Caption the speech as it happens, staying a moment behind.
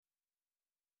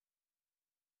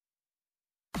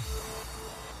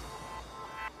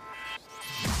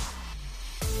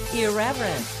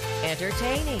Irreverent,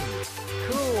 entertaining,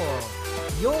 cool.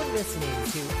 You're listening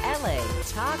to LA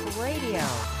Talk Radio.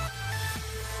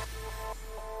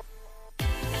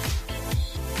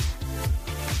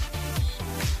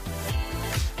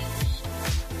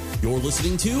 You're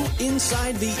listening to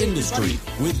Inside the Industry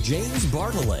with James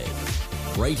Bartolet,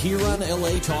 right here on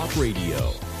LA Talk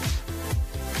Radio.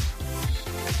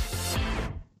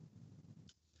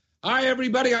 Hi,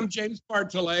 everybody. I'm James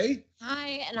Bartolet.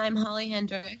 Hi, and I'm Holly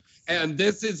Hendricks. And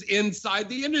this is Inside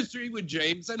the Industry with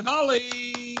James and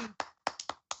Holly.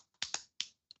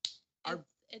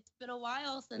 It's been a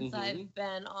while since I've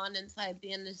been on Inside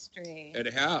the Industry.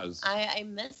 It has. I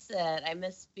miss it. I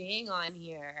miss being on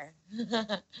here.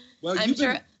 Well, you've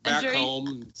been back home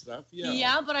and stuff.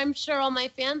 Yeah, but I'm sure all my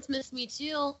fans miss me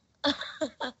too.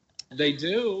 They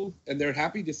do, and they're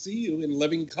happy to see you in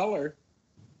living color.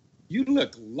 You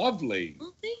look lovely.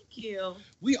 Well, thank you.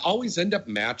 We always end up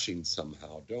matching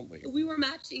somehow, don't we? We were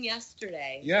matching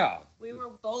yesterday. Yeah. We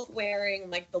were both wearing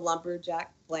like the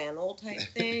lumberjack flannel type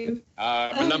thing.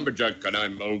 I'm a lumberjack and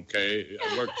I'm okay.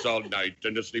 I works all night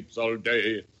and I sleeps all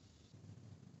day.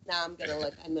 Now I'm gonna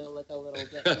look a little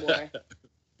bit more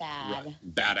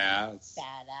Badass.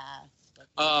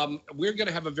 We're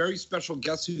gonna have a very special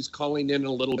guest who's calling in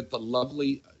a little bit. The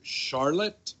lovely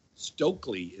Charlotte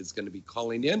Stokely is going to be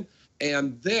calling in.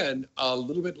 And then a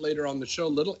little bit later on the show,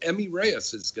 little Emmy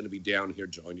Reyes is going to be down here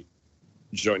joining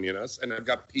us. And I've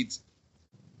got pizza.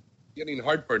 Getting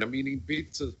heartburn. I'm eating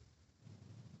pizza.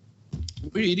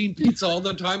 We're eating pizza all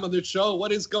the time on the show.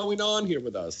 What is going on here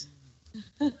with us?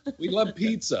 We love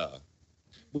pizza.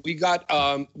 We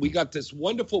got this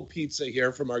wonderful pizza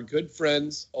here from our good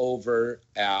friends over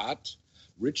at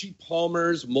Richie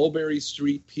Palmer's Mulberry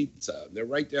Street Pizza. They're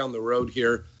right down the road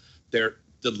here. They're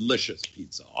delicious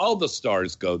pizza. All the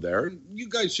stars go there. You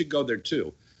guys should go there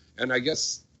too. And I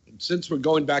guess since we're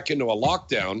going back into a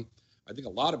lockdown, I think a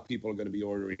lot of people are going to be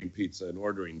ordering pizza and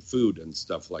ordering food and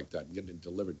stuff like that and getting it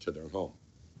delivered to their home.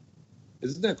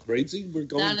 Isn't that crazy? We're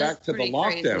going back to the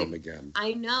lockdown again.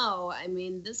 I know. I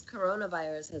mean, this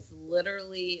coronavirus has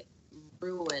literally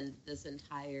ruined this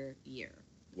entire year.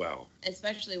 Wow.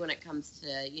 Especially when it comes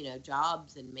to,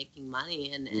 jobs and making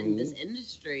money and this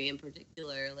industry in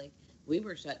particular. Like, we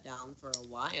were shut down for a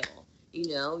while.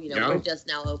 We're just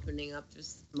now opening up to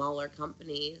smaller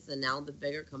companies, and now the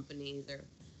bigger companies are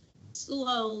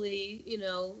slowly,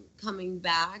 coming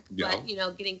back. Yeah. But,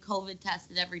 getting COVID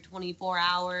tested every 24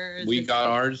 hours. We got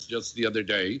ours just the other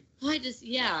day.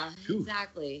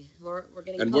 Exactly. We're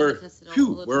getting and COVID tested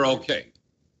all the time. We're okay.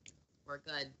 We're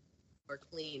good. We're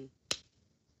clean.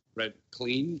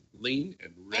 Clean, lean,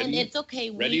 and ready. And it's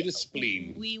okay. Ready to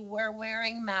spleen. We were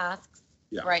wearing masks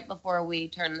right before we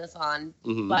turned this on,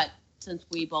 but since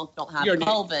we both don't have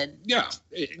COVID,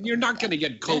 you're not going to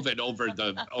get COVID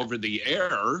over the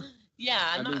air. Yeah,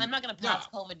 I'm not going to pass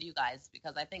COVID to you guys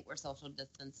because I think we're social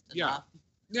distanced enough.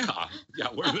 Yeah,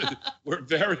 we're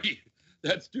very.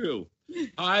 That's true.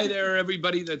 Hi there,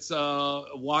 everybody that's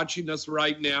watching us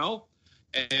right now.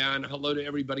 And hello to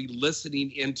everybody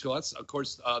listening in to us. Of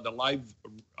course, the live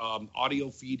audio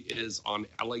feed is on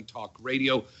LA Talk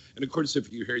Radio. And, of course,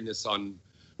 if you're hearing this on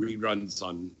reruns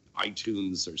on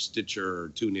iTunes or Stitcher or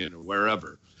TuneIn or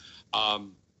wherever.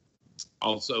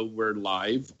 Also, we're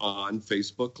live on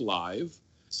Facebook Live.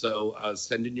 So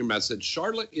send in your message.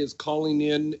 Charlotte is calling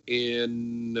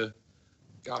in,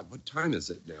 God, what time is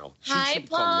it now? Hi,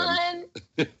 Pawn.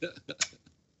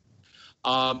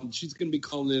 She's going to be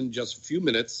calling in just a few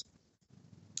minutes.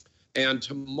 And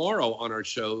tomorrow on our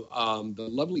show, the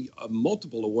lovely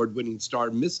multiple award-winning star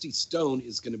Misty Stone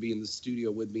is going to be in the studio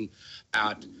with me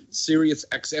at Sirius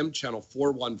XM Channel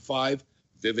 415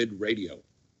 Vivid Radio.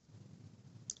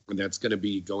 And that's going to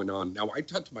be going on. Now, I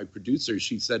talked to my producer.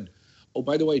 She said, oh,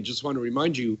 by the way, just want to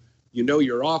remind you,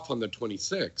 you're off on the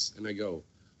 26th. And I go,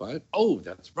 what? Oh,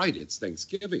 that's right. It's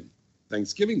Thanksgiving.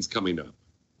 Thanksgiving's coming up.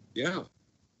 Yeah.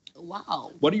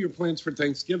 Wow. What are your plans for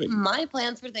Thanksgiving? My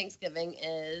plans for Thanksgiving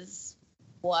is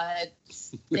what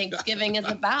Thanksgiving is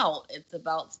about. It's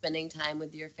about spending time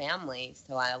with your family.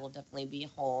 So I will definitely be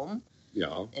home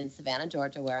in Savannah,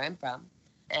 Georgia, where I'm from.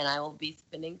 And I will be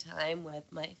spending time with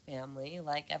my family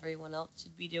like everyone else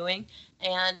should be doing.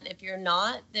 And if you're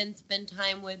not, then spend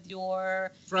time with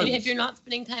your friends. If you're not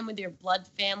spending time with your blood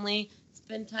family,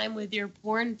 spend time with your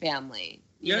porn family.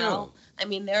 You know? I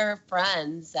mean, there are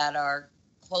friends that are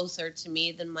closer to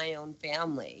me than my own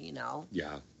family,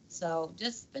 Yeah. So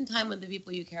just spend time with the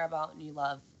people you care about and you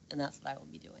love, and that's what I will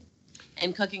be doing.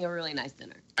 And cooking a really nice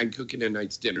dinner. I'm cooking a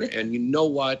nice dinner. And you know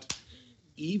what?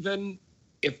 Even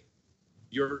if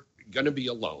you're going to be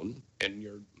alone and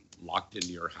you're locked into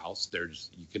your house,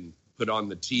 you can put on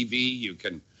the TV. You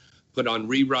can put on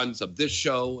reruns of this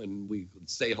show, and we could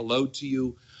say hello to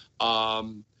you.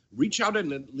 Reach out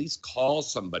and at least call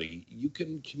somebody. You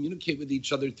can communicate with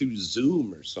each other through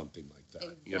Zoom or something like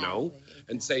that, exactly.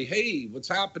 And say, hey, what's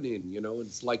happening?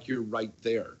 It's like you're right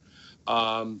there.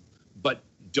 But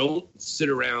don't sit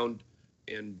around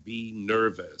and be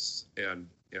nervous and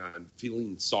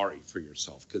feeling sorry for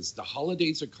yourself, because the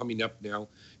holidays are coming up now,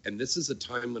 and this is a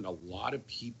time when a lot of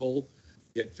people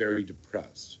get very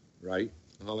depressed, right,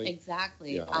 Holly?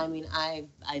 Exactly. Yeah. I mean,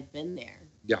 I've been there.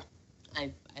 Yeah.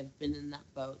 I've been in that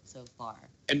boat so far.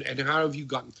 And how have you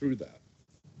gotten through that?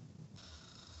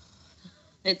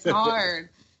 It's hard.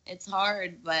 It's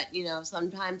hard, but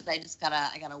sometimes I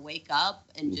gotta wake up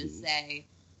and just say,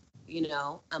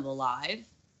 I'm alive.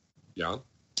 Yeah.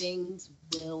 Things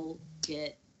will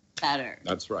get better.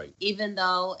 That's right. Even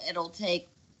though it'll take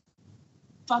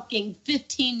fucking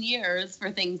 15 years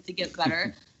for things to get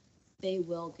better, they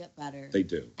will get better. They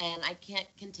do. And I can't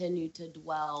continue to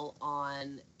dwell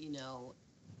on,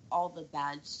 all the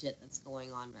bad shit that's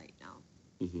going on right now.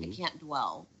 Mm-hmm. I can't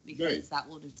dwell because that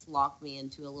will just lock me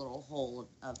into a little hole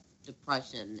of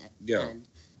depression. Yeah. And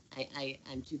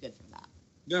I'm too good for that.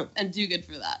 Yeah. I'm too good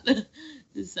for that.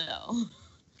 So.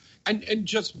 And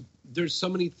just, there's so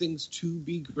many things to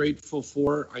be grateful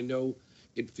for. I know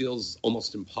it feels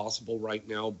almost impossible right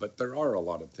now, but there are a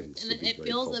lot of things to be grateful for. And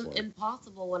it feels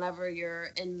impossible whenever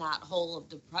you're in that hole of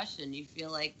depression. You feel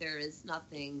like there is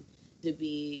nothing to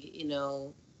be,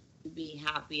 to be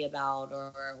happy about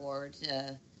or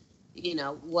to,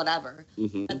 whatever.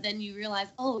 Mm-hmm. But then you realize,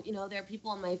 there are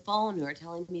people on my phone who are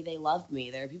telling me they love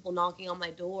me. There are people knocking on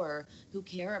my door who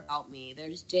care about me.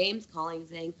 There's James calling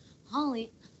saying,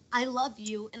 Holly, I love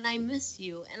you and I miss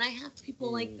you. And I have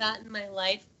people like that in my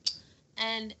life.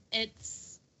 And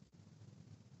it's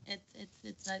a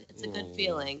good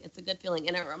feeling. It's a good feeling.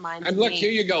 And it reminds me. And look, here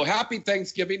you go. Happy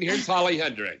Thanksgiving. Here's Holly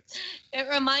Hendricks. It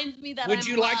reminds me that Would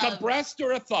you like a breast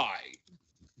or a thigh?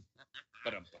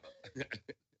 You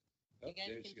guys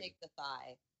can take the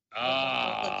thigh.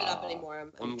 Don't lift it up anymore.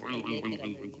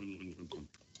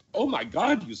 Oh my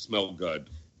God, you smell good.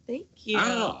 Thank you.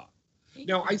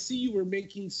 Now, I see you were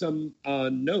making some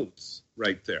notes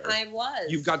right there. I was.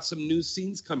 You've got some new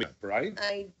scenes coming up, right?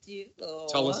 I do.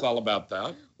 Tell us all about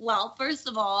that. Well, first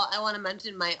of all, I want to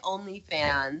mention my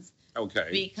OnlyFans. Okay.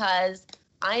 Because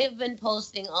I have been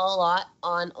posting a lot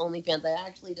on OnlyFans. I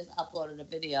actually just uploaded a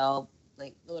video,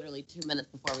 like literally 2 minutes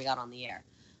before we got on the air.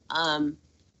 My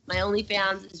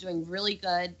OnlyFans is doing really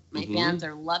good. My fans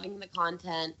are loving the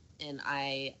content, and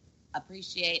I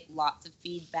appreciate lots of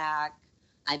feedback.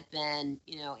 I've been,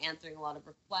 answering a lot of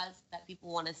requests that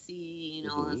people want to see,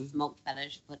 a smoke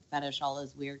fetish, foot fetish, all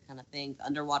those weird kind of things,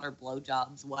 underwater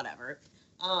blowjobs, whatever.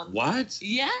 What?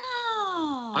 Yeah.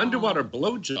 Underwater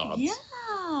blowjobs? Yeah.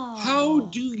 How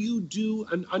do you do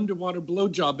an underwater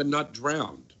blowjob and not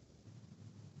drown?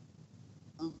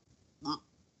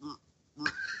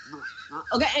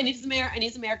 Okay, I need some air.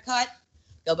 Cut.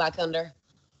 Go back under.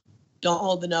 Don't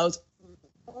hold the nose.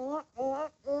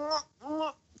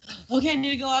 Okay, I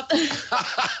need to go up. I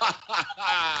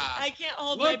can't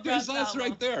hold my breath. Look, there's us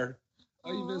right there.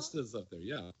 Oh, you missed us up there,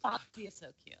 yeah. Foxy is so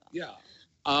cute. Yeah.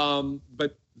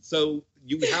 But so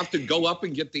you have to go up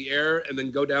and get the air and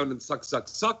then go down and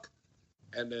suck.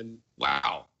 And then,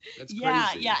 wow, that's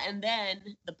crazy. Yeah, and then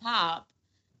the pop,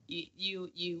 he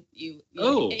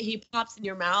pops in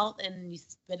your mouth and you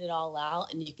spit it all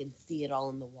out and you can see it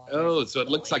all in the water. Oh, so it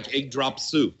looks like egg drop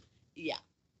soup. Yeah,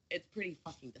 it's pretty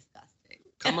fucking disgusting.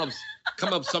 Come up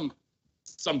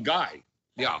some guy.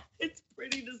 Yeah. It's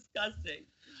pretty disgusting.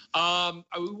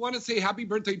 We want to say happy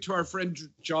birthday to our friend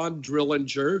John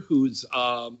Drillinger, who's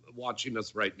watching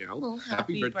us right now. Well,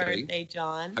 happy birthday,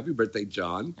 John. Happy birthday,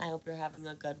 John. I hope you're having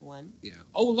a good one. Yeah.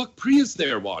 Oh, look, Priya's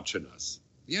there watching us.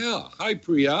 Yeah. Hi,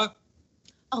 Priya.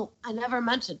 Oh, I never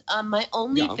mentioned. My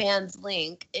OnlyFans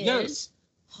link is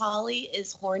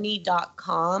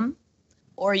hollyishorny.com.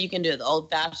 Or you can do it the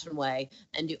old-fashioned way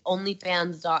and do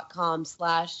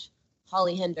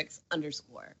onlyfans.com/HollyHendricks_.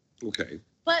 Okay.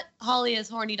 But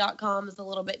hollyishorny.com is a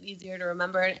little bit easier to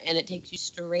remember, and it takes you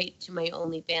straight to my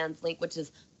OnlyFans link, which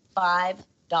is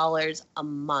 $5 a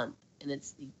month. And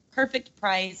it's the perfect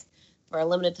price for a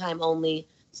limited time only.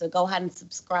 So go ahead and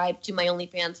subscribe to my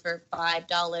OnlyFans for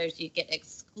 $5. You get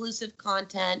exclusive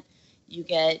content. You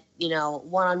get,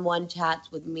 one-on-one chats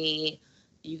with me.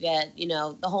 You get,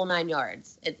 the whole 9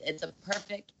 yards. It's a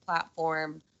perfect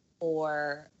platform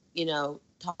for,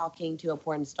 talking to a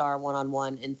porn star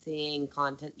one-on-one and seeing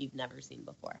content you've never seen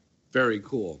before. Very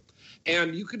cool.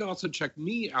 And you can also check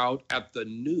me out at the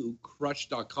new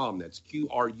crush.com. That's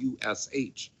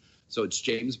Qrush. So it's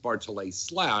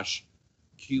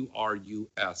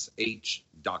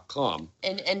JamesBartolet.com.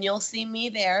 And you'll see me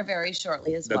there very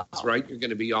shortly as well. That's right. You're going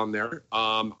to be on there.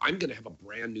 I'm going to have a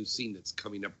brand new scene that's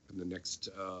coming up in the next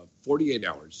 48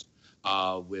 hours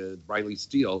with Riley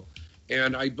Steele.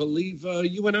 And I believe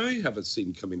you and I have a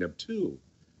scene coming up, too.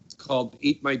 It's called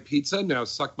Eat My Pizza, Now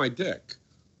Suck My Dick.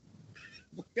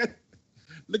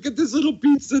 Look at this little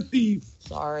pizza thief.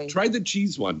 Sorry. Try the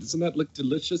cheese one. Doesn't that look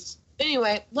delicious?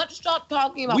 Anyway, let's stop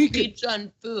talking about pizza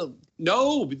and food.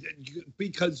 No,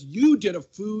 because you did a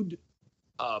food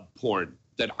porn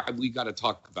that we got to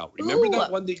talk about. Remember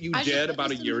that one that you did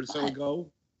about a year or so ago?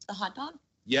 The hot dog?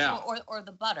 Yeah. Or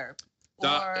the butter.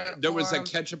 There was a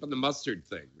ketchup and the mustard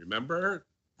thing. Remember?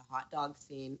 The hot dog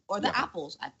scene. Or the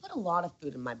apples. I put a lot of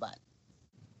food in my butt.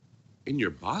 In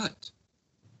your butt?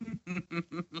 Look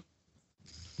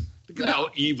at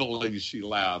how evilly she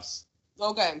laughs.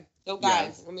 Okay. So,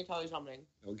 guys, let me tell you something.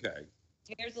 Okay.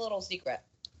 Here's a little secret.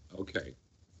 Okay.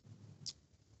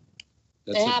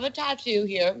 They have a tattoo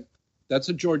here. That's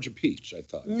a Georgia peach, I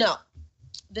thought. No.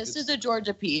 This is a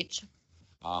Georgia peach.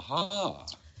 Aha.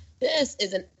 This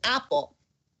is an apple.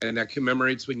 And that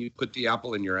commemorates when you put the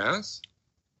apple in your ass?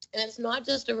 And it's not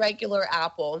just a regular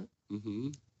apple. Mm-hmm.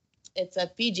 It's a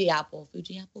Fiji apple,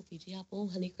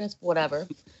 Honeycrisp, whatever.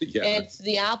 Yeah. It's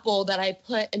the apple that I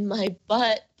put in my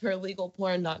butt per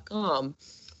legalporn.com.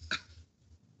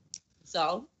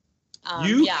 So,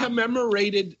 you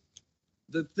commemorated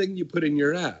the thing you put in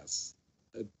your ass.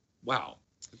 Wow.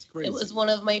 That's crazy. It was one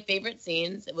of my favorite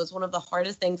scenes. It was one of the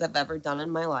hardest things I've ever done in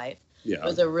my life. Yeah. It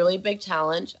was a really big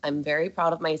challenge. I'm very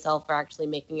proud of myself for actually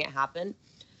making it happen.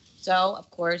 So, of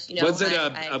course, you know. Was it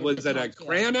a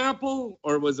crayon apple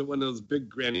or was it one of those big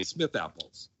Granny Smith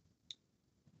apples?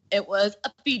 It was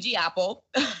a Fiji apple.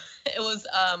 It was.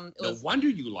 No wonder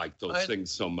you like those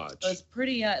things so much. It was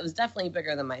pretty. It was definitely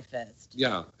bigger than my fist.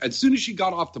 Yeah. As soon as she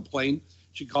got off the plane,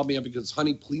 she called me up because,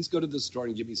 honey, please go to the store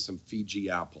and give me some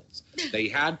Fiji apples. They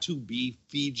had to be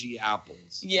Fiji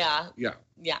apples. Yeah. Yeah.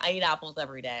 Yeah. I eat apples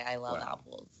every day. I love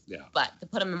apples. Yeah. But to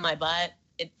put them in my butt.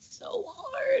 It's so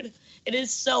hard. It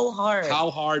is so hard. How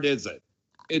hard is it?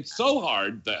 It's so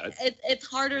hard that... It's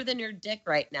harder than your dick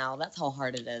right now. That's how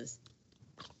hard it is.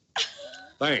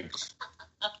 Thanks.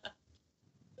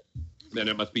 Then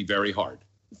it must be very hard.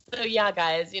 So, yeah,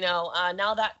 guys, you know,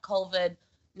 now that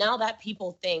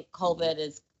people think COVID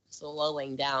is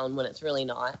slowing down when it's really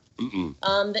not.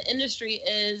 The industry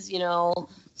is, you know,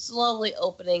 slowly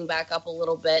opening back up a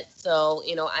little bit. So,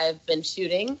 you know, I've been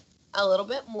shooting a little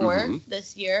bit more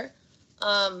this year.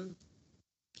 You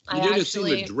did a scene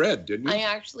with Dredd, didn't you? I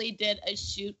actually did a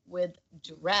shoot with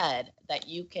Dredd that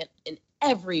you can, and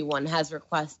everyone has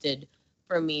requested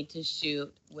for me to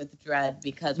shoot with Dredd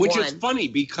because Which is funny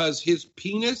because his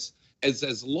penis is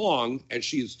as long as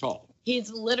she is tall.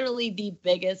 He's literally the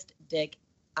biggest dick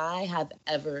I have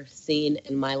ever seen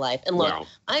in my life. And look,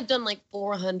 I've done like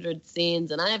 400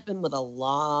 scenes and I've been with a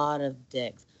lot of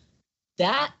dicks.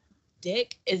 That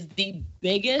dick is the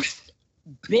biggest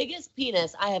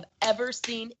penis I have ever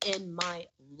seen in my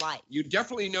life. You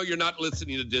definitely know you're not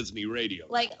listening to Disney radio.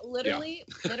 Like literally,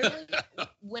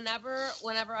 whenever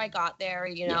I got there,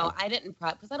 you know, I didn't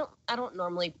prep because I don't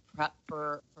normally prep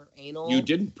for anal. You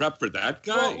didn't prep for that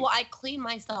guy? Well, I clean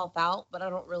myself out, but I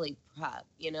don't really prep,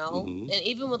 you know? And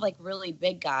even with like really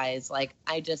big guys, like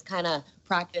I just kind of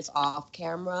practice off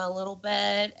camera a little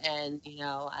bit and, you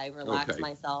know, I relax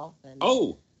myself. And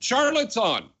Oh, Charlotte's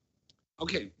on.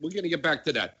 Okay, we're going to get back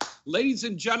to that. Ladies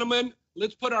and gentlemen,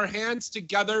 let's put our hands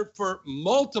together for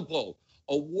multiple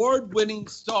award-winning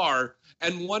star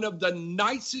and one of the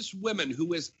nicest women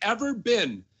who has ever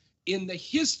been in the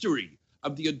history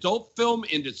of the adult film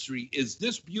industry is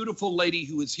this beautiful lady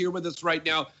who is here with us right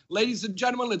now. Ladies and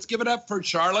gentlemen, let's give it up for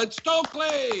Charlotte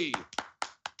Stokely.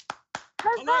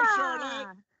 Hello,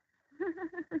 Charlotte.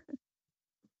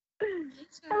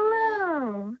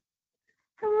 Hello.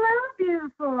 Hello,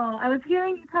 beautiful. I was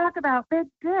hearing you talk about big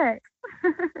dicks.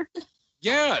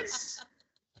 Yes.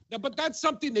 No, but that's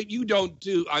something that you don't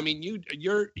do. I mean, you're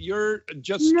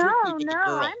just strictly with the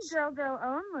girls. I'm dildo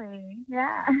only.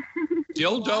 Yeah.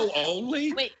 Dildo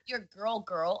only? Wait, you're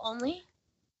girl only?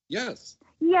 Yes.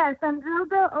 Yes, I'm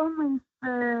dildo only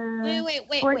for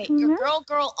Wait. You're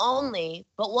girl only,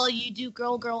 but will you do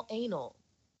girl anal?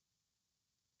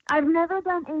 I've never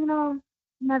done anal.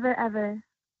 Never, ever.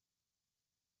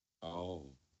 Oh.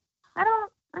 I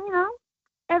don't, you know,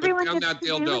 everyone gets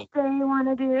to do what they want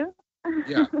to do.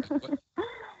 Yeah.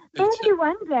 Maybe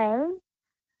one day.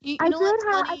 I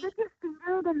did get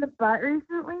fingered in the butt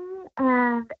recently,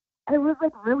 and it was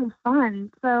like really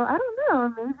fun. So I don't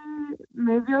know,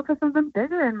 maybe I'll put something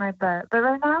bigger in my butt. But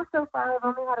right now, so far, I've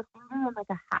only had a finger and like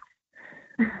a half.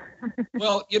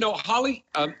 Well, Holly,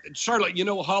 Charlotte,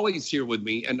 Holly's here with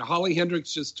me, and Holly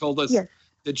Hendricks just told us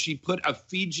that she put a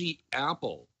Fiji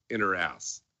apple in her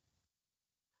ass.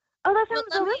 Oh, that sounds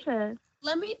delicious.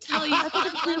 Let me tell you. Let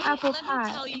me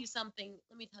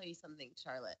tell you something,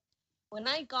 Charlotte. When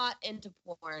I got into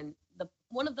porn,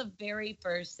 one of the very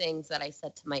first things that I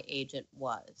said to my agent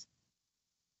was,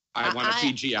 I want a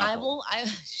Fiji apple.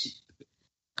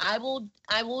 I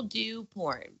will do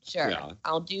porn. Sure. Yeah.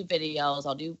 I'll do videos,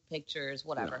 I'll do pictures,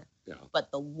 whatever. Yeah.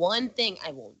 But the one thing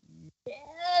I will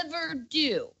never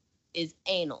do is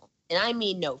anal. And I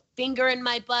mean no finger in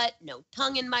my butt, no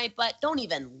tongue in my butt. Don't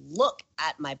even look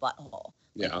at my butthole.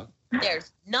 Yeah.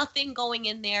 There's nothing going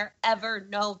in there ever.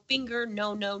 No finger.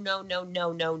 No.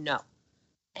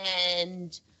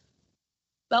 And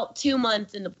about 2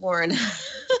 months into porn,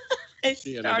 I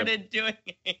started doing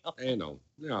anal. Anal.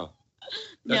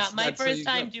 Yeah. My first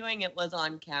time doing it was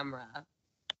on camera.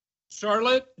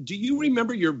 Charlotte, do you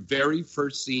remember your very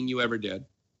first scene you ever did?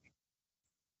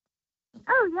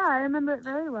 Oh, yeah, I remember it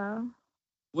very well.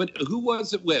 Who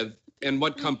was it with, and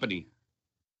what company?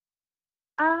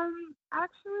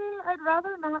 Actually, I'd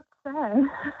rather not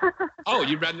say. Oh,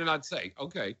 you'd rather not say.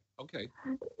 Okay.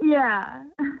 Yeah.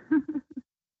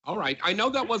 All right. I know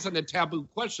that wasn't a taboo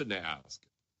question to ask.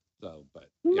 So, but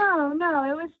yeah. No,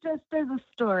 it was just, there's a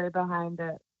story behind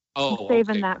it. Oh, I'm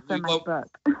saving that for my book.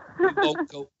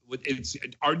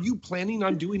 Are you planning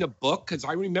on doing a book? Because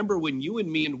I remember when you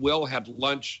and me and Will had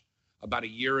lunch about a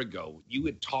year ago, you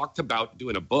had talked about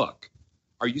doing a book.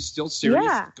 Are you still serious?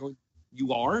 Yeah.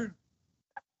 You are?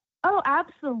 Oh,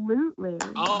 absolutely.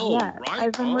 Oh, yes. right.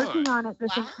 I've been working on it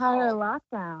this entire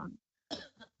lockdown. Yeah,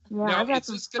 now, I've got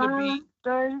some fun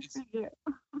stories for you.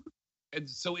 And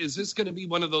so is this going to be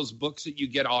one of those books that you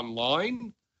get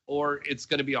online, or it's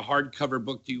going to be a hardcover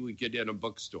book you would get in a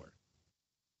bookstore?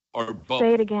 Or both?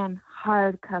 Say it again.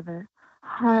 Hardcover.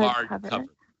 Hardcover.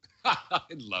 I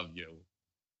love you.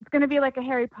 It's going to be like a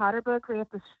Harry Potter book where you have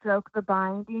to stroke the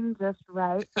binding just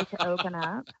right for it to open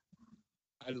up.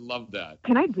 I love that.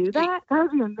 Can I do that? That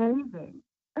would be amazing.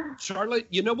 Charlotte,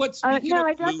 you know what? No,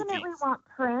 I definitely want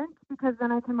print because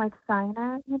then I can sign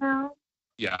it,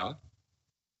 Yeah.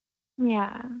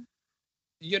 Yeah.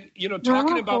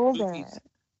 Talking about movies,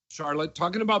 Charlotte,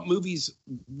 talking about movies,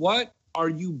 what are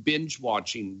you binge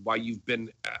watching while you've been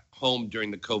at home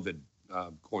during the COVID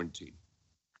quarantine?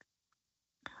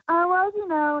 Well,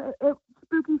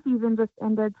 spooky season just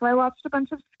ended, so I watched a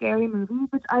bunch of scary movies,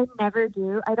 which I never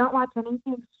do. I don't watch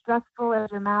anything stressful or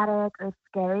dramatic or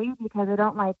scary because I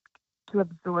don't like to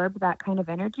absorb that kind of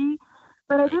energy.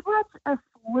 But I did watch a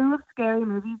slew of scary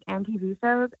movies and TV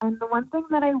shows, and the one thing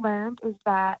that I learned is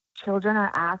that children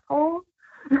are assholes.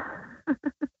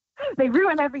 They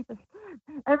ruin everything.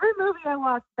 Every movie I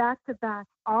watched back to back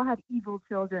all had evil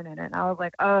children in it. And I was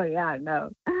like, oh, yeah, no.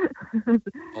 Oh,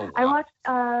 wow. I watched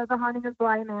The Haunting of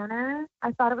Bly Manor.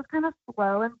 I thought it was kind of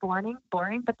slow and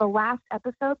boring, but the last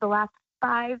episode, the last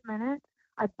 5 minutes,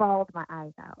 I bawled my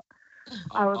eyes out.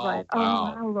 I was like,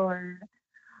 wow. Oh, my Lord.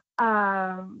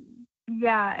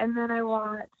 Yeah, and then I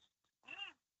watched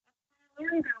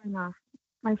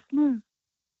my snooze.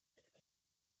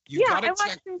 I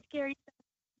watched some scary stuff.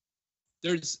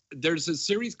 There's a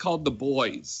series called The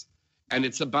Boys, and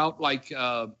it's about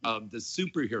the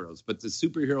superheroes, but the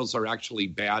superheroes are actually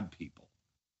bad people,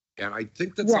 and I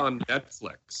think that's on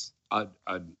Netflix or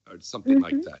something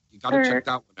like that. You got to check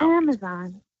that one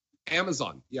out.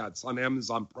 Amazon, yeah, it's on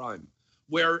Amazon Prime.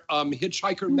 Where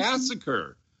Hitchhiker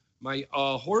Massacre, my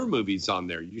horror movie's on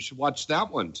there. You should watch that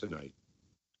one tonight.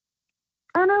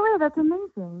 Oh no way, that's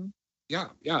amazing. Yeah,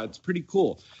 it's pretty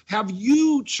cool. Have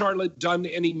you, Charlotte, done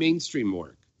any mainstream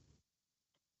work?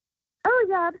 Oh,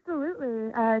 yeah,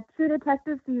 absolutely. True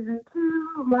Detective Season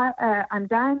 2, I'm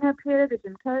Dying Up Here, The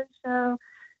Jim Carrey Show,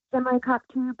 Semi Cop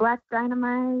 2, Black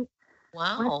Dynamite.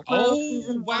 Wow.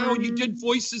 Wow, you did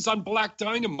voices on Black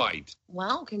Dynamite.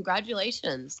 Wow,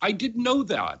 congratulations. I didn't know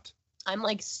that. I'm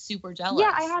super jealous.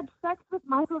 Yeah, I had sex with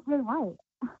Michael J. White.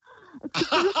 It's the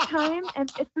first time,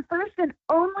 and it's the first and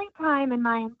only time in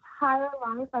my entire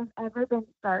life I've ever been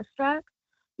starstruck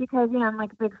because, I'm a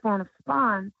big fan of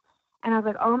Spawn. And I was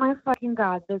like, oh my fucking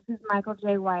God, this is Michael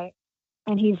J. White.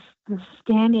 And he's just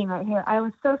standing right here. I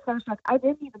was so starstruck. I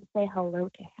didn't even say hello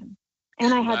to him.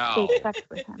 And I had fake sex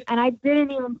with him. And I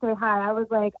didn't even say hi. I was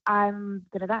like, I'm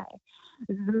going to die.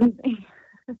 This is amazing.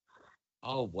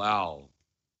 Oh, wow.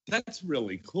 That's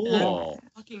really cool.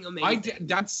 That's fucking amazing.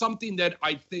 That's something that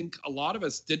I think a lot of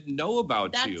us didn't know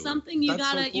about you. That's something you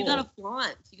gotta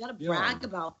flaunt. You gotta brag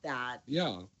about that.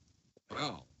 Yeah.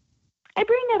 Wow. I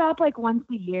bring it up like once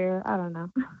a year. I don't know.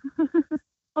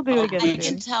 I'll do it again. I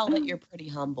can tell that you're pretty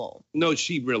humble. No,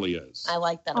 she really is. I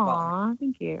like that about her. Aw,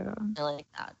 thank you. I like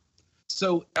that.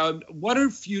 So, what are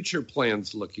future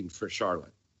plans looking for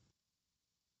Charlotte?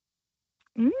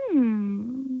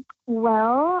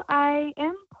 Well, I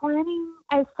am planning.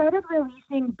 I started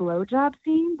releasing blowjob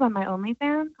scenes on my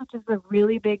OnlyFans, which is a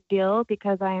really big deal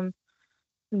because I'm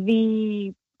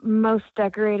the most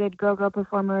decorated go-go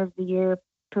performer of the year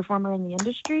performer in the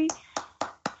industry.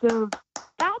 So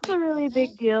that's a really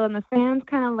big deal, and the fans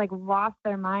kind of like lost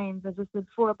their minds. I just did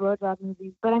 4 blowjob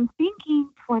movies, but I'm thinking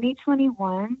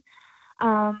 2021.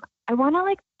 I want to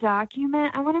like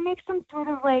document. I want to make some sort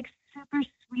of like super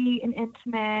sweet and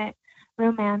intimate,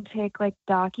 romantic like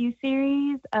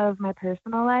docu-series of my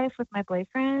personal life with my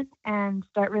boyfriend, and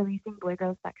start releasing boy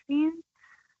girl sex scenes.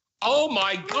 Oh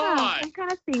my God! Yeah, I'm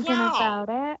kind of thinking about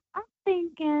it. I'm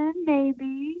thinking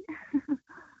maybe.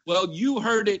 Well, you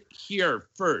heard it here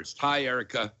first. Hi,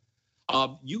 Erica.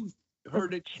 You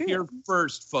heard it here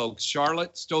first, folks.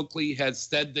 Charlotte Stokely has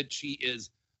said that she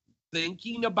is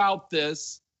thinking about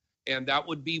this, and that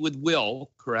would be with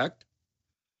Will, correct?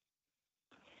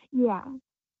 Yeah.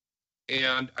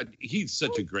 And he's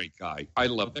such a great guy. I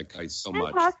love that guy so much.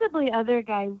 And possibly other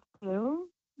guys too.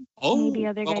 Oh, maybe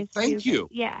other guys thank too. you.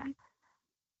 Yeah.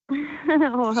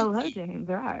 Oh, hello, James.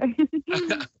 All right.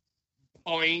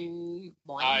 Boing.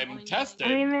 Boing, I'm boing, tested. I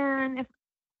mean, man,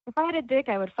 if I had a dick,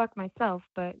 I would fuck myself,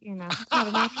 but you know, it's not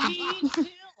an option. Me too.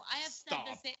 I have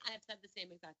said the same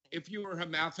exact thing. If you were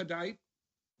hermaphrodite,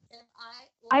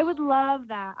 I would love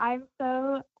that. I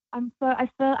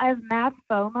have mad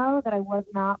FOMO that I was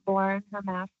not born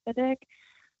hermaphroditic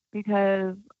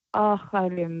because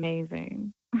that'd be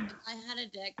amazing. If I had a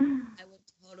dick, I would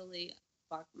totally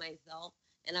fuck myself,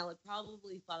 and I would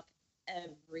probably fuck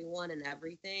everyone and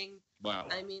everything. wow.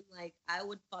 I mean, like, I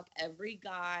would fuck every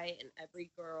guy and every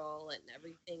girl and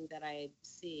everything that I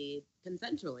see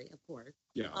consensually, of course.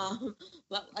 Yeah.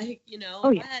 But like, you know, Oh,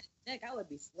 if yeah. I had a dick, I would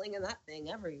be slinging that thing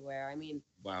everywhere. I mean,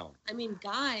 Wow.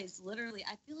 guys, literally,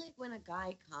 I feel like when a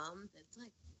guy comes, it's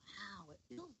like, wow, it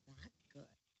feels that good.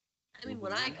 I mean,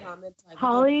 when I come, it's like,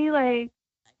 Holly, like,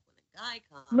 when a guy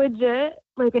comes. legit,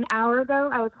 like an hour ago,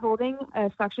 I was holding a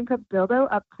suction cup dildo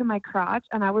up to my crotch,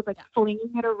 and I was like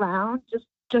flinging it around just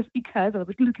because I was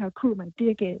like, look how cool my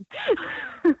dick is.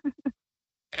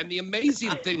 And the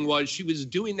amazing thing was she was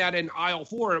doing that in aisle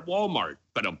 4 at Walmart.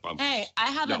 But Hey,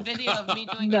 I have a video of me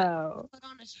doing No. I put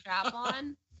on a strap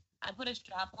on. I put a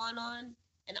strap on,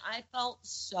 and I felt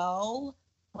so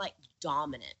like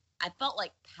dominant. I felt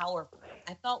like powerful.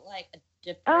 I felt like a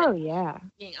different Oh yeah.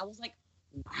 being. I was like,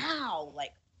 wow,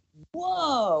 like,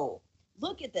 whoa,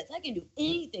 look at this. I can do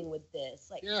anything with this.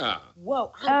 Like, yeah.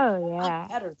 whoa, Oh yeah. I'm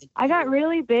better than I got you.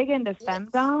 really big into Yes.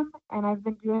 femdom, and I've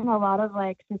been doing a lot of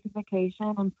like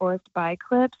certification and forced buy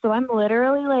clips. So I'm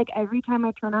literally like, every time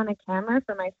I turn on a camera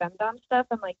for my femdom stuff,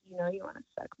 I'm like, you know, you want to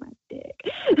suck my dick.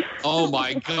 Oh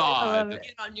my I love God. it.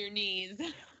 Get on your knees.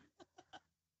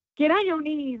 Get on your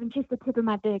knees and kiss the tip of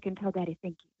my dick and tell Daddy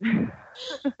thank you.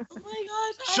 Oh my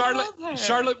gosh, I love her.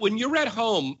 Charlotte, when you're at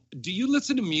home, do you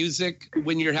listen to music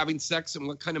when you're having sex, and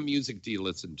what kind of music do you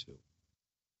listen to?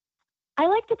 I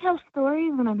like to tell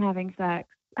stories when I'm having sex.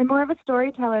 I'm more of a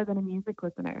storyteller than a music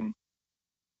listener.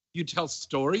 You tell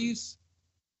stories?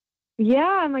 Yeah,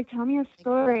 I'm like, tell me a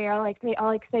story. I'll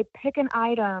say pick an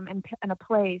item and a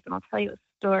place, and I'll tell you a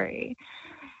story.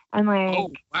 I'm like, Oh,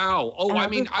 wow. Oh, and I I'll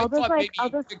mean, just- I I'll just, thought like, maybe I'll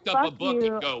you just picked up a fuck book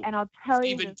you, and go, and I'll tell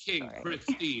you Stephen the King, story.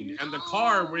 Christine, and the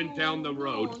car went down the No,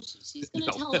 road. she's gonna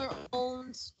No. tell her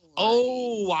own story.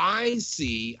 Oh, I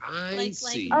see. I Like-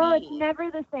 see. Oh, it's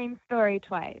never the same story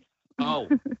twice. Oh,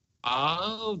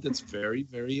 oh, that's very,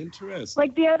 very interesting.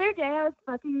 Like the other day, I was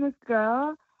fucking this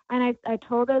girl, and I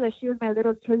told her that she was my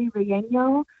little chili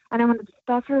relleno, and I wanted to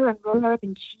stuff her and roll her up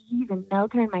in cheese and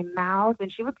melt her in my mouth,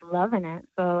 and she was loving it.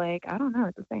 So, like, I don't know,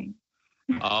 it's a thing.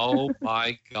 Oh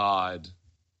my God.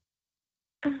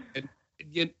 And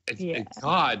Yeah.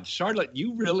 God, Charlotte,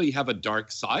 you really have a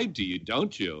dark side to you,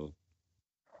 don't you?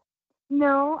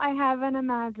 No, I have an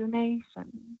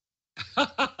imagination.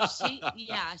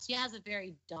 She has a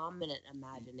very dominant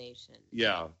imagination.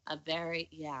 Yeah. A very,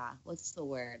 what's the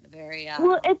word? A very,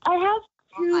 Well, I have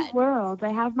two God. worlds.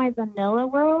 I have my vanilla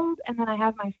world, and then I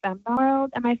have my femdom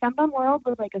world. And my femdom world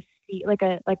was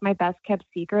like my best kept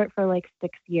secret for like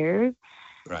 6 years.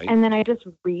 Right. And then I just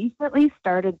recently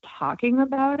started talking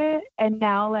about it, and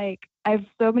now like I have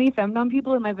so many femdom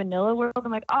people in my vanilla world.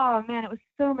 I'm like, oh man, it was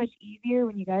so much easier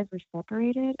when you guys were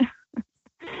separated.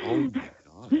 Oh my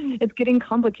God. It's getting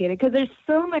complicated because there's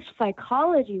so much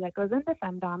psychology that goes into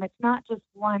femdom. It's not just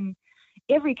one.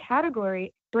 Every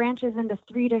category branches into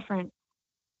 3 different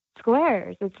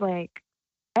squares. It's like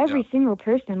every single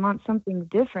person wants something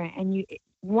different, and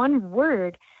one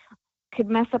word could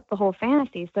mess up the whole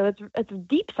fantasy. So it's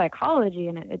deep psychology,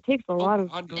 and it takes a lot of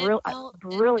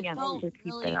brilliance to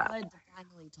keep really it up. good to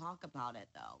finally talk about it,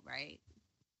 though, right?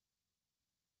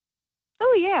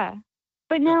 Oh yeah,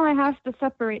 but now I have to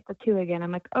separate the 2 again.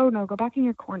 I'm like, oh no, go back in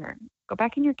your corner, go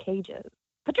back in your cages,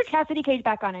 put your chastity cage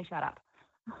back on, and shut up.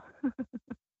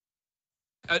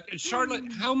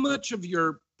 Charlotte, how much of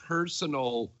your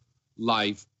personal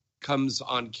life comes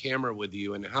on camera with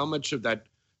you, and how much of that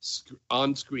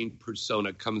on-screen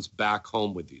persona comes back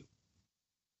home with you?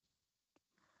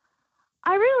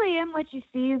 I really am. What you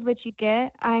see is what you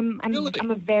get. I'm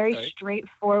a very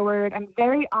straightforward. I'm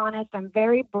very honest. I'm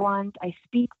very blunt. I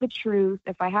speak the truth.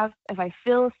 If I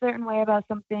feel a certain way about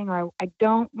something, or I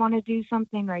don't want to do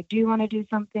something, or I do want to do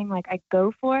something, like I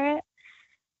go for it.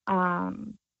 I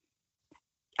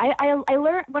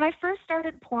learned when I first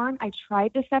started porn, I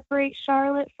tried to separate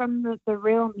Charlotte from the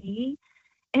real me,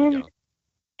 and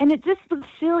it just was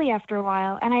silly after a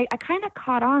while. And I kind of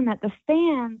caught on that the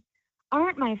fans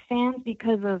aren't my fans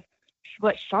because of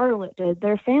what Charlotte did.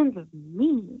 They're fans of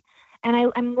me. And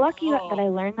I'm lucky that I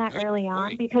learned that early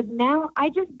on, because now I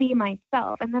just be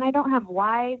myself. And then I don't have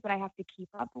whys that I have to keep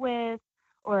up with,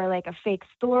 or like a fake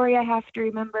story I have to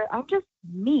remember. I'm just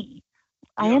me.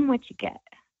 I am what you get.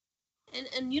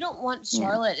 And you don't want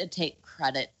Charlotte to take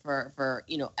credit for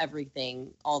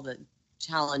everything, all the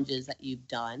challenges that you've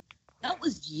done. That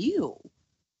was you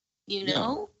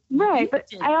know? Right, but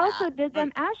I also did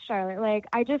them as Charlotte. Like,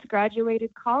 I just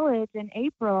graduated college in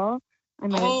April.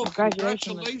 And my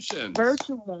graduation was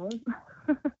virtual.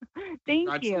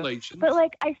 Thank you. But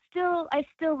like, I still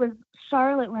was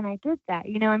Charlotte when I did that.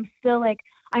 You know, I'm still like,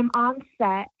 I'm on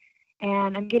set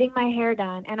and I'm getting my hair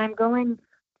done and I'm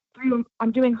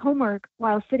doing homework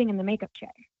while sitting in the makeup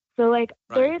chair. So like,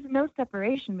 there is no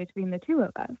separation between the 2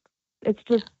 of us. It's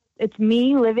just, it's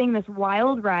me living this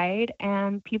wild ride,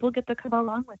 and people get to come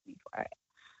along with me for it.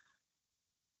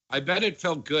 I bet it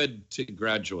felt good to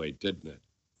graduate, didn't it?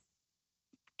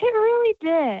 It really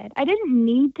did. I didn't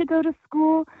need to go to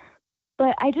school,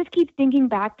 but I just keep thinking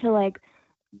back to like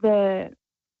the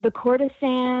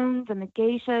courtesans and the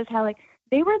geishas, how like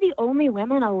they were the only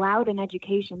women allowed in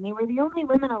education. They were the only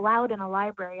women allowed in a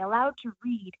library, allowed to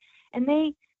read. And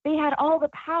they had all the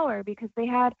power because they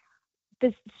had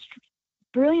this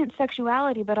brilliant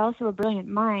sexuality, but also a brilliant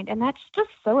mind. And that's just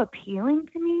so appealing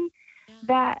to me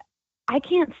that I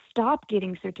can't stop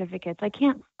getting certificates. I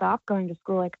can't stop going to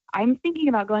school. Like, I'm thinking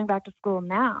about going back to school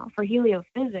now for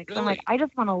heliophysics. Really? I'm like, I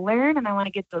just want to learn and I want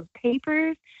to get those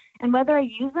papers. And whether I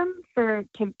use them to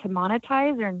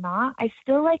monetize or not, I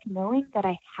still like knowing that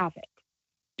I have it.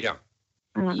 Yeah.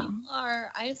 I don't know.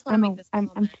 I just want to make this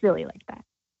comment. I'm silly like that.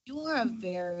 You are a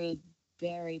very,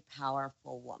 very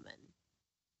powerful woman.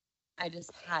 I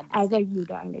just had to As are you,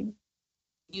 darling.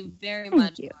 You very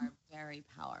much are very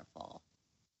powerful.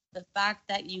 The fact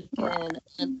that you can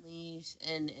unleash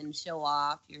and show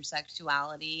off your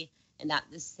sexuality and at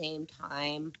the same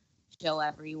time show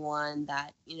everyone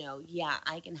that,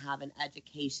 I can have an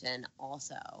education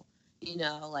also.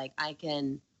 Like I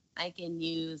can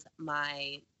use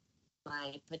my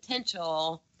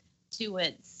potential to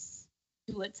its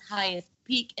highest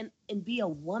peak and be a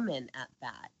woman at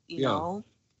that, you know?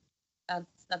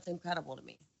 That's incredible to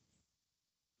me.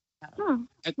 Oh,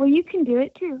 well, you can do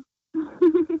it too.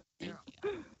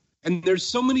 And there's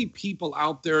so many people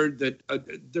out there that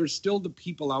there's still the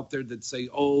people out there that say,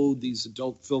 oh, these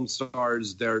adult film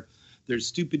stars, they're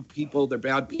stupid people, they're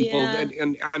bad people. Yeah.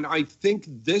 And I think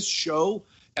this show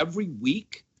every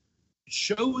week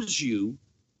shows you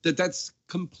that that's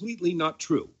completely not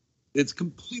true. It's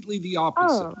completely the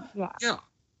opposite. Oh, yeah. Yeah.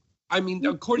 I mean,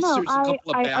 of course, there's a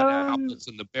couple of bad apples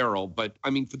in the barrel, but I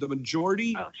mean, for the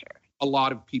majority, a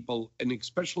lot of people, and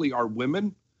especially our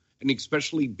women, and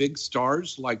especially big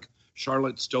stars like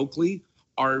Charlotte Stokely,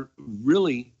 are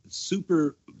really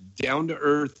super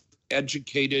down-to-earth,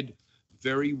 educated,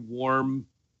 very warm,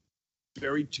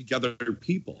 very together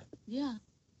people. Yeah.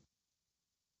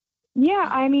 Yeah,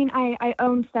 I mean, I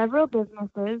own several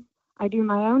businesses. I do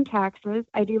my own taxes.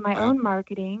 I do my own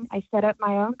marketing. I set up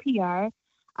my own PR.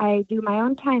 I do my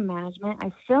own time management.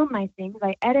 I film my things.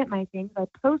 I edit my things. I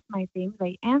post my things.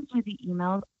 I answer the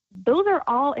emails. Those are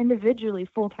all individually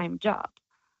full-time jobs.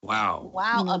 Wow.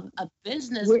 Wow, a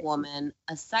businesswoman,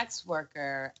 a sex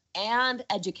worker, and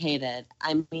educated.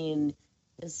 I mean,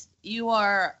 you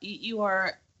are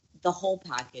the whole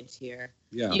package here.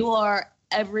 Yeah. You are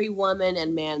every woman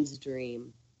and man's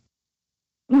dream.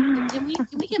 Can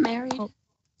we get married?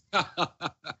 I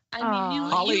mean,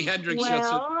 Holly Hendricks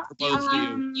just proposed to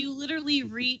you. You literally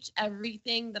reach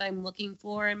everything that I'm looking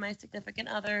for in my significant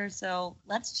other. So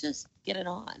let's just get it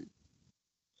on.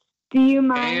 Do you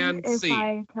mind if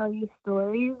I tell you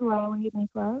stories while we make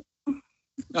love?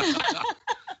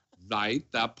 Right,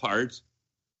 that part.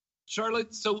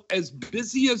 Charlotte, so as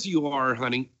busy as you are,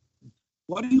 honey,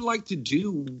 what do you like to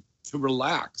do to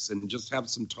relax and just have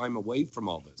some time away from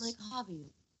all this? Like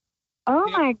hobbies. Oh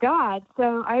my God.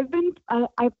 So I've been,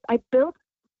 I built,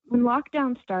 when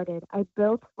lockdown started, I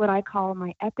built what I call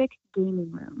my epic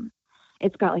gaming room.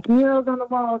 It's got like murals on the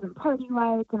walls and party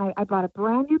lights. And I bought a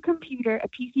brand new computer, a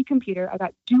PC computer. I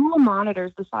got dual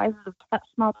monitors the sizes of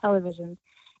small televisions.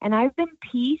 And I've been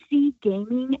PC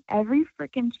gaming every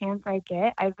freaking chance I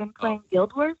get. I've been playing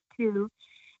Guild Wars 2,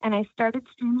 and I started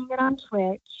streaming it on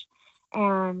Twitch.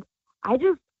 And I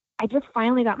just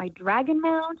finally got my dragon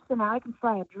mount, so now I can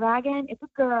fly a dragon. It's a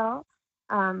girl.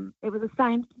 It was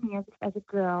assigned to me as a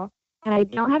girl, and I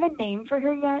don't have a name for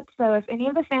her yet. So if any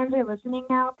of the fans are listening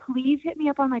now, please hit me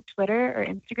up on like Twitter or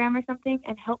Instagram or something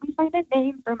and help me find a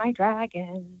name for my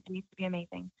dragon. It needs to be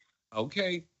amazing.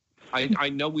 Okay. I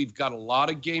know we've got a lot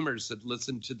of gamers that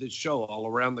listen to this show all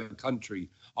around the country,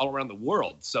 all around the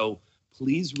world. So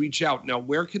please reach out. Now,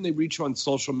 where can they reach you on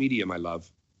social media, my love?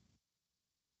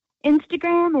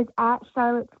 Instagram is at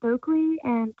Charlotte Stokely,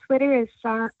 and Twitter is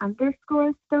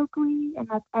Char_Stokely, and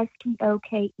that's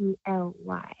STOKELY.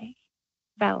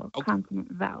 Vowel, okay.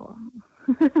 Consonant vowel.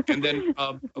 And then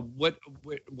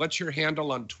what's your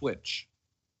handle on Twitch?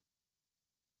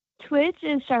 Twitch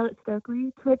is Charlotte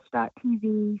Stokely,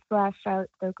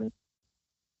 twitch.tv/Charlotte Stokely.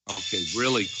 Okay,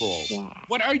 really cool. Yeah.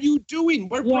 What are you doing?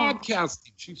 We're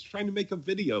broadcasting. She's trying to make a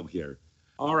video here.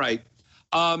 All right.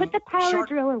 Put the power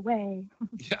drill away.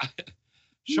 Yeah.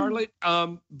 Charlotte,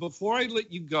 before I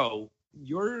let you go,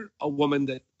 you're a woman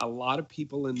that a lot of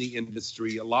people in the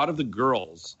industry, a lot of the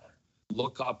girls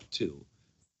look up to.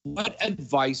 What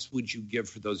advice would you give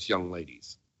for those young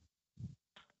ladies?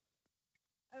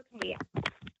 Okay, yeah.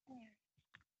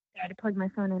 I had to plug my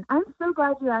phone in. I'm so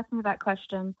glad you asked me that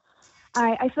question.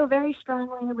 I feel very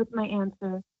strongly with my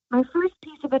answer. My first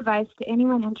piece of advice to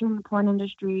anyone entering the porn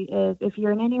industry is if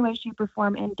you're in any way, shape, or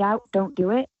form in doubt, don't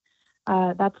do it.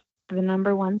 That's the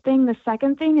number one thing. The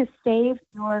second thing is save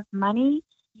your money.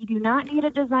 You do not need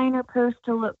a designer purse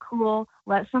to look cool.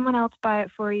 Let someone else buy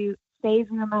it for you.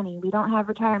 Save your money. We don't have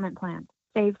retirement plans.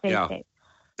 Save.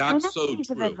 That's so piece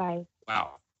true. Of advice.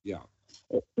 Wow. Yeah.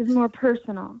 It is more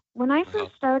personal. When I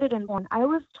first started in porn, I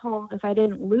was told if I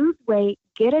didn't lose weight,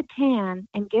 get a tan,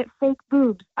 and get fake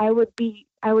boobs, I would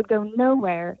go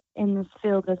nowhere in this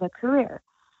field as a career.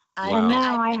 Wow. And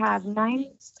now I have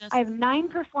 9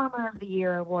 Performer of the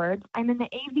Year awards. I'm in the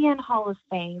AVN Hall of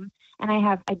Fame, and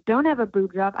I don't have a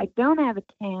boob job, I don't have a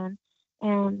tan,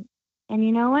 and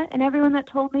you know what? And everyone that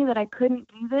told me that I couldn't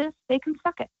do this, they can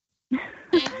suck it.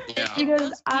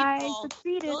 Because I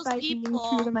succeeded by being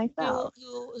true to myself.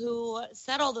 Who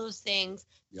said all those things,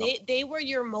 they were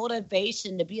your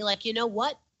motivation to be like, you know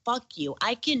what? Fuck you.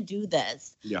 I can do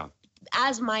this. Yeah.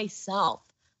 As myself.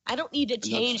 I don't need to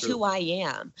change who I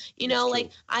am. You know,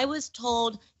 like I was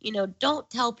told, don't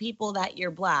tell people that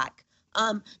you're black.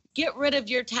 Get rid of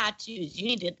your tattoos. You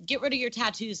need to get rid of your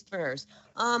tattoos first.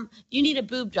 You need a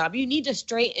boob job. You need to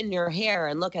straighten your hair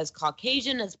and look as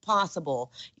Caucasian as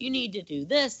possible. You need to do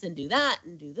this and do that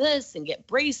and do this and get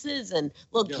braces and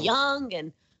look young.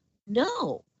 And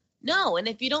no. And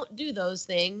if you don't do those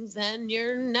things, then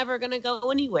you're never going to go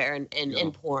anywhere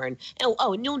in porn.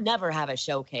 And you'll never have a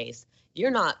showcase. You're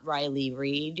not Riley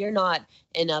Reid. You're not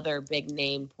another big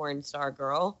name porn star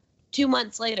girl. 2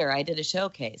 months later, I did a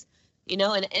showcase.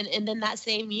 And then that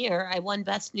same year, I won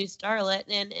Best New Starlet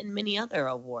and many other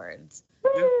awards.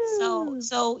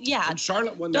 So yeah. And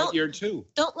Charlotte won that year too.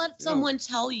 Don't let someone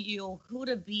tell you who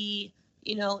to be.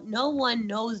 No one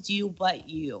knows you but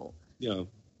you. Yeah.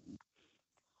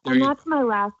 And that's my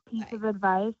last piece of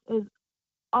advice is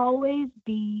always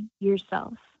be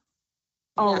yourself.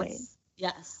 Always.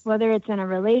 Yes. Whether it's in a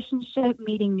relationship,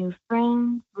 meeting new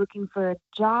friends, looking for a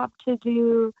job to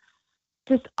do,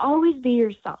 just always be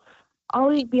yourself.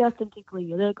 Always be authentically.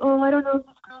 You're like, oh, I don't know if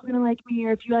this girl's going to like me,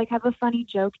 or if you have a funny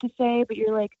joke to say, but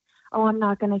you're like, oh, I'm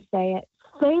not going to say it.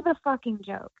 Say the fucking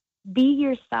joke. Be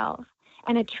yourself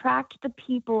and attract the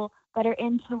people that are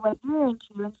into what you're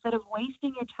into instead of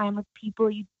wasting your time with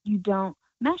people you don't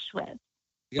mesh with.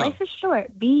 Yeah. Life is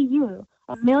short. Be you.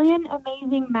 A million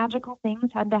amazing, magical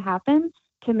things had to happen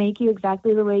to make you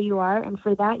exactly the way you are, and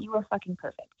for that, you are fucking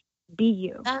perfect. Be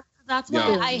you. That's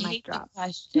why I hate the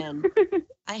question.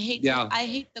 I hate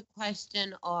the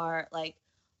question. Are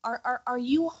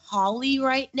you Holly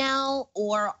right now,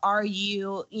 or are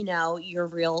you your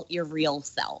real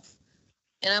self?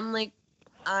 And I'm like,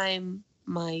 I'm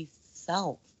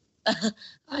myself.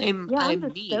 I'm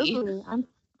me. Stokely.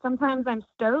 Sometimes I'm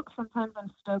stoked, sometimes I'm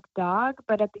stoked dog,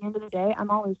 but at the end of the day, I'm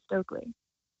always Stokely.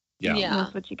 Yeah. And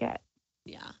that's what you get.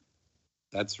 Yeah.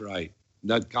 That's right.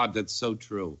 God, that's so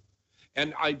true.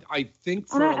 And I think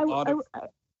for a lot of...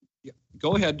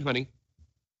 Go ahead, honey.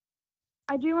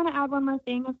 I do want to add one more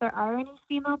thing. If there are any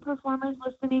female performers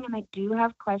listening and they do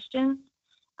have questions,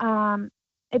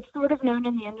 it's sort of known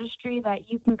in the industry that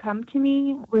you can come to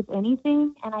me with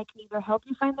anything, and I can either help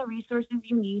you find the resources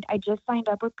you need. I just signed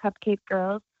up with Cupcake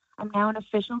Girls. I'm now an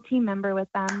official team member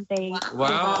with them. They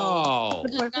support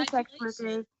for sex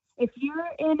workers. If you're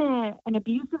in an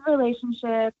abusive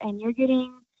relationship and you're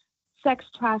getting sex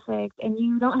trafficked and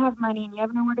you don't have money and you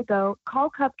have nowhere to go, call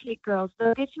Cupcake Girls.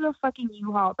 They'll get you a fucking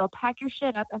U-Haul. They'll pack your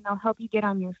shit up and they'll help you get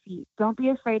on your feet. Don't be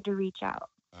afraid to reach out.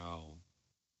 Wow.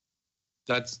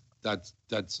 That's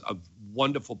a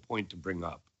wonderful point to bring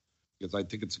up, because I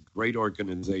think it's a great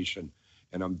organization,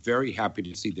 and I'm very happy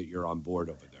to see that you're on board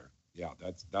over there. Yeah,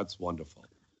 that's wonderful.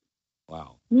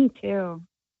 Wow. Me too.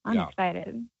 I'm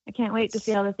excited. I can't wait to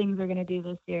see all the things we're going to do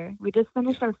this year. We just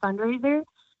finished our fundraiser.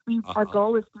 Our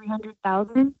goal was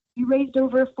 $300,000. We raised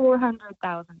over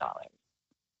 $400,000.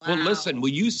 Well, listen, will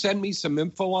you send me some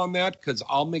info on that? Because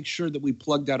I'll make sure that we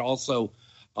plug that also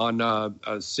on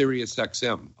Sirius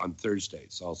XM on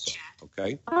Thursdays also,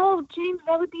 okay? Oh, James,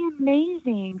 that would be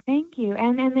amazing. Thank you.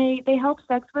 And they help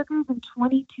sex workers in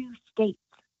 22 states.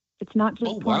 It's not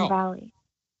just Porn Valley.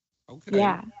 Okay.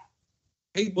 Yeah.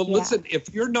 Hey, well, listen,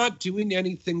 if you're not doing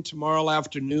anything tomorrow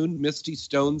afternoon, Misty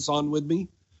Stone's on with me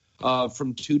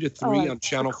from 2 to 3 on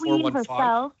Channel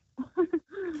 415.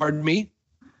 Pardon me?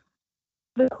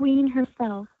 The Queen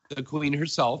herself. The Queen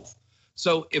herself.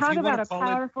 So if Talk you want about to a call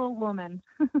powerful woman.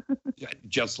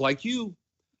 just like you.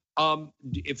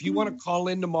 If you want to call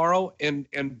in tomorrow and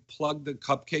plug the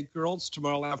Cupcake Girls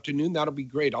tomorrow afternoon, that'll be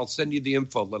great. I'll send you the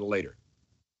info a little later.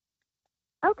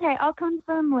 Okay, I'll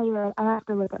confirm later. I have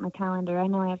to look at my calendar. I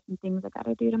know I have some things I got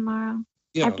to do tomorrow.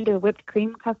 Yeah. I have to do a whipped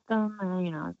cream custom.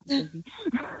 I'm busy.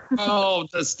 Oh,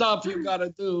 the stuff you got to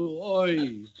do.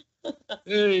 Oy.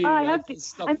 Hey, I'm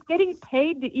getting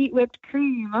paid to eat whipped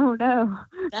cream. Oh, no.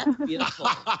 That's beautiful.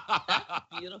 That's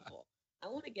beautiful. I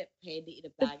want to get paid to eat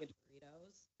a bag of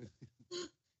Doritos.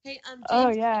 Hey, James, can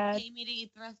you pay me to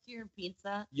eat the rest of your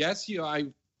pizza? Yes,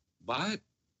 but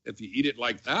if you eat it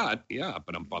like that, yeah,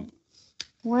 but I'm bumping.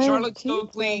 Charlotte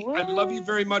Stokely, I love you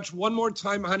very much. One more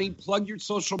time, honey, plug your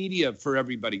social media for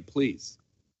everybody, please.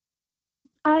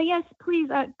 Yes, please.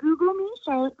 Google me,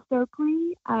 Charlotte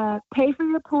Stokely. Pay for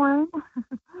your porn.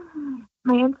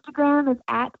 My Instagram is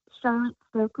at Charlotte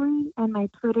Stokely, and my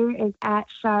Twitter is at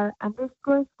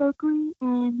 @Char_Stokely.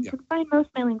 And you can find most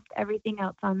of my links to everything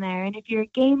else on there. And if you're a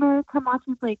gamer, come watch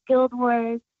me play Guild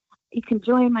Wars. You can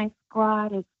join my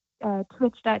squad. It's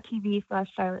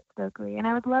twitch.tv/Charlotte Stokely. And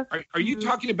I would love to. Are you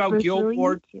talking about Guild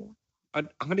Wars?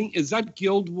 Honey, is that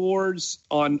Guild Wars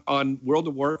on World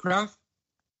of Warcraft?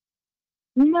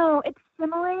 No, it's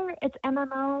similar. It's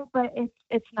MMO, but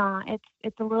it's not.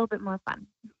 It's a little bit more fun.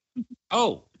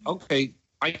 Oh, okay.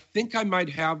 I think I might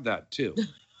have that too.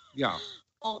 Yeah.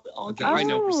 I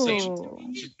know we're saying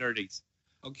nerdies.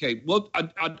 Okay. Well,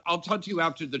 I'll talk to you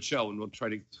after the show, and we'll try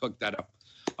to hook that up.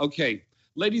 Okay.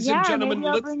 Ladies and gentlemen, maybe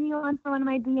I'll bring you on for one of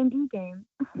my D&D games.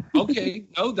 Okay.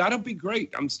 Oh, that'll be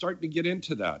great. I'm starting to get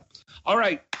into that. All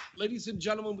right. Ladies and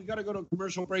gentlemen, we got to go to a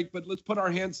commercial break, but let's put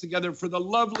our hands together for the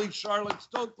lovely Charlotte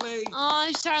Stokely. Oh,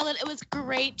 Charlotte, it was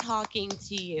great talking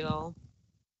to you.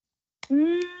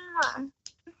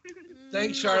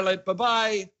 Thanks, Charlotte.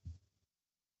 Bye-bye.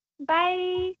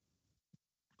 Bye.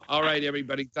 All right,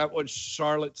 everybody. That was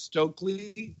Charlotte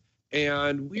Stokely,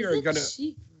 and we are going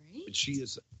to... She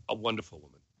is a wonderful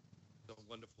woman. A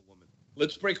wonderful woman.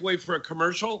 Let's break away for a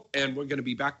commercial, and we're going to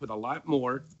be back with a lot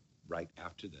more right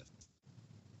after this.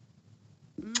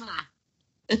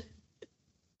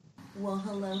 Well,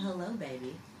 hello,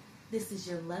 baby. This is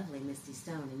your lovely Misty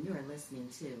Stone, and you're listening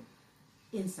to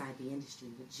Inside the Industry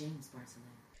with James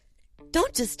Bartolet.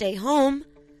 Don't just stay home.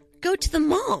 Go to the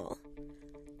mall.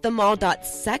 The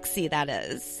mall.sexy, that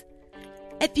is.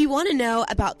 If you want to know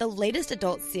about the latest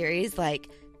adult series like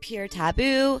Pure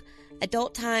Taboo,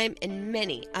 Adult Time, and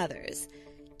many others,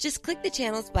 just click the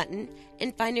channels button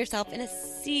and find yourself in a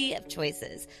sea of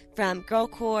choices from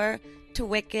girlcore, to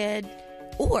Wicked,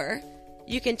 or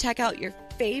you can check out your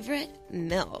favorite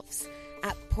MILFs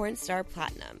at Pornstar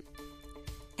Platinum.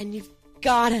 And you've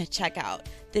gotta check out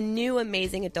the new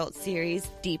amazing adult series,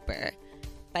 Deeper,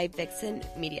 by Vixen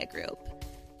Media Group.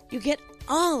 You get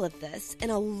all of this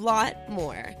and a lot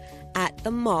more at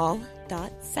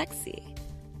themall.sexy.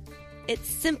 It's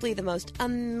simply the most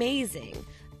amazing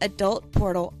adult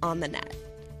portal on the net.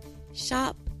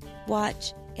 Shop,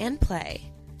 watch, and play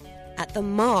at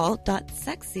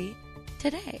themall.sexy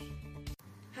today.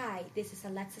 Hi, this is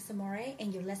Alexis Amore,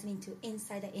 and you're listening to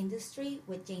Inside the Industry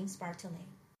with James Bartolet.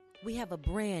 We have a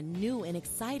brand new and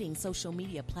exciting social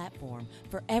media platform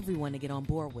for everyone to get on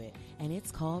board with, and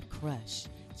it's called Crush.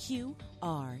 Crush. You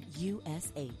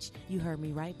heard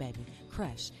me right, baby.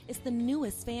 Crush. It's the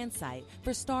newest fan site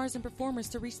for stars and performers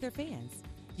to reach their fans.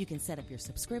 You can set up your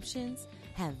subscriptions,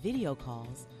 have video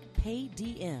calls, pay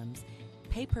DMs,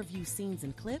 pay-per-view scenes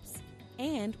and clips,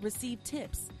 and receive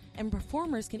tips. And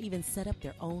performers can even set up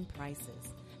their own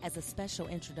prices. As a special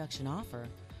introduction offer,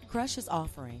 Crush is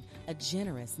offering a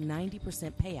generous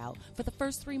 90% payout for the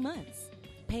first 3 months.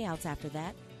 Payouts after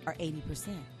that are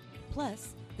 80%.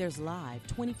 Plus, there's live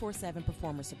 24/7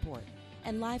 performer support,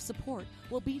 and live support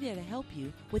will be there to help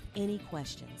you with any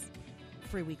questions.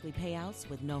 Free weekly payouts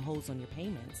with no holds on your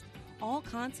payments. All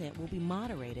content will be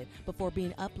moderated before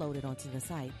being uploaded onto the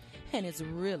site, and it's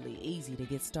really easy to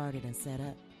get started and set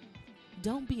up.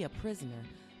 Don't be a prisoner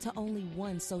to only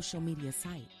one social media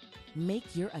site.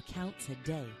 Make your account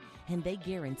today, and they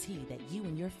guarantee that you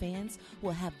and your fans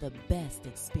will have the best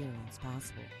experience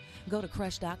possible. Go to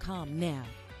crush.com now.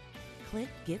 Click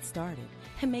Get Started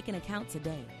and make an account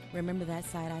today. Remember that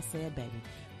site I said, baby.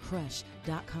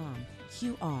 Crush.com.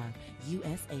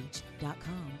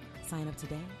 Crush.com. Sign up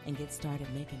today and get started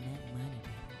making that money,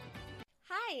 baby.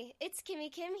 Hi, it's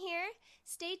Kimmy Kim here.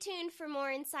 Stay tuned for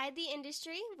more Inside the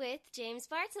Industry with James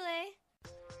Bartolet.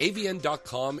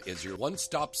 AVN.com is your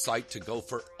one-stop site to go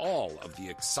for all of the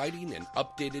exciting and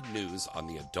updated news on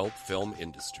the adult film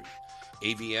industry.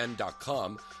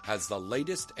 AVN.com has the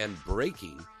latest and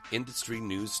breaking industry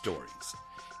news stories.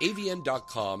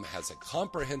 AVN.com has a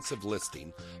comprehensive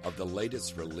listing of the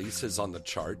latest releases on the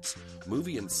charts,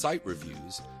 movie and site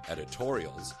reviews,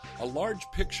 editorials, a large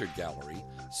picture gallery,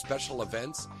 special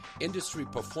events, industry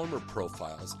performer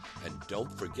profiles, and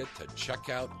don't forget to check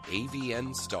out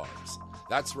AVN Stars.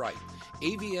 That's right,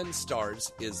 AVN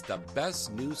Stars is the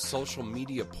best new social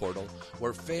media portal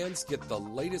where fans get the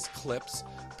latest clips,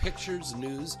 pictures,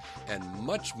 news, and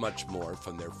much, much more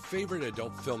from their favorite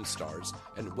adult film stars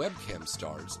and webcam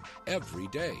stars every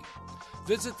day.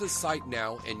 Visit the site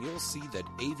now and you'll see that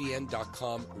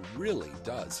AVN.com really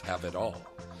does have it all.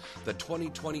 The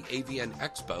 2020 AVN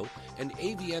Expo and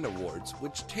AVN Awards,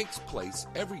 which takes place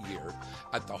every year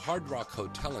at the Hard Rock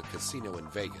Hotel and Casino in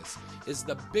Vegas, is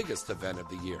the biggest event of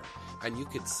the year, and you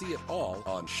can see it all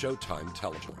on Showtime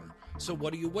television. So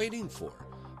what are you waiting for?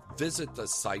 Visit the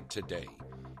site today,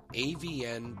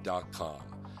 avn.com.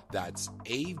 That's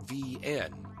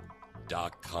avn.com.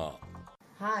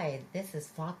 Hi, this is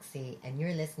Foxy, and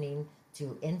you're listening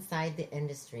to Inside the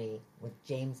Industry with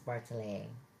James Bartolet.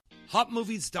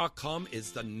 HotMovies.com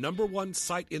is the #1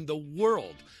 site in the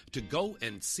world to go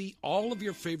and see all of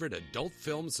your favorite adult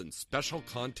films and special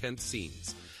content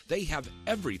scenes. They have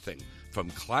everything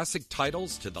from classic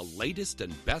titles to the latest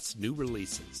and best new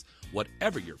releases.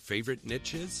 Whatever your favorite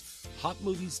niche is,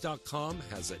 HotMovies.com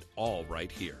has it all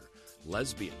right here.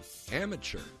 Lesbian,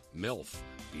 amateur, MILF,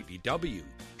 BBW,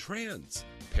 trans,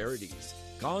 parodies,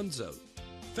 gonzo,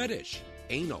 fetish,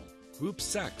 anal, group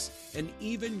sex, and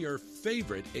even your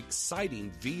favorite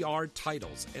exciting VR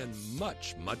titles, and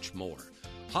much, much more.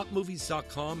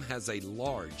 HotMovies.com has a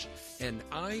large, and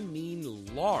I mean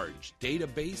large,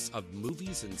 database of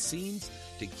movies and scenes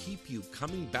to keep you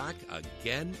coming back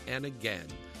again and again.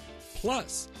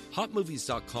 Plus,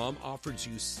 HotMovies.com offers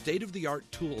you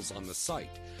state-of-the-art tools on the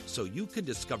site so you can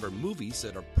discover movies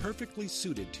that are perfectly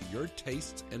suited to your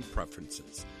tastes and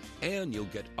preferences. And you'll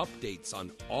get updates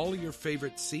on all your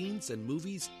favorite scenes and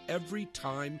movies every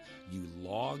time you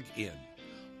log in.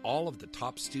 All of the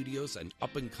top studios and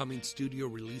up-and-coming studio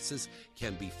releases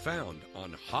can be found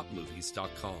on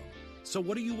HotMovies.com. So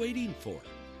what are you waiting for?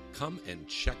 Come and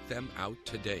check them out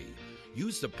today.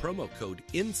 Use the promo code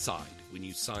INSIDE when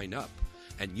you sign up,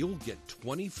 and you'll get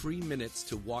 20 free minutes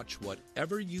to watch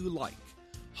whatever you like.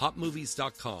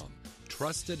 HotMovies.com.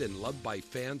 Trusted and loved by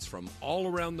fans from all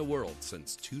around the world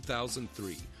since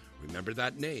 2003. Remember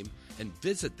that name and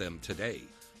visit them today.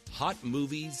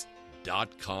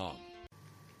 HotMovies.com.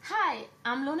 Hi,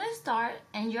 I'm Luna Star,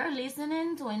 and you're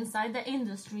listening to Inside the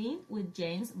Industry with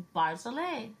James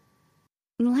Bartolet.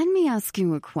 Let me ask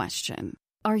you a question.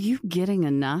 Are you getting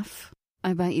enough?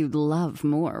 I bet you'd love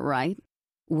more, right?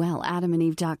 Well,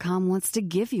 AdamandEve.com wants to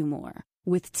give you more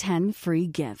with 10 free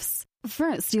gifts.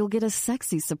 First, you'll get a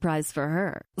sexy surprise for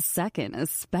her. Second, a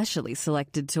specially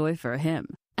selected toy for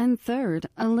him. And third,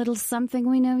 a little something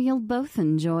we know you'll both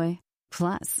enjoy.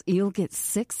 Plus, you'll get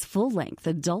 6 full-length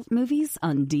adult movies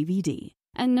on DVD.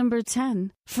 And number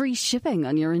 10, free shipping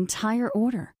on your entire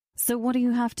order. So what do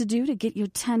you have to do to get your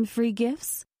 10 free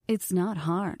gifts? It's not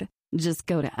hard. Just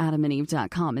go to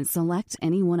AdamandEve.com and select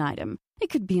any one item.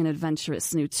 It could be an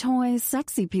adventurous new toy,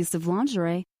 sexy piece of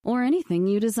lingerie, or anything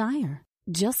you desire.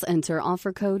 Just enter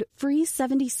offer code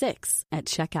FREE76 at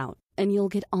checkout, and you'll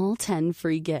get all 10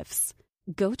 free gifts.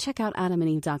 Go check out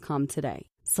AdamandEve.com today.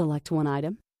 Select one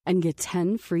item and get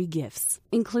 10 free gifts,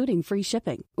 including free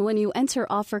shipping, when you enter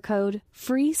offer code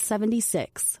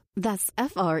FREE76. That's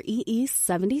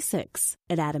FREE76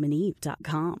 at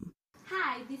AdamandEve.com.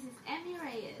 Hi, this is Emmy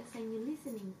Reyes, and you're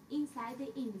listening Inside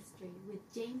the Industry with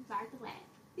James Bartolet.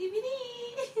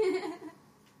 DVD!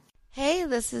 Hey,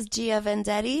 this is Gia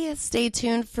Vendetti. Stay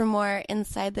tuned for more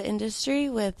Inside the Industry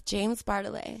with James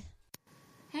Bartolet.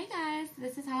 Hey guys,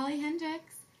 this is Holly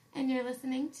Hendricks, and you're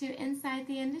listening to Inside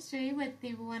the Industry with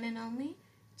the one and only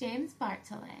James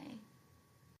Bartolet.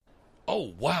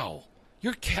 Oh, wow.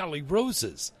 You're Callie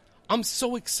Roses. I'm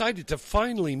so excited to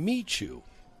finally meet you.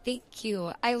 Thank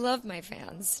you. I love my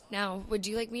fans. Now, would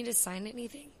you like me to sign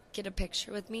anything? Get a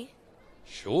picture with me?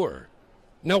 Sure.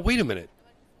 Now, wait a minute.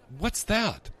 What's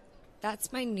that?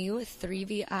 That's my new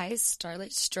 3VI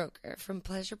Starlit Stroker from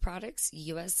Pleasure Products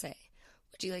USA.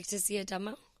 Would you like to see a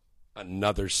demo?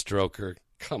 Another stroker?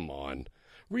 Come on.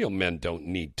 Real men don't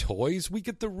need toys. We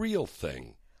get the real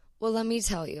thing. Well, let me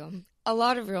tell you. A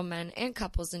lot of real men and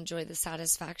couples enjoy the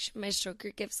satisfaction my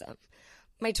stroker gives them.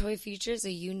 My toy features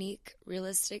a unique,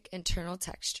 realistic internal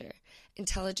texture,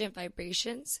 intelligent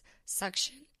vibrations,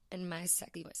 suction, and my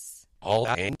sexy voice. All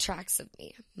tracks of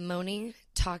me, moaning,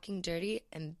 talking dirty,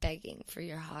 and begging for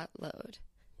your hot load.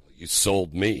 You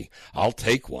sold me. I'll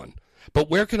take one.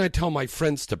 But where can I tell my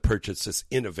friends to purchase this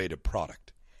innovative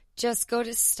product? Just go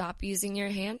to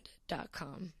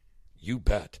stopusingyourhand.com. You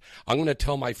bet. I'm going to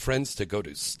tell my friends to go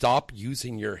to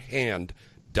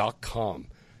stopusingyourhand.com.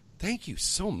 Thank you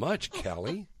so much,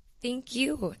 Callie. Thank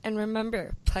you. And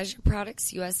remember, Pleasure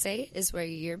Products USA is where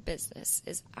your business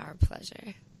is our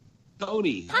pleasure.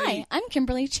 Tony. Hi, I'm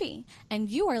Kimberly Chi, and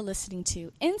you are listening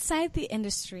to Inside the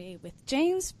Industry with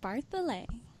James Bartolet.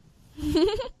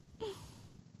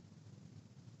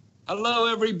 Hello,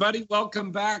 everybody.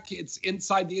 Welcome back. It's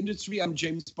Inside the Industry. I'm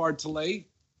James Bartolet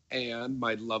and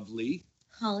my lovely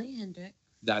Holly Hendricks.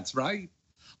 That's right.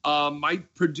 My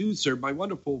producer, my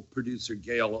wonderful producer,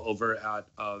 Gail, over at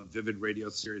Vivid Radio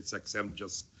Sirius XM,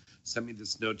 just sent me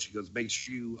this note. She goes, make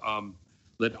sure you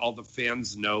let all the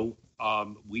fans know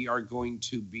we are going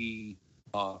to be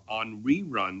on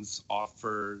reruns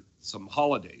for some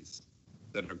holidays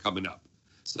that are coming up.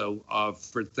 So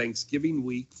for Thanksgiving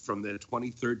week, from the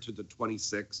 23rd to the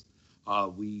 26th,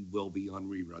 we will be on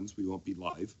reruns. We won't be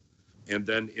live. And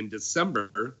then in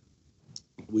December,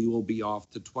 we will be off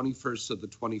the 21st to the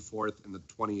 24th and the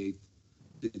 28th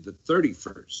to the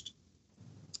 31st.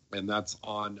 And that's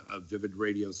on Vivid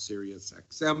Radio Sirius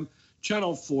XM,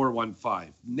 channel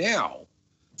 415. Now,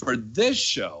 for this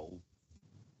show,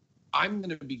 I'm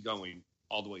going to be going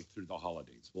all the way through the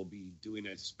holidays. We'll be doing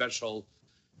a special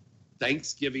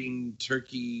Thanksgiving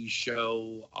turkey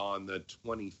show on the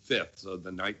 25th, so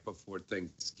the night before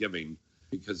Thanksgiving,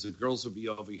 because the girls will be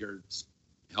over here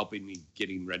helping me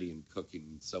getting ready and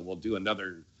cooking. So we'll do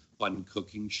another fun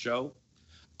cooking show.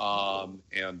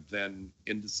 And then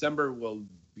in December, we'll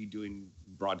be doing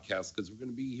broadcasts because we're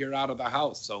going to be here out of the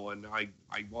house. So, and I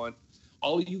want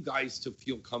all of you guys to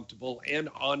feel comfortable. And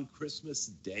on Christmas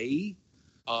Day,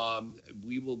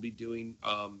 we will be doing,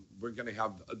 we're going to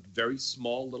have a very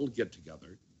small little get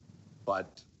together,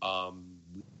 but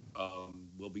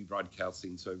we'll be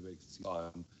broadcasting so everybody can see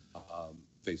on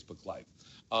Facebook Live.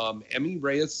 Emmy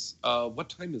Reyes, what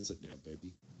time is it now,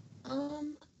 baby? I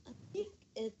think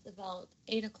it's about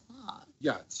 8 o'clock.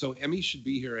 Yeah, so Emmy should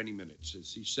be here any minute.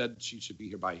 She said she should be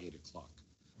here by 8 o'clock.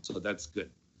 So that's good.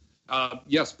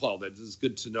 Yes, Paul, that is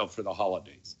good to know for the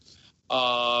holidays.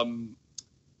 Sorry,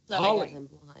 Holly. I'm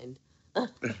blind.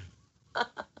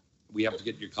 We have to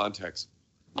get your contacts.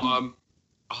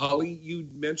 Holly, you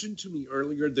mentioned to me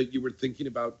earlier that you were thinking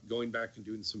about going back and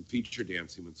doing some feature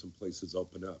dancing when some places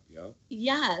open up, yeah?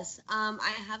 Yes.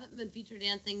 I haven't been feature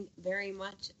dancing very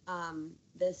much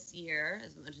this year,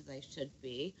 as much as I should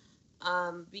be,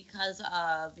 because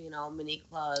of, mini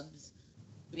clubs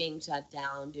being shut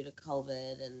down due to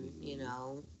COVID and,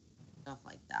 stuff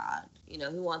like that. You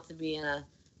know, who wants to be in a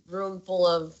room full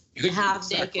of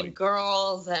half-naked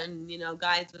girls and, you know,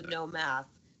 guys with no mask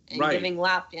and giving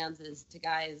lap dances to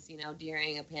guys, you know,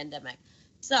 during a pandemic.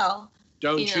 So,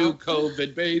 don't you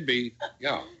COVID, baby.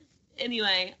 Yeah.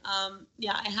 Anyway,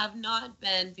 I have not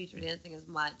been feature dancing as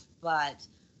much, but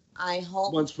I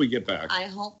hope once we get back, I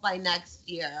hope by next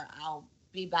year I'll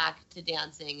be back to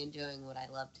dancing and doing what I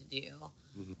love to do.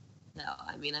 Mm-hmm. So,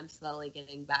 I mean, I'm slowly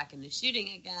getting back into shooting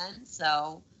again.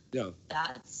 So, yeah,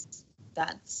 that's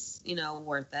you know,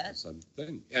 worth it.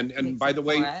 Something. And by the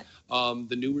way,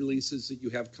 the new releases that you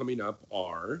have coming up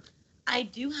are? I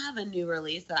do have a new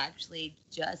release that actually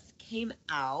just came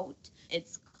out.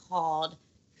 It's called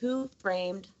Who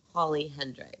Framed Holly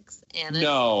Hendrix? And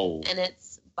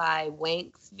it's by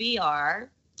Wanks VR,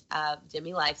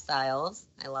 Jimmy Lifestyles.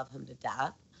 I love him to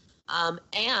death.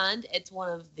 And it's one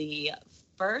of the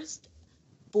first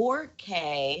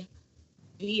 4K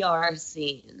VR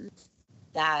scenes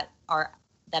that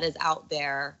is out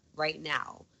there right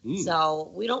now.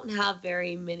 So we don't have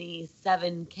very many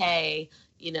 7K,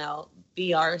 you know,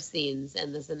 VR scenes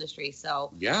in this industry.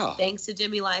 So thanks to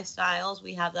Jimmy Lifestyles,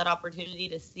 we have that opportunity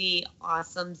to see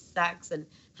awesome sex and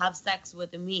have sex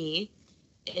with me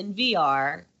in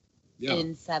VR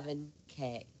in 7K.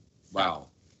 So wow.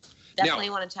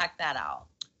 Definitely want to check that out.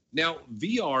 Now,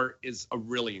 VR is a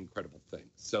really incredible thing.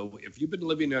 So if you've been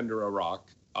living under a rock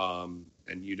and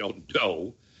you don't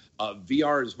know,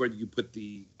 VR is where you put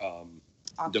the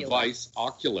device,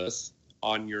 Oculus,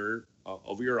 on your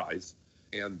over your eyes.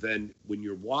 And then when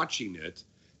you're watching it,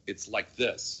 it's like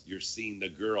this. You're seeing the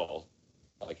girl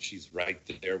like she's right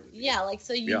there with you. Yeah, like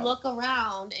so you look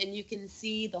around and you can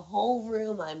see the whole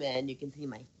room I'm in. You can see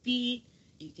my feet.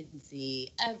 You can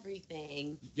see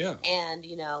everything. Yeah. And,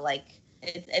 you know, like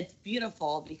it's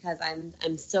beautiful because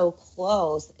I'm so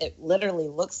close. It literally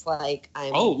looks like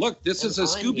I'm Oh, look, this is a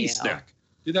Scooby snack.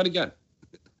 Do that again.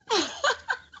 What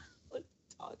are you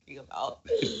talking about?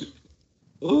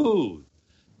 Ooh.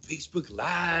 Facebook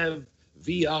Live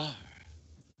VR.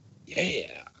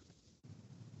 Yeah.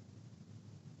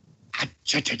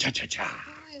 Cha-cha-cha-cha-cha.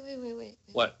 Wait.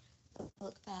 What?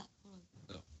 Look fat. Hold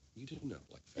on. No, you didn't look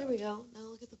fat. There we go. Now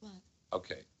look at the butt.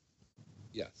 Okay.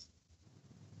 Yes.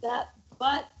 That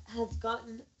butt has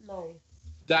gotten nice.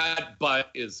 That butt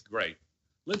is great.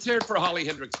 Let's hear it for Holly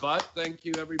Hendrix' butt. Thank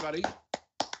you, everybody.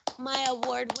 My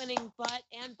award-winning butt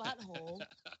and butthole.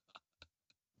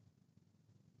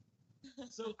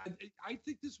 So I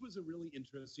think this was a really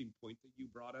interesting point that you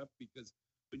brought up because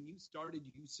when you started,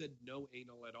 you said no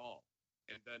anal at all.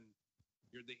 And then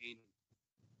you're the anal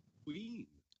queen.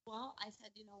 Well, I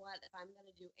said, you know what, if I'm going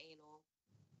to do anal,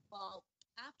 well,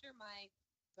 after my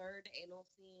third anal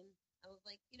scene, I was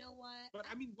like, you know what? But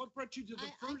I mean, what brought you to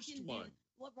the first one?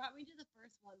 What brought me to the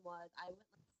first one was I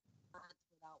went months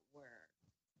without work.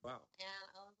 Wow. And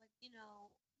I was like, you know,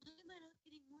 why am I not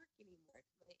getting work anymore?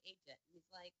 To my agent. And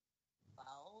he's like,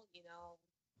 well, you know,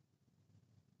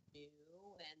 you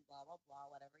and blah, blah, blah,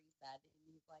 whatever he said.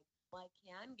 And he's like, well, I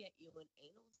can get you an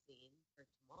anal scene for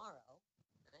tomorrow.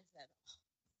 And I said, oh,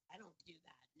 I don't do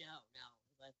that. No.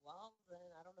 He's like, well, then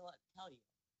I don't know what to tell you.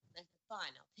 And I said,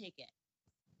 fine, I'll take it.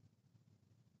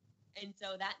 And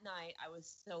so that night I was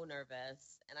so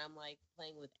nervous and I'm like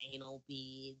playing with anal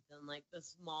beads and like the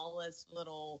smallest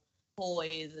little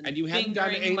toys and you hadn't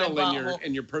done anal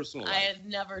in your personal life. I had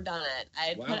never done it. I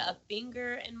had put a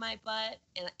finger in my butt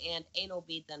and anal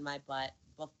beads in my butt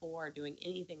before doing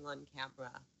anything on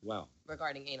camera. Wow.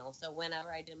 Regarding anal. So whenever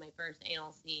I did my first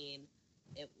anal scene,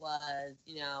 it was,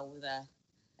 you know, with a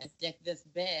dick this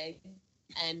big,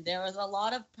 and there was a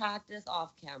lot of practice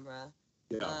off camera.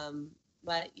 Yeah.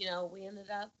 But you know, we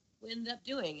ended up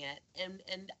doing it,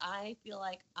 and I feel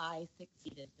like I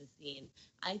succeeded the scene.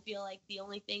 I feel like the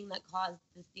only thing that caused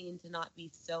the scene to not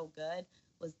be so good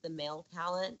was the male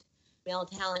talent. Male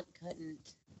talent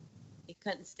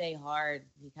couldn't stay hard.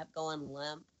 He kept going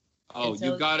limp. Oh, so,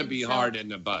 you got to be hard in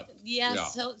the butt. Yeah.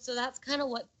 So that's kind of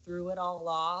what threw it all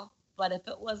off. But if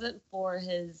it wasn't for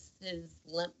his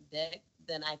limp dick,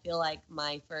 then I feel like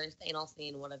my first anal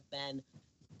scene would have been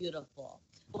beautiful.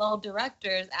 Well,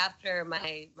 directors, after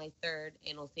my third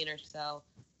anal scene or so,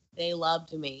 they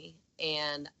loved me.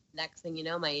 And next thing you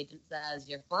know, my agent says,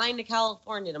 you're flying to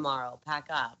California tomorrow. Pack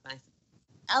up. And I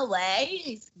said, LA?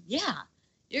 He said, yeah.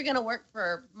 You're going to work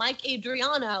for Mike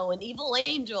Adriano and Evil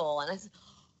Angel. And I said,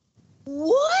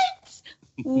 what?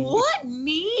 What,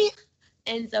 me?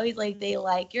 And so he's like, they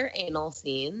like your anal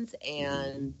scenes,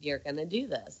 and you're going to do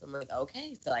this. I'm like,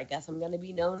 okay, so I guess I'm going to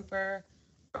be known for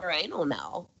anal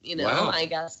now. You know, wow. I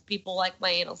guess people like my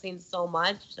anal scenes so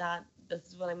much that this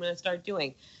is what I'm going to start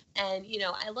doing. And, you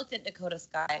know, I looked at Dakota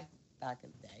Sky back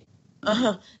in the day.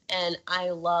 And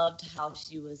I loved how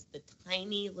she was the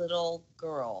tiny little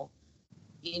girl,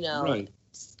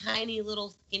 tiny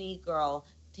little skinny girl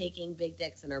taking big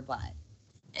dicks in her butt.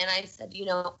 And I said,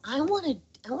 I want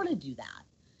to do that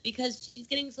because she's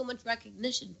getting so much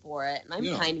recognition for it. And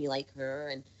I'm tiny like her.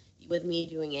 And with me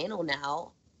doing anal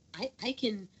now, I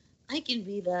can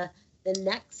be the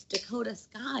next Dakota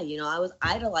Sky. I was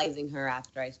idolizing her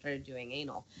after I started doing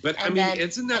anal. But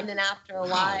isn't that? And then after a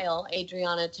while,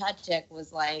 Adriana Chechik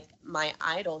was like my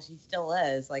idol. She still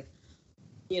is. Like,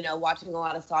 watching a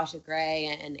lot of Sasha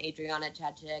Grey and Adriana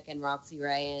Chechik and Roxy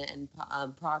Ray and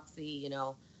Proxy.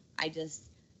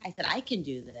 I said I can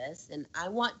do this, and I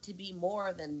want to be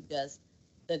more than just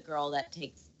the girl that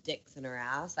takes dicks in her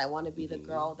ass. I want to be the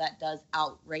girl that does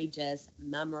outrageous,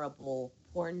 memorable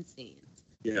porn scenes.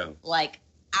 Yeah. Like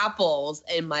apples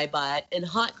in my butt and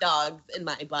hot dogs in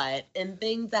my butt and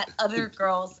things that other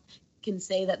girls can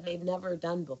say that they've never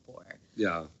done before.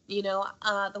 Yeah.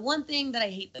 The one thing that I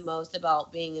hate the most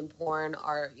about being in porn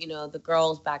are, the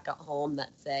girls back at home that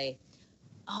say,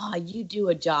 oh, you do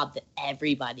a job that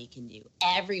everybody can do.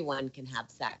 Everyone can have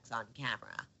sex on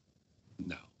camera.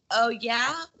 No. Oh,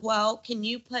 yeah? Well, can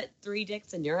you put 3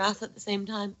 dicks in your ass at the same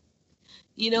time?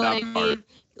 You know what I mean?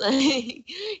 Like,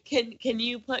 can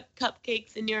you put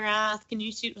cupcakes in your ass? Can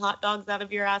you shoot hot dogs out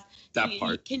of your ass? That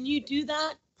part. Can you do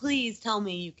that? Please tell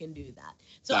me you can do that.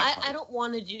 So I don't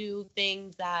want to do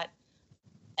things that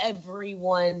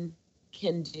everyone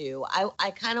can do.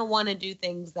 I kind of want to do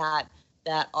things that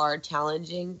are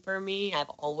challenging for me. I've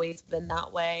always been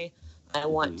that way. I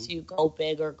want to go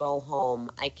big or go home.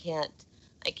 I can't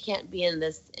be in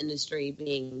this industry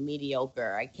being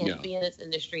mediocre. I can't be in this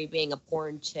industry being a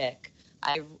porn chick.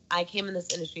 I came in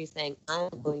this industry saying I'm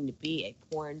going to be a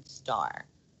porn star,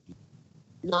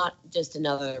 not just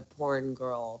another porn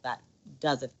girl that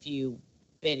does a few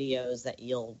videos that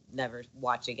you'll never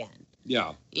watch again.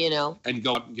 Yeah. And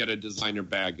go out and get a designer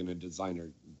bag and a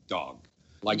designer dog.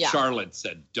 Like Charlotte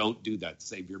said, don't do that.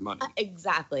 Save your money.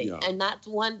 Exactly. Yeah. And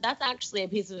that's actually a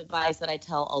piece of advice that I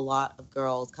tell a lot of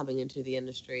girls coming into the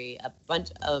industry, a bunch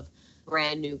of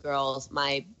brand new girls.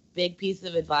 My big piece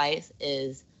of advice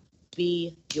is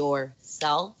be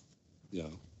yourself. Yeah.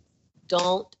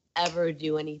 Don't ever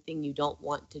do anything you don't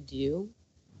want to do,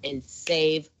 and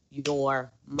save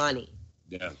your money.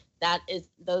 Yeah.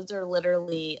 Those are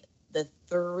literally the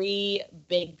 3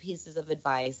 big pieces of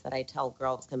advice that I tell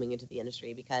girls coming into the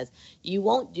industry, because you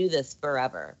won't do this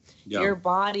forever. Yeah. Your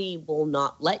body will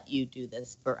not let you do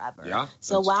this forever. Yeah,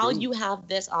 so while you have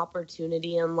this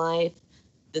opportunity in life,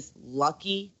 this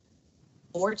lucky,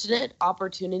 fortunate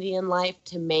opportunity in life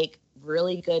to make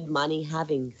really good money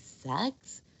having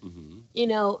sex,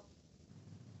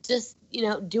 just,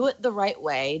 do it the right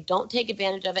way. Don't take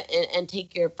advantage of it and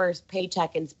take your first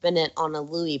paycheck and spend it on a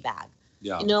Louis bag.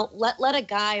 Yeah. Let a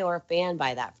guy or a fan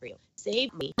buy that for you.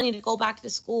 Save money to go back to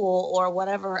school or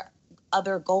whatever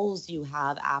other goals you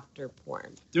have after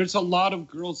porn. There's a lot of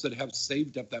girls that have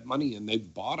saved up that money and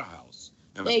they've bought a house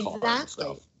and a car and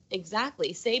stuff.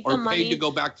 Exactly. Save the money. Or paid to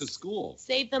go back to school.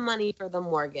 Save the money for the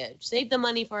mortgage. Save the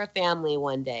money for a family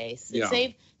one day.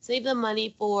 Save the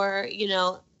money for,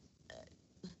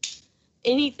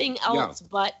 anything else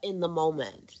but in the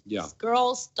moment. Yeah.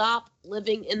 Girls, stop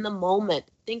living in the moment.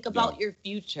 Think about your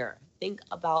future. Think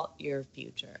about your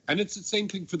future. And it's the same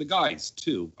thing for the guys,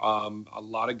 too. A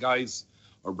lot of guys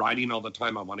are writing all the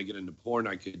time, I want to get into porn,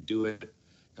 I could do it.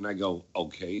 And I go,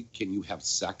 okay, can you have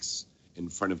sex in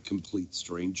front of complete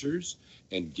strangers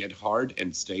and get hard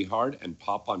and stay hard and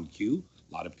pop on cue?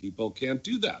 A lot of people can't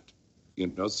do that.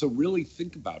 So really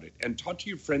think about it and talk to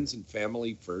your friends and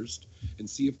family first and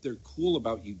see if they're cool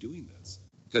about you doing this.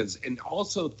 And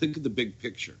also think of the big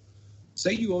picture.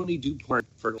 Say you only do porn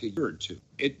for a year or 2.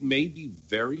 It may be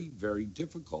very, very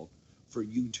difficult for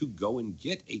you to go and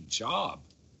get a job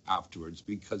afterwards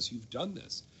because you've done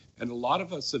this. And a lot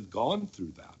of us have gone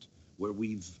through that, where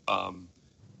we've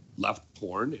left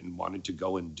porn and wanted to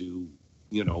go and do,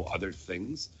 other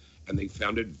things. And they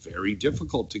found it very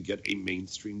difficult to get a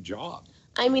mainstream job.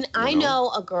 I mean, I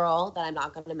know a girl that I'm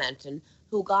not going to mention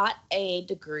who got a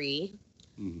degree,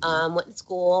 went to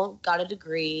school, got a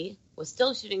degree, was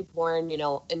still shooting porn,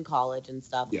 in college and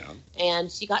stuff. Yeah.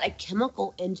 And she got a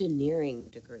chemical engineering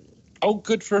degree. Oh,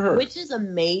 good for her. Which is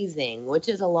amazing, which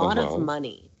is a lot of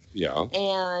money. Yeah.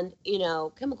 And,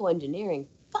 chemical engineering,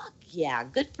 fuck yeah,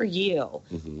 good for you.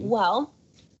 Well,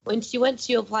 when she went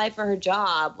to apply for her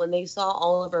job, when they saw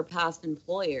all of her past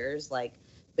employers, like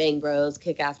Bang Bros,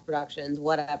 Kick-Ass Productions,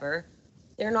 whatever,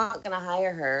 they're not going to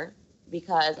hire her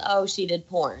because, she did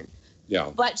porn. Yeah.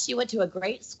 But she went to a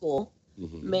great school.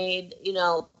 made,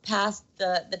 passed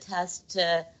the test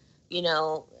to,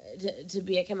 to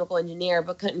be a chemical engineer,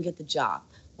 but couldn't get the job.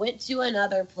 Went to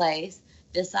another place,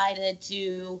 decided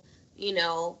to,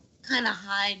 kind of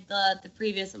hide the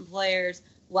previous employers.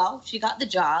 Well, she got the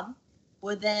job.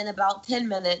 Within about 10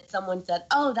 minutes, someone said,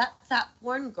 "Oh, that's that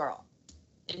porn girl,"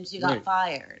 and she got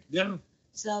fired. Yeah.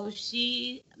 So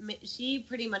she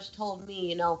pretty much told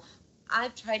me,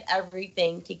 I've tried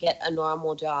everything to get a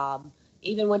normal job.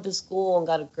 Even went to school and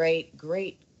got a great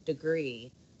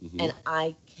degree, and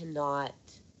I can't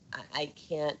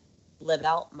live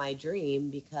out my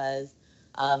dream because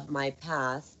of my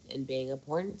past in being a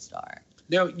porn star.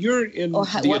 Now you're in.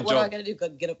 What am I gonna do? Go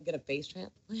get a face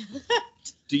transplant?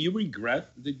 Do you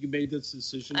regret that you made this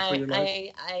decision for your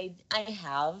life? I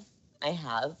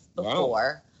have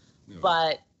before,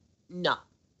 but no.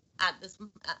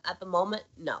 At the moment,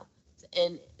 no.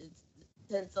 And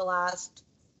since the last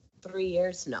 3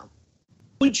 years, no.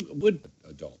 Would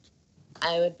adult?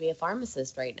 I would be a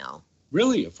pharmacist right now.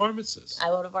 Really, a pharmacist?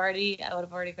 I would have already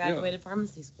graduated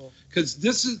pharmacy school. Because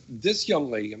this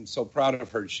young lady, I'm so proud of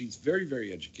her. She's very,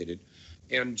 very educated,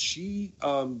 and she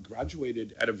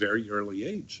graduated at a very early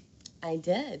age. I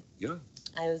did. Yeah.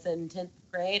 I was in 10th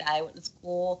grade. I went to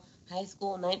school, high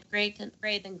school, 9th grade, 10th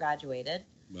grade, then graduated.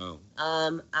 Wow.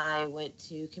 I went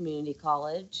to community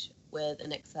college with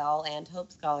an Excel and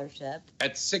Hope scholarship.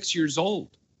 At 6 years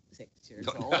old. 6 years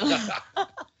old.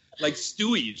 Like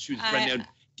Stewie, she was running down.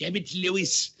 Damn it,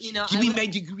 Lewis. Give me my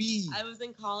degree. I was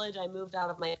in college. I moved out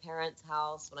of my parents'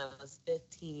 house when I was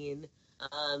 15.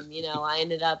 I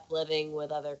ended up living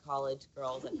with other college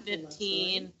girls at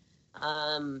 15.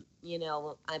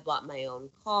 I bought my own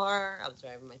car. I was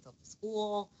driving myself to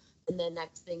school. And then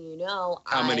next thing you know,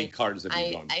 how many cars have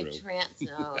you gone through?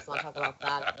 No, let's not talk about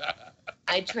that.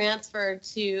 I transferred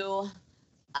to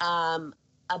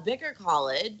a bigger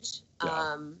college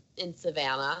in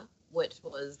Savannah, which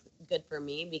was good for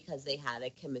me because they had a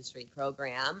chemistry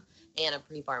program and a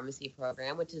pre-pharmacy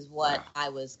program, which is what I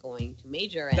was going to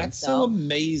major in. That's so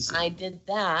amazing. I did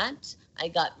that. I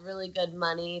got really good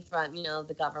money from,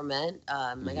 the government.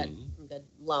 I got good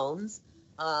loans.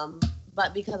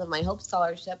 But because of my Hope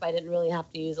scholarship, I didn't really have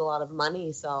to use a lot of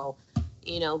money. So,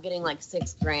 getting like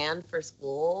 $6,000 for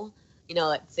school,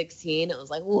 at 16, it was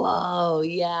like, whoa,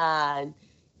 yeah. And,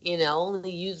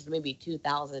 only used maybe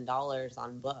 $2,000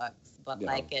 on books, but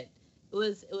it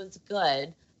was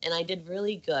good. And I did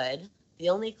really good. The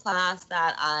only class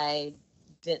that I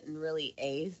didn't really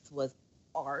ace was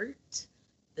art,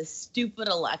 the stupid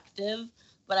elective,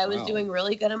 but I was doing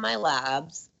really good in my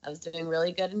labs. I was doing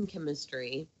really good in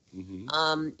chemistry. When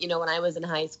I was in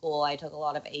high school, I took a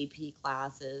lot of AP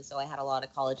classes, so I had a lot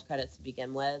of college credits to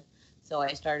begin with. So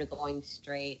I started going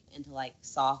straight into like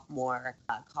sophomore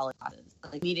college classes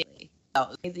immediately. So it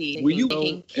was crazy. Were you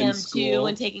taking Chem 2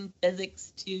 and taking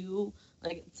Physics 2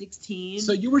 like at 16?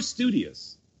 So you were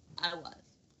studious. I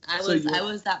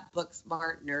was that book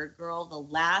smart nerd girl, the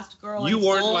last girl. You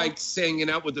weren't like hanging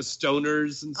out with the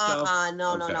stoners and stuff.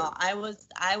 No. I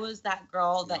was that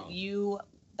girl that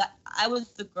I was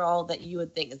the girl that you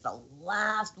would think is the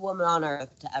last woman on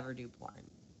earth to ever do porn.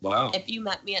 Wow. If you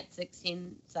met me at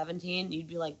 16, 17, you'd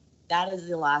be like, that is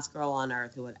the last girl on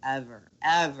earth who would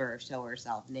ever show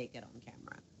herself naked on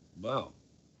camera. Wow.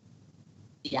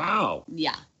 Yeah. Wow.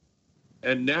 Yeah.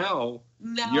 And now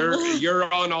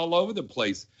you're on all over the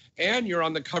place. And you're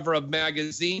on the cover of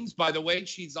magazines. By the way,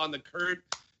 she's on the current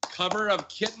cover of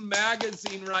Kitten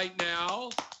Magazine right now.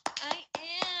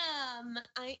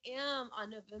 I am on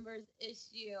November's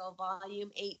issue,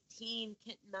 volume 18,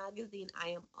 Kitten Magazine. I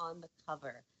am on the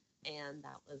cover. And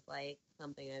that was like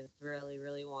something I really,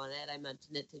 really wanted. I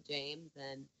mentioned it to James,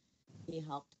 and he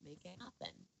helped make it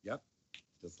happen. Yep,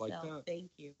 just like that. Thank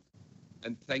you.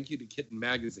 And thank you to Kitten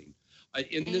Magazine.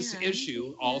 In this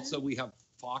issue, also, we have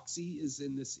Foxy is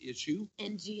in this issue.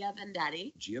 And Gia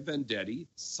Vendetti,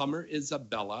 Summer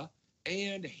Isabella,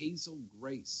 and Hazel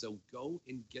Grace. So go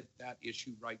and get that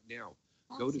issue right now.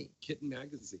 Go to Kitten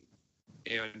Magazine,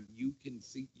 and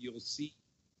you'll see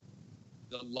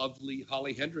the lovely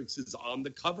Holly Hendricks is on the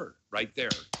cover right there.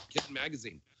 Kitten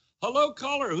Magazine. Hello,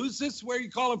 caller. Who's this? Where are you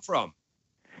calling from?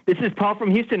 This is Paul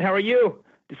from Houston. How are you?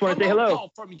 Just want to say hello.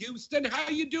 Paul from Houston. How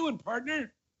you doing,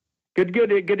 partner? Good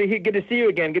to see you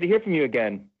again. Good to hear from you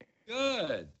again.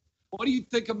 Good. What do you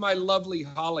think of my lovely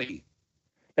Holly?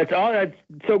 That's all. It's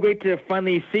so great to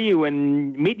finally see you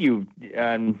and meet you.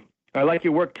 And I like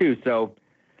your work too. So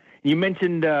you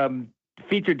mentioned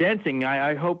feature dancing.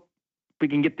 I hope we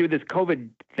can get through this COVID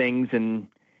things and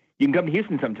you can come to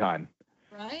Houston sometime.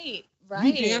 Right.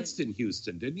 Right. You danced in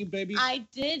Houston, didn't you, baby? I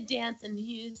did dance in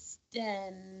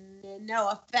Houston. No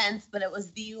offense, but it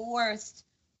was the worst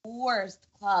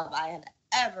club I had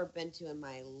ever been to in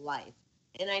my life.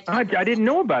 And I didn't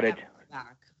know about it.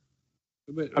 Back.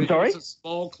 I'm sorry? It was a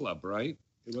small club, right?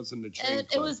 It wasn't a chain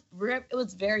club. It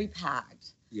was very packed.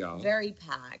 Yeah. Very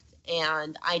packed.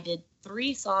 And I did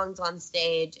 3 songs on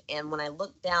stage, and when I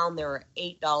looked down, there were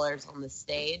 $8 on the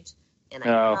stage. And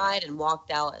I cried and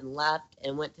walked out and left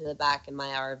and went to the back in my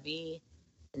RV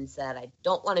and said, I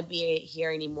don't want to be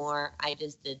here anymore. I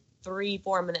just did 3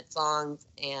 4-minute songs,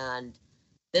 and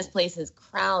this place is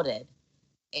crowded.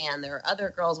 And there are other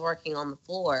girls working on the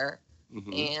floor.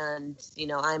 Mm-hmm. And,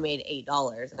 I made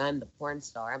 $8, and I'm the porn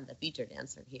star. I'm the feature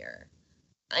dancer here.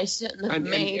 I shouldn't have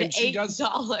made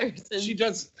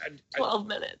 $8 in 12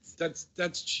 minutes.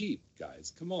 That's cheap,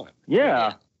 guys. Come on.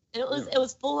 Yeah. And it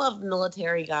was full of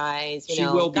military guys,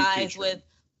 guys with a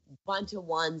bunch of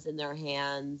ones in their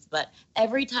hands. But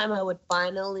every time I would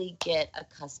finally get a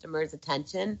customer's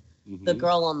attention, the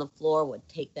girl on the floor would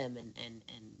take them and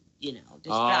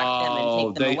distract them and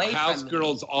take them away from me. House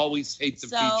girls always hate the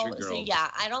feature girls. So yeah,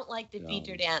 I don't like the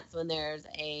feature dance when there's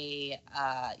a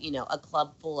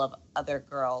club full of other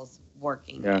girls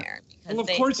working there. Because of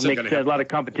course they're going to have a lot of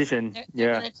competition.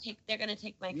 They're going to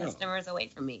take my customers away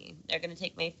from me. They're going to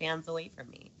take my fans away from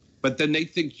me. But then they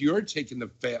think you're taking the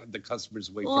customers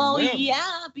away from them. Well,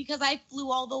 yeah, because I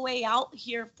flew all the way out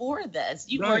here for this.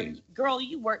 You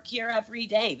work here every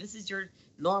day. This is your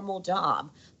normal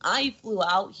job. I flew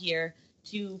out here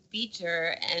to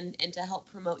feature and to help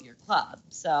promote your club.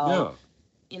 So,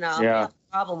 if you have a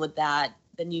problem with that,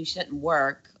 then you shouldn't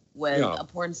work with a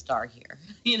porn star here.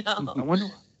 I wonder.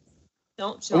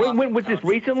 Don't show When was this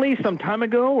recently? Some time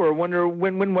ago, or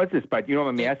when was this? But you know what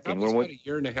I'm asking. That was about a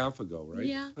year and a half ago, right?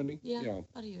 Yeah, honey? Yeah,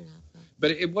 about a year and a half ago.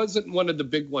 But it wasn't one of the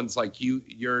big ones like you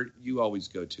always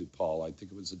go to, Paul. I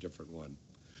think it was a different one.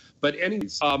 But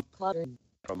anyways, from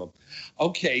them.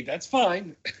 Okay, that's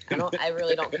fine. I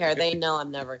really don't care. They know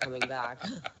I'm never coming back.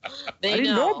 I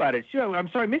didn't know about it. Sure, I'm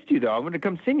sorry I missed you though. I'm going to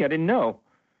come sing you. I didn't know.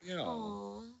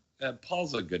 Yeah.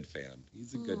 Paul's a good fan.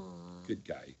 He's a good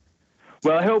guy.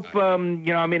 Well, I hope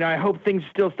I hope things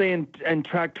still stay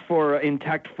intact for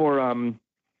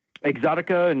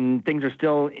Exotica, and things are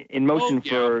still in motion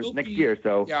for next year.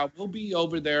 So yeah, we'll be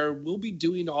over there. We'll be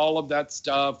doing all of that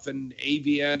stuff, and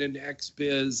AVN and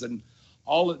XBiz and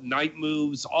all Night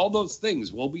Moves, all those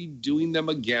things. We'll be doing them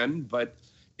again, but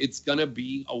it's gonna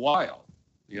be a while.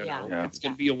 It's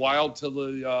gonna be a while till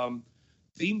the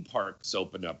theme parks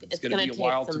open up. It's going to be a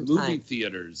while to movie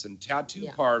theaters and tattoo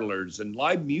parlors and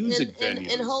live music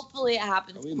venues. And hopefully it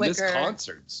happens quicker. Miss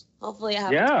concerts. Hopefully it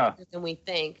happens quicker than we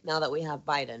think now that we have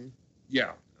Biden.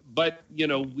 Yeah. But,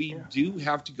 we do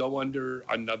have to go under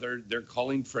they're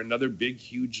calling for another big,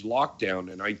 huge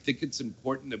lockdown. And I think it's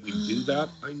important that we do that.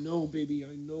 I know, baby,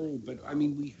 I know. But,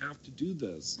 we have to do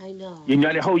this. I know.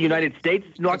 Whole United States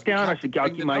lockdown? I should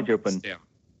keep my eyes open.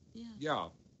 Yeah.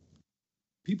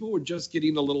 People were just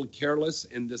getting a little careless,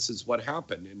 and this is what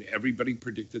happened. And everybody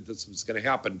predicted this was going to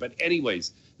happen. But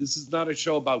anyways, this is not a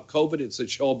show about COVID. It's a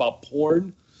show about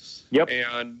porn. Yep.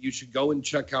 And you should go and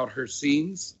check out her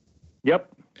scenes. Yep.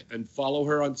 And follow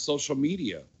her on social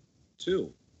media,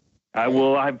 too. I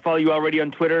will. I follow you already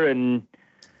on Twitter, and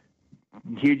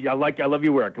I love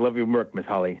your work. I love your work, Miss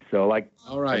Holly. So,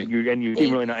 all right. You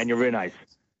seem really nice, and you're really nice.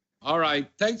 All right.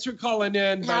 Thanks for calling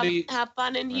in, buddy. Have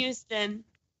fun in Houston.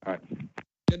 All right.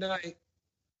 Good night.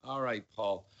 All right,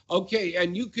 Paul. Okay,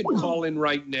 and you could call in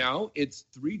right now. It's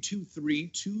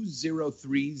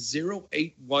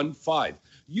 323-203-0815.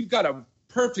 You've got a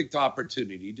perfect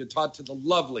opportunity to talk to the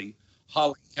lovely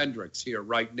Holly Hendricks here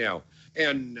right now.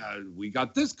 And we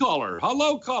got this caller.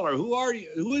 Hello, caller. Who are you?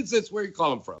 Who is this? Where are you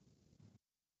calling from?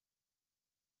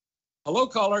 Hello,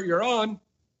 caller. You're on.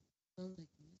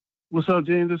 What's up,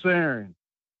 James? It's Aaron.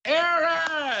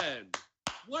 Aaron!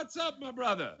 What's up, my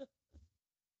brother?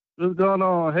 What's going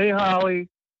on? Hey, Holly.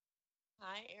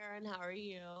 Hi, Aaron. How are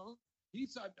you?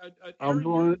 He's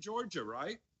Aaron, in Georgia,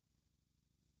 right?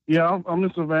 Yeah, I'm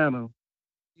in Savannah.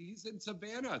 He's in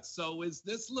Savannah. So is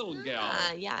this little gal.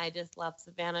 Yeah, I just left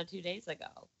Savannah 2 days ago.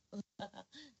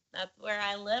 That's where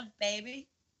I live, baby.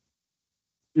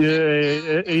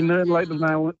 Yeah, ain't nothing like the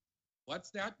 911.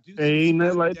 What's that? Ain't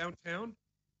nothing like downtown?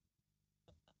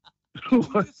 Did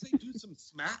you say do some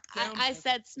smack down? I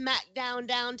said smack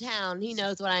downtown. He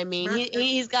knows what I mean.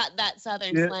 He's got that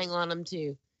southern slang on him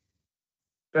too.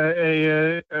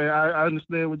 Hey, I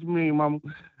understand what you mean, Mama.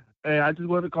 Hey, I just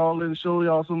want to call in and show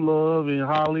y'all some love. And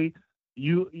Holly,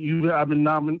 I've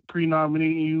been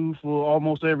pre-nominating you for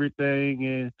almost everything,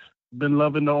 and been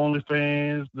loving the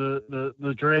OnlyFans.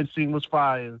 The dread scene was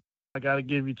fire. I gotta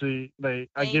give it to you. I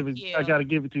gotta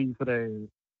give it to you for that.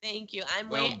 Thank you.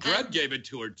 Dread gave it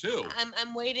to her too.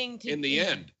 I'm waiting to. In the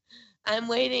end. I'm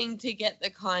waiting to get the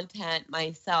content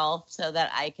myself so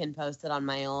that I can post it on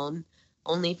my own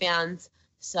OnlyFans.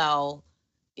 So,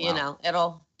 you know,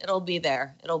 it'll be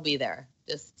there. It'll be there.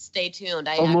 Just stay tuned.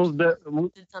 I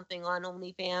did something on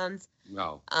OnlyFans.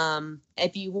 No.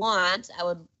 If you want, I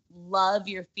would love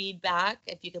your feedback.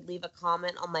 If you could leave a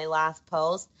comment on my last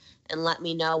post and let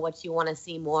me know what you want to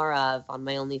see more of on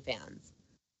my OnlyFans.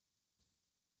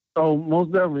 Oh,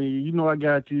 most definitely. You know I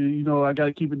got you. You know I got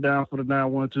to keep it down for the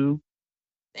 912.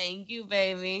 Thank you,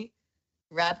 baby.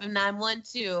 Reppin'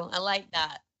 912. I like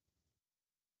that.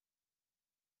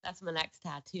 That's my next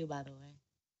tattoo, by the way.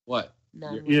 What?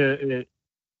 Yeah.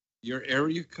 Your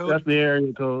area code? That's the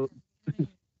area code.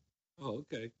 Oh,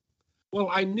 okay. Well,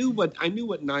 I knew what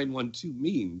 912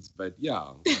 means, but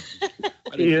yeah. I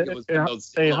didn't think it was one of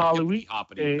those Holly,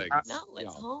 things. No,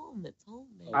 it's home. It's home,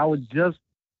 baby. I was just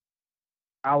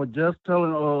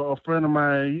telling a friend of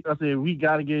mine. I said we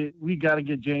gotta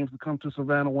get James to come to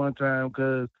Savannah one time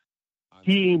because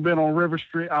he ain't been on River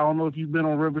Street. I don't know if you've been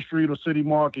on River Street or City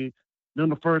Market. They're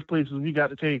the first places we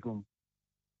got to take him.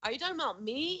 Are you talking about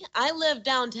me? I live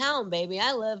downtown, baby.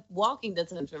 I live walking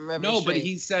distance from River Street. No, but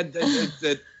he said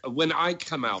that when I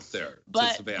come out there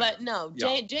to Savannah. But no,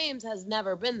 James has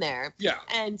never been there. Yeah,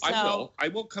 and so I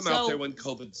will come out there when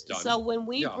COVID's done. So when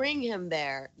we bring him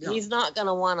there, he's not going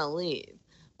to want to leave.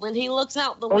 When he looks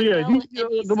out the window and he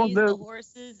sees the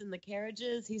horses and the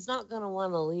carriages, he's not going to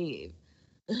want to leave.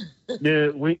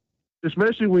 Yeah,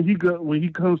 especially when he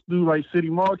comes through like City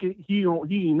Market, he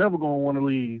ain't never gonna want to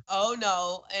leave. Oh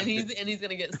no, and he's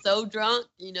gonna get so drunk,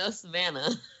 you know,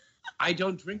 Savannah. I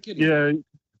don't drink anymore. Yeah,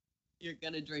 you're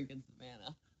gonna drink in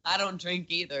Savannah. I don't drink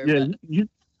either.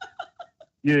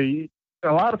 Yeah,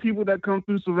 a lot of people that come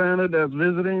through Savannah that's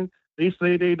visiting, they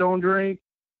say they don't drink,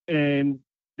 and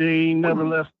they never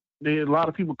left. A lot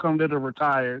of people come there to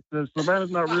retire. Savannah's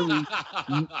not really.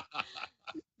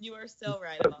 You are so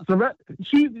right about that.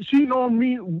 She know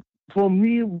me from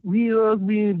us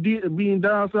being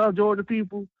down South Georgia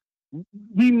people.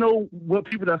 We know what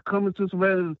people that's coming to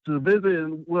Savannah to visit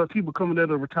and what people coming there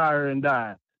to retire and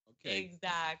die. Okay.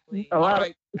 Exactly. All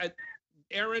right.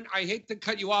 Aaron, I hate to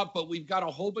cut you off, but we've got a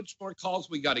whole bunch more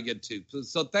calls we got to get to.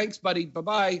 So thanks, buddy.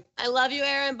 Bye-bye. I love you,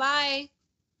 Aaron. Bye.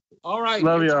 All right.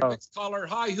 Love y'all. Next caller.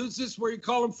 Hi, who's this? Where you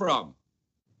calling from?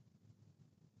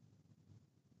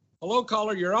 Hello,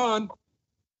 caller. You're on.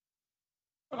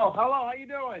 Oh, hello. How you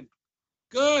doing?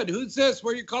 Good. Who's this?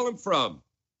 Where you calling from?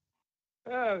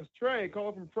 It's Trey,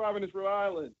 calling from Providence, Rhode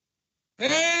Island.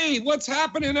 Hey, what's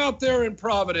happening out there in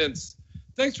Providence?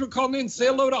 Thanks for calling in. Say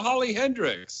hello to Holly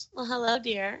Hendricks. Well, hello,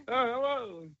 dear.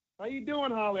 Hello. How you doing,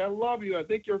 Holly? I love you. I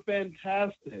think you're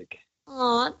fantastic.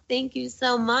 Oh, thank you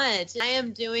so much. I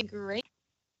am doing great.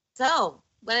 So,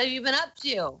 what have you been up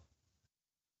to?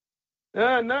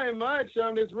 Not much.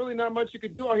 There's really not much you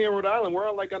could do out here in Rhode Island. We're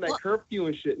on that curfew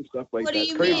and shit and stuff like that. What do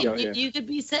you mean? You could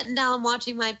be sitting down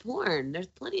watching my porn. There's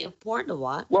plenty of porn to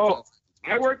watch. Well,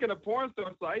 I work in a porn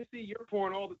store, so I see your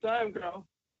porn all the time, girl.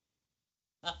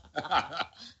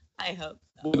 I hope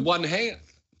so. With one hand.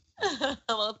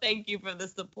 Well, thank you for the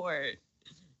support.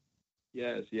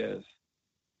 Yes.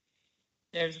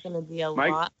 There's going to be a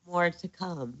lot more to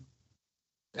come.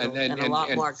 And a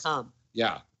lot more come.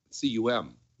 Yeah.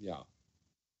 CUM. Yeah.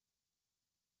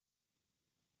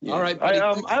 All right. I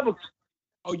have a.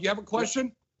 Oh, you have a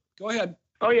question? Go ahead.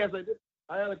 Oh yes, I did.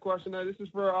 I had a question. This is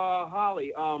for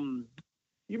Holly.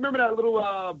 You remember that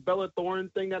little Bella Thorne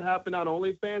thing that happened on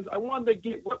OnlyFans? I wanted to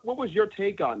get what was your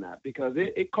take on that because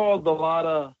it caused a lot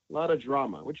of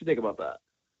drama. What you think about that?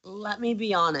 Let me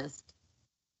be honest.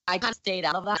 I kind of stayed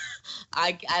out of that.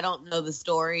 I don't know the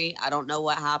story. I don't know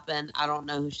what happened. I don't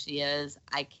know who she is.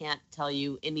 I can't tell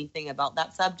you anything about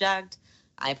that subject.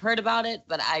 I've heard about it,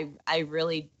 but I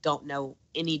really don't know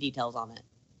any details on it.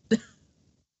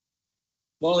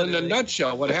 Well, in a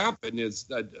nutshell, what happened is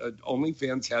that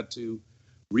OnlyFans had to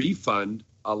refund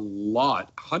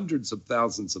hundreds of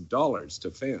thousands of dollars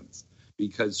to fans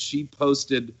because she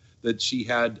posted that she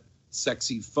had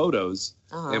sexy photos,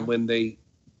 and when they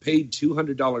paid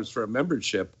 $200 for a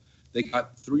membership, they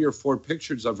got 3 or 4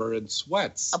 pictures of her in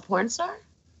sweats. A porn star?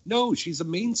 No, she's a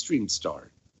mainstream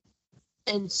star.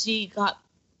 And she put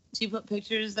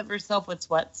pictures of herself with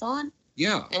sweats on?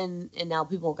 Yeah. And now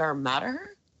people are mad at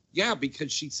her? Yeah,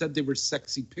 because she said they were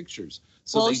sexy pictures.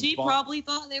 So she probably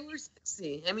thought they were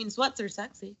sexy. I mean, sweats are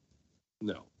sexy.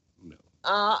 No.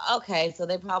 Okay, so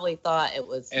they probably thought it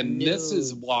was And news. this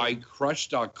is why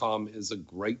Crush.com is a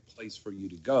great place for you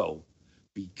to go,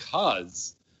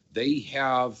 because they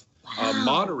have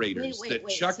moderators that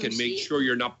check and make sure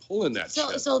you're not pulling that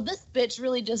shit. So this bitch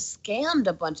really just scammed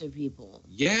a bunch of people.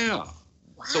 Yeah.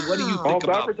 Wow. So what do you think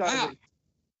about that?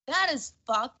 That is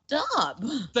fucked up.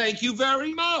 Thank you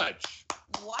very much.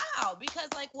 Wow, because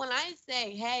like when I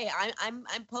say, hey, I'm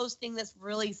posting this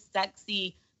really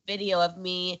sexy video of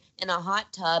me in a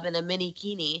hot tub in a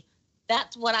mini-kini,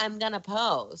 that's what I'm gonna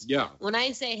post. Yeah. When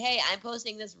I say, hey, I'm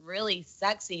posting this really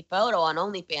sexy photo on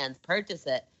OnlyFans, purchase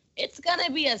it, it's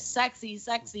gonna be a sexy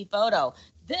photo.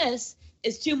 This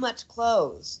is too much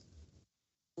clothes.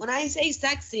 When I say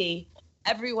sexy,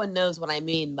 everyone knows what I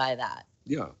mean by that.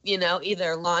 Yeah. You know,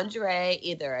 either lingerie,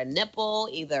 either a nipple,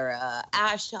 either a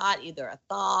ass shot, either a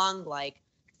thong, like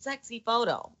sexy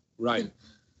photo. Right.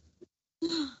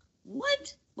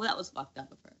 What? Well, that was fucked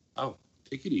up of her. Oh,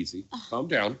 take it easy. Calm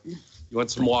down. You want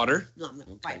some water? No, I'm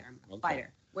gonna fight her. I'm gonna fight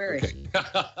her. Where is she? Come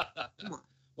on.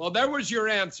 Well, there was your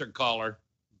answer, caller.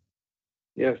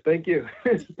 Yes, thank you.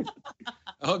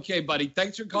 Okay, buddy.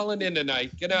 Thanks for calling in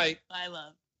tonight. Good night. Bye,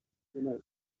 love. Good night.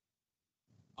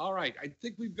 All right. I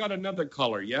think we've got another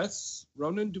caller. Yes?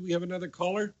 Ronan, do we have another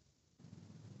caller?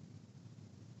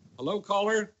 Hello,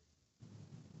 caller?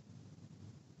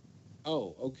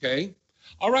 Oh, okay.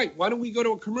 All right. Why don't we go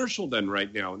to a commercial then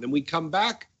right now? And then we come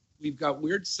back. We've got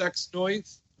weird sex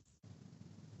noise.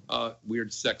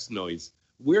 Weird sex noise.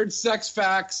 Weird sex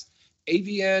facts.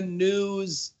 AVN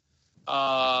news.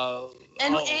 And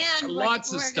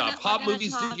lots of stuff. Hot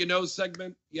movies did you know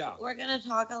segment. Yeah. We're gonna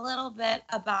talk a little bit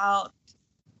about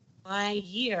my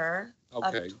year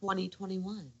of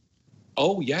 2021.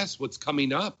 Oh yes, what's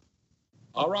coming up?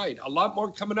 All right, a lot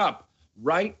more coming up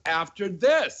right after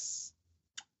this.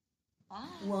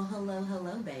 Well, hello,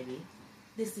 baby.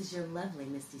 This is your lovely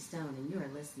Misty Stone, and you are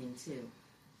listening to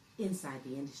Inside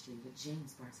the Industry with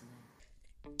James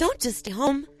Bartolet. Don't just stay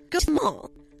home. Go to the mall.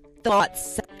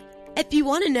 Thoughts. If you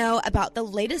want to know about the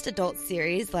latest adult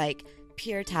series like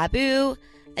Pure Taboo,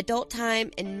 Adult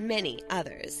Time, and many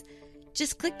others,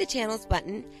 just click the channels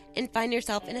button and find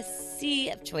yourself in a sea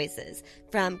of choices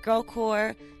from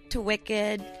Girlcore to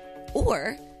Wicked,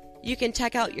 or you can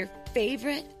check out your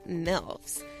favorite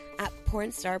MILFs at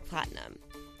Pornstar Platinum.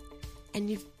 And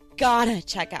you've gotta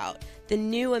check out the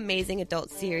new amazing adult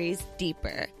series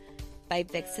Deeper by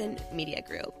Vixen Media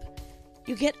Group.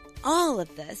 You get all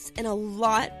of this and a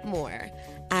lot more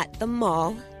at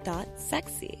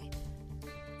themall.sexy.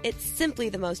 It's simply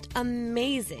the most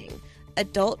amazing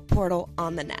adult portal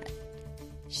on the net.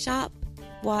 Shop,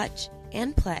 watch,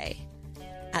 and play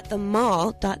at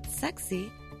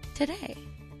themall.sexy today.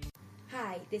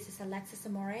 Hi, this is Alexis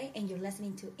Amore, and you're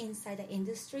listening to Inside the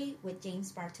Industry with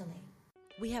James Bartolet.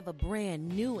 We have a brand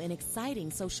new and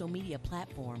exciting social media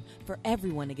platform for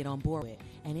everyone to get on board with,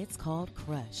 and it's called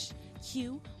Crush. Crush.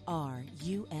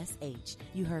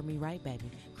 You heard me right, baby.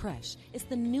 Crush is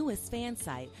the newest fan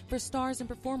site for stars and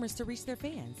performers to reach their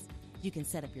fans. You can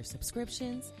set up your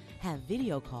subscriptions, have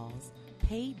video calls,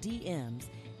 pay DMs,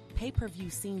 pay-per-view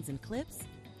scenes and clips,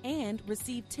 and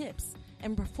receive tips.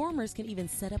 And performers can even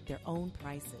set up their own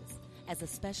prices. As a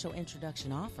special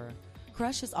introduction offer,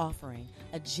 Crush is offering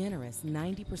a generous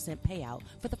 90% payout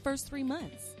for the first 3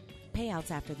 months.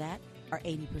 Payouts after that are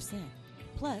 80%.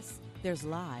 Plus, there's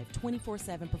live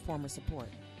 24/7 performer support,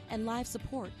 and live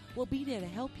support will be there to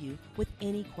help you with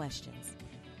any questions.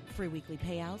 Free weekly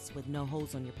payouts with no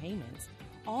holds on your payments.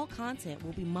 All content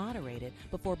will be moderated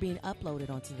before being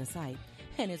uploaded onto the site,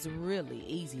 and it's really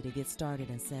easy to get started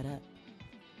and set up.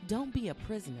 Don't be a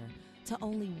prisoner to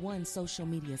only one social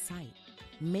media site.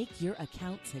 Make your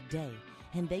account today,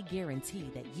 and they guarantee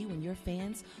that you and your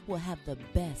fans will have the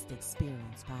best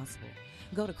experience possible.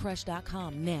 Go to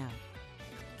Crush.com now.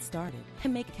 Started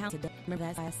and make account today. Remember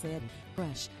that I said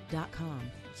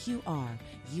Crush.com.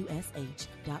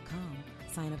 Crush.com.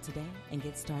 Sign up today and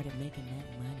get started making that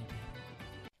money.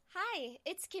 Hi,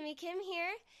 it's Kimmy Kim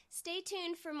here. Stay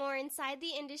tuned for more Inside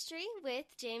the Industry with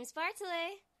James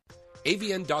Bartolet.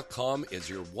 AVN.com is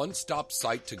your one-stop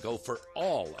site to go for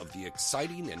all of the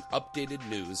exciting and updated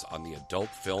news on the adult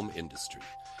film industry.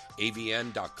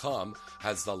 AVN.com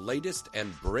has the latest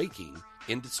and breaking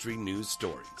industry news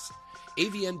stories.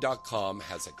 AVN.com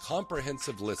has a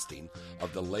comprehensive listing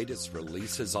of the latest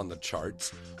releases on the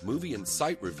charts, movie and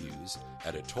site reviews,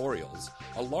 editorials,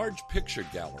 a large picture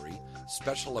gallery,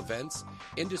 special events,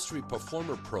 industry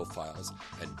performer profiles,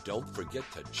 and don't forget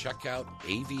to check out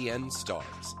AVN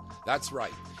Stars. That's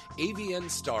right. AVN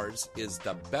Stars is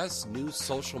the best new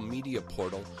social media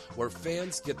portal where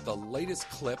fans get the latest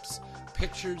clips,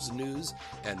 pictures, news,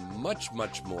 and much,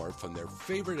 much more from their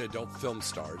favorite adult film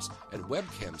stars and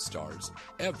webcam stars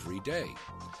every day.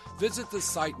 Visit the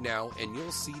site now and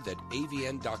you'll see that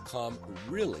avn.com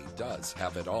really does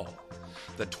have it all.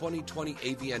 The 2020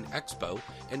 AVN Expo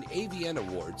and AVN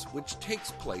Awards, which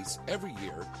takes place every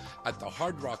year at the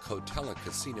Hard Rock Hotel and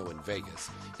Casino in Vegas,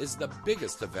 is the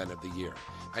biggest event of the year,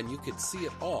 and you can see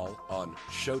it all on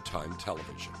Showtime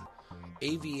television.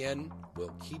 AVN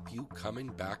will keep you coming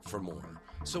back for more.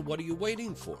 So what are you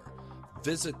waiting for?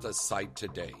 Visit the site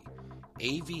today,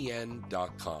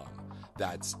 avn.com.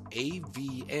 That's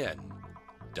avn.com.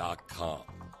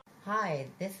 Hi,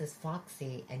 this is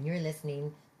Foxy, and you're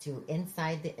listening to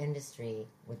Inside the Industry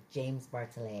with James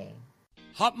Bartolet.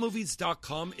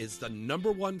 HotMovies.com is the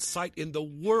 #1 site in the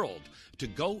world to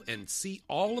go and see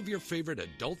all of your favorite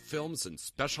adult films and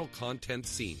special content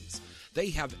scenes.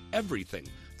 They have everything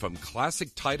from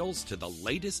classic titles to the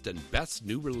latest and best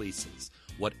new releases.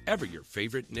 Whatever your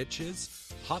favorite niche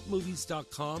is,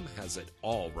 HotMovies.com has it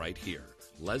all right here.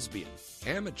 Lesbian,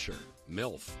 amateur,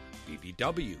 MILF,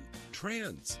 BBW,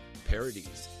 trans,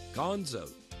 parodies, gonzo,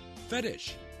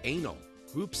 fetish, anal,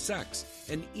 group sex,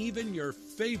 and even your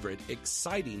favorite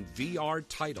exciting VR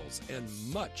titles, and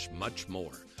much, much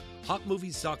more.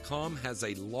 HotMovies.com has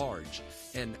a large,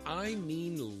 and I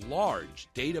mean large,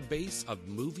 database of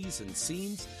movies and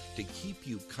scenes to keep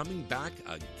you coming back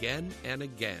again and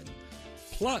again.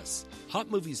 Plus,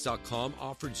 HotMovies.com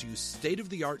offers you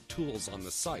state-of-the-art tools on the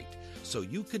site so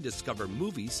you can discover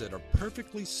movies that are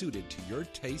perfectly suited to your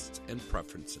tastes and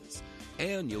preferences.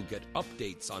 And you'll get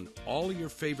updates on all your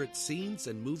favorite scenes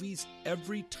and movies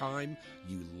every time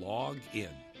you log in.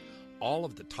 All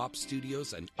of the top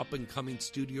studios and up-and-coming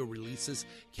studio releases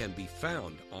can be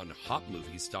found on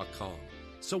HotMovies.com.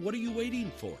 So what are you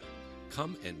waiting for?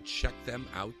 Come and check them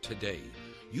out today.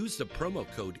 Use the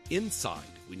promo code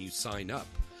INSIDE when you sign up,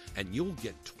 and you'll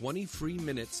get 20 free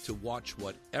minutes to watch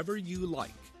whatever you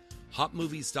like.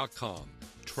 HotMovies.com.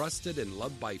 Trusted and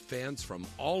loved by fans from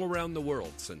all around the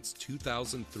world since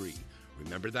 2003.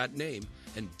 Remember that name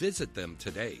and visit them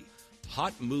today.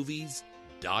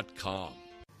 HotMovies.com.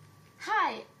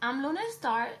 Hi, I'm Luna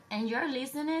Star, and you're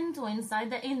listening to Inside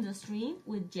the Industry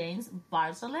with James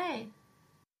Bartolet.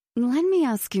 Let me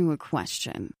ask you a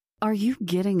question. Are you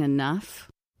getting enough?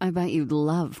 I bet you'd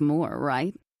love more,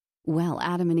 right? Well,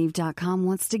 AdamandEve.com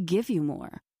wants to give you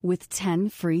more with 10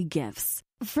 free gifts.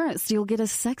 First, you'll get a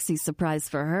sexy surprise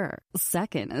for her.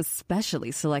 Second, a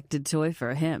specially selected toy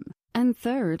for him. And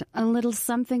third, a little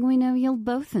something we know you'll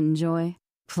both enjoy.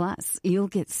 Plus, you'll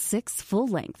get 6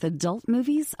 full-length adult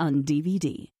movies on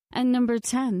DVD. And number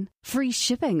 10, free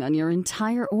shipping on your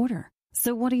entire order.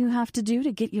 So what do you have to do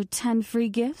to get your 10 free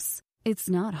gifts? It's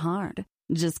not hard.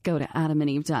 Just go to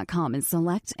AdamandEve.com and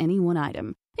select any one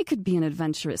item. It could be an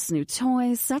adventurous new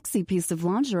toy, sexy piece of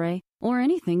lingerie, or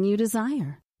anything you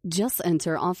desire. Just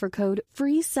enter offer code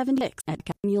FREE76 at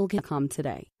CamilleGetCom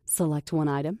today. Select one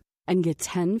item and get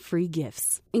 10 free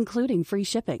gifts, including free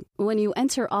shipping, when you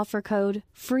enter offer code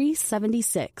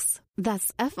FREE76.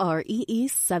 That's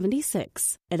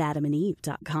FREE76 at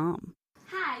AdamandEve.com.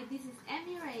 Hi, this is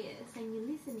Emmy Reyes, and you're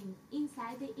listening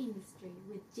Inside the Industry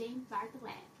with James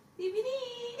Bartolet.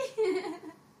 DVD!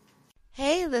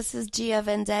 Hey, this is Gia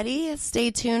Vendetti. Stay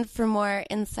tuned for more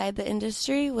Inside the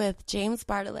Industry with James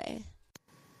Bartolet.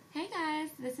 Hey guys,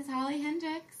 this is Holly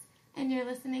Hendricks, and you're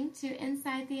listening to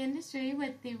Inside the Industry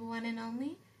with the one and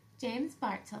only James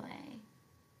Bartolet.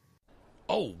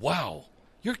 Oh, wow.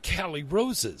 You're Callie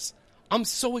Roses. I'm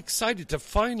so excited to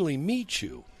finally meet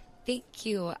you. Thank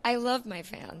you. I love my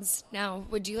fans. Now,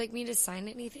 would you like me to sign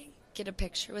anything? Get a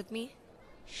picture with me?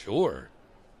 Sure.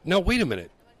 Now, wait a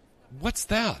minute. What's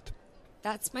that?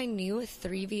 That's my new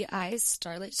 3VI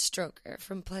Starlight Stroker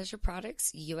from Pleasure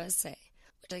Products USA.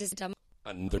 Which is dumb.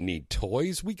 Another need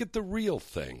toys? We get the real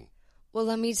thing. Well,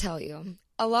 let me tell you.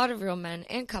 A lot of real men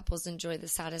and couples enjoy the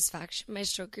satisfaction my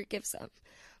stroker gives them.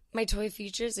 My toy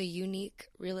features a unique,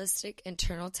 realistic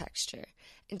internal texture,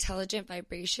 intelligent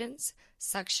vibrations,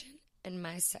 suction, and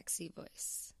my sexy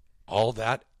voice. All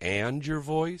that and your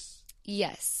voice?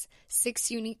 Yes. 6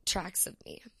 unique tracks of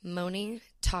me, moaning,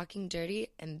 talking dirty,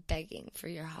 and begging for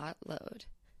your hot load.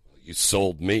 You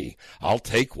sold me. I'll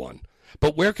take one.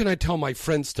 But where can I tell my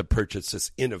friends to purchase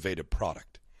this innovative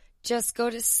product? Just go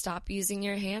to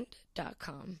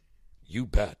stopusingyourhand.com. You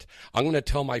bet. I'm going to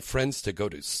tell my friends to go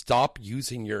to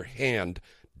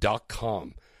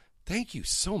stopusingyourhand.com. Thank you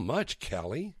so much,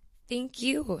 Callie. Thank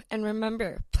you. And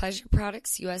remember, Pleasure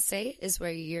Products USA is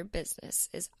where your business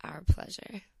is our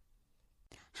pleasure.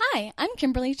 Hi, I'm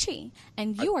Kimberly Chi,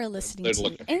 and you are listening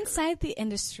to Inside the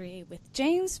Industry with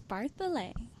James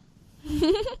Bartholet.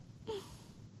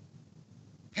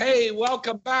 Hey,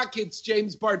 welcome back. It's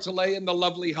James Bartholet and the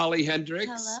lovely Holly Hendricks.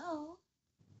 Hello.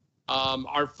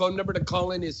 Our phone number to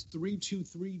call in is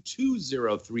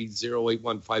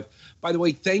 323-203-0815. By the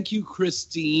way, thank you,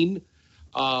 Christine,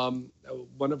 one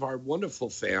of our wonderful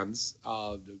fans,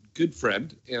 good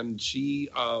friend, and she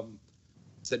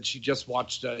said she just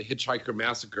watched Hitchhiker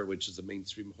Massacre, which is a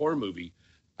mainstream horror movie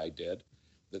I did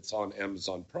that's on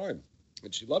Amazon Prime,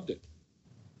 and she loved it.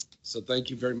 So thank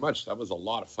you very much. That was a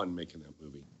lot of fun making that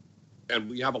movie. And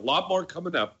we have a lot more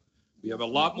coming up. We have a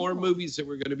lot more movies that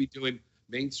we're going to be doing,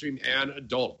 mainstream and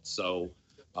adult. So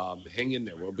hang in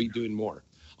there. We'll be doing more.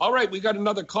 All right, we got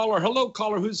another caller. Hello,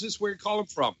 caller. Who's this? Where are you calling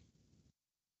from?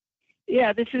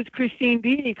 Yeah, this is Christine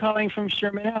Beatty calling from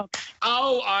Sherman Oaks.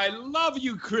 Oh, I love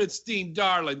you, Christine,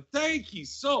 darling. Thank you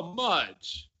so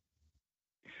much.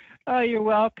 Oh, you're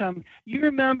welcome. You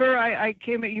remember I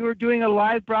came. You were doing a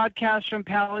live broadcast from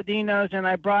Paladinos, and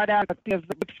I brought out a few of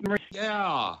the.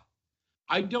 Yeah,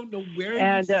 I don't know where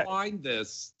you find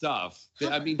this stuff.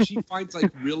 I mean, she finds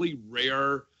like really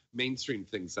rare mainstream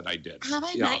things that I did. Have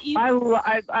I met you?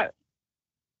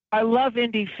 I love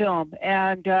indie film,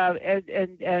 and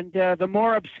the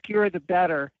more obscure, the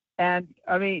better. And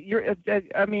I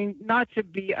mean, not to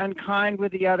be unkind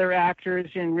with the other actors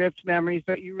in Ripped Memories,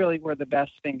 but you really were the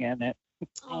best thing in it.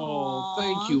 Oh,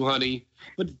 thank you, honey.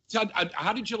 But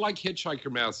how did you like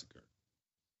Hitchhiker Massacre?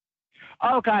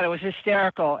 Oh God, it was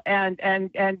hysterical. And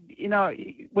you know,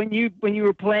 when you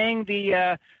were playing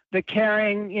the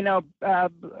caring, you know,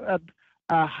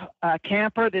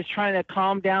 camper that's trying to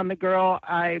calm down the girl,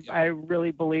 I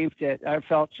really believed it. I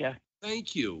felt you.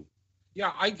 Thank you.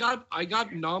 Yeah, I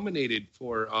got nominated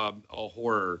for a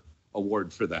horror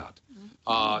award for that,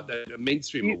 a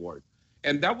mainstream award,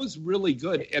 and that was really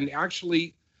good. And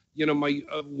actually, you know, my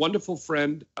wonderful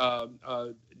friend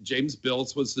James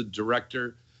Bills was the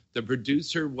director. The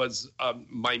producer was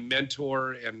my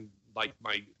mentor and like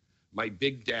my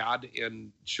big dad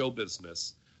in show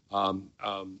business,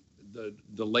 the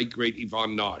late great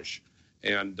Yvonne Naj,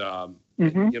 and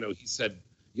you know, he said,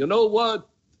 you know what?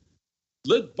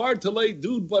 Let Bartholet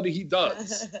do what he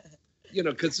does, you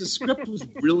know, because the script was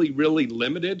really, really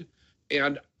limited.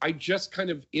 And I just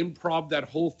kind of improv that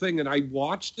whole thing. And I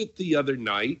watched it the other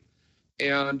night,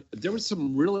 and there was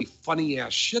some really funny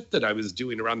ass shit that I was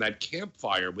doing around that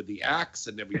campfire with the axe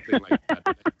and everything like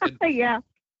that. Yeah.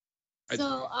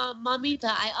 So, Mamita,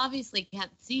 I obviously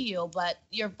can't see you, but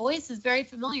your voice is very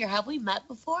familiar. Have we met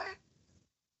before?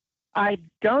 I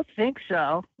don't think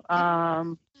so.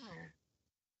 I'm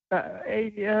an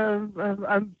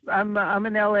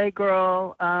LA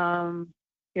girl.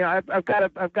 You know, I've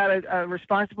got a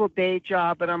responsible day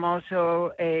job, but I'm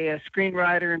also a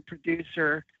screenwriter and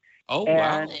producer. Oh,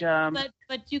 and, wow!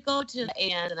 But you go to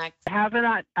AVN, and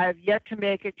I've yet to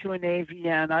make it to an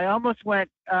AVN. I almost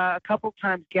went a couple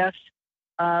times guest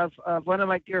of one of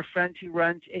my dear friends who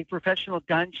runs a professional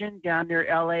dungeon down near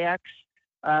LAX,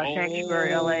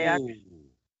 Sanctuary LAX.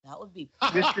 That would be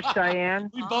Mr. Cyan.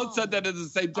 We both said that at the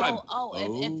same time.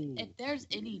 If there's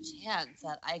any chance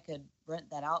that I could rent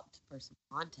that out for some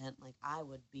content, like I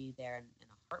would be there in a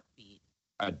heartbeat.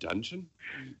 A dungeon?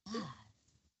 Yeah,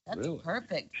 that's really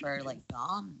perfect for like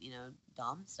Dom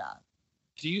Dom stuff.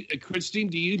 Do you, Christine?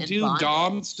 Do you do bondage.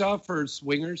 Dom stuff or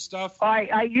swinger stuff?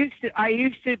 I used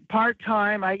to part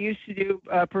time. I used to do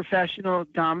professional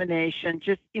domination,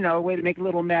 just a way to make a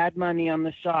little mad money on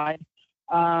the side.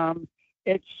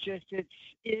 It's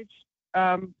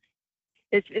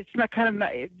not kind of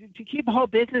to keep a whole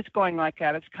business going like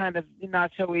that. It's kind of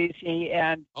not so easy,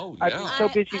 and I've been so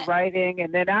busy writing.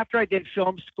 And then after I did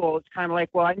film school, it's kind of like,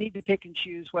 well, I need to pick and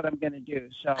choose what I'm going to do.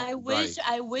 So I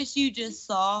wish you just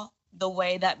saw the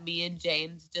way that me and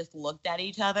James just looked at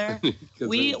each other.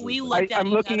 we looked at I'm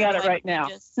each looking other at it like right we now.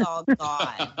 just saw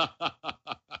God.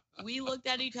 We looked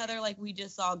at each other like we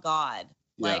just saw God.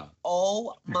 Like,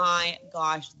 oh my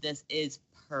gosh, this is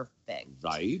perfect.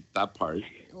 Right, that part.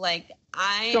 Like,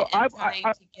 I'm trying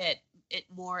to get it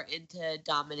more into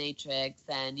dominatrix,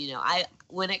 and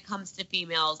when it comes to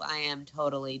females, I am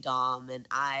totally dom, and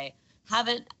I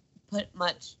haven't put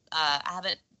much. I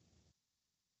haven't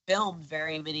filmed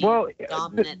very many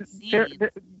dominant scenes,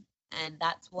 and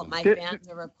that's what my fans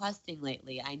are requesting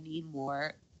lately. I need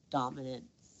more dominant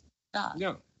stuff.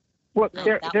 Yeah. Well,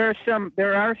 there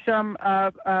are some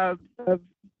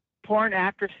porn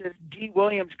actresses. Dee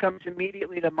Williams comes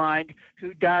immediately to mind,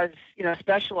 who does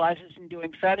specializes in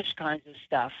doing fetish kinds of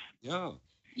stuff. Yeah.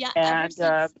 Yeah. And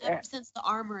ever since the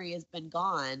Armory has been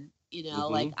gone,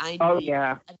 like I need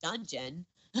a dungeon.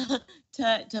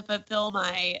 to fulfill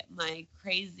my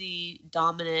crazy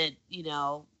dominant,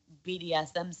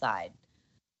 BDSM side.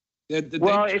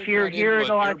 Well, if you're here in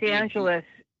Los Angeles,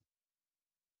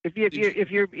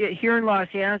 if you're here in Los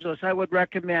Angeles, I would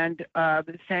recommend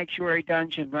the Sanctuary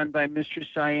Dungeon run by Mr.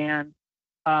 Cyan.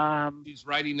 She's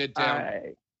writing it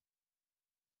down.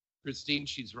 Christine,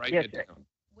 she's writing it down.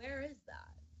 Where is that?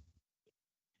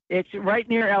 It's right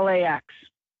near LAX.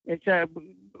 It's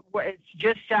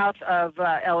just south of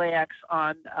LAX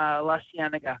on La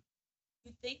Cienega.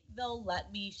 You think they'll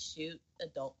let me shoot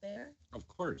adult there? Of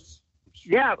course.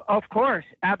 Yeah, of course,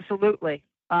 absolutely.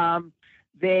 They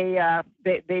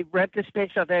rent the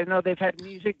space out there. I know they've had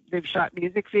music. They've shot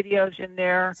music videos in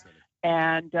there,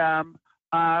 and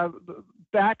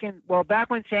back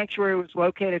when Sanctuary was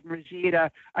located in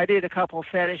Reseda, I did a couple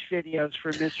fetish videos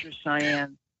for Mr.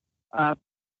 Cyan. I'm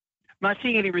not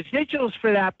seeing any residuals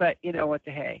for that, but you know what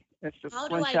the hey. That's the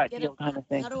one-shot deal kind of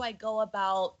thing. How do I go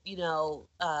about,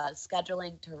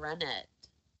 scheduling to rent it?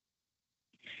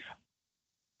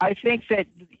 I think that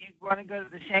you want to go to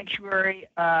the Sanctuary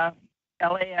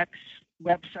LAX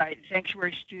website,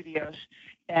 Sanctuary Studios,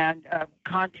 and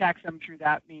contact them through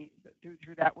that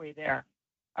way there.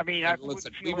 I mean,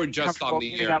 listen, we were just on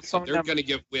the air, so they're going to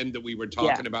get wind that we were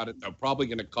talking about it. They're probably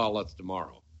going to call us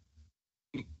tomorrow.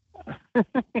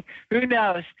 Who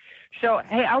knows? So,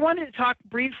 hey, I wanted to talk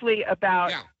briefly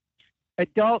about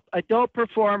adult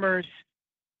performers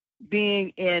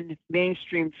being in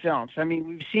mainstream films. I mean,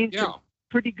 we've seen some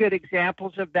pretty good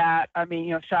examples of that. I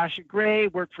mean, Sasha Grey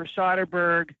worked for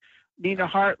Soderbergh. Nina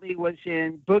Hartley was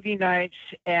in Boogie Nights,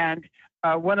 and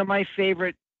one of my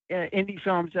favorite indie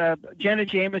films, Jenna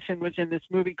Jameson was in this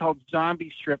movie called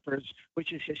Zombie Strippers,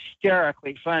 which is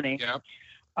hysterically funny. Yeah.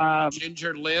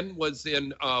 Ginger Lynn was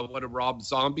in one of Rob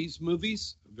Zombie's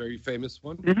movies, a very famous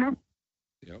one. Mm-hmm.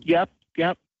 Yep.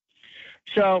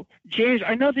 So, James,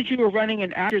 I know that you were running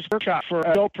an actors workshop for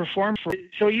adult performers,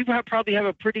 so you probably have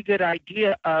a pretty good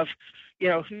idea of,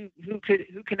 who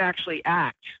can actually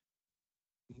act.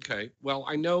 Okay. Well,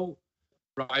 I know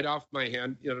right off my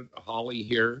hand, Holly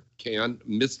here can,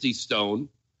 Misty Stone,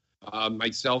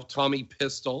 myself, Tommy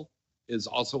Pistol is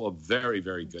also a very,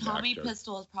 very good actor. Tommy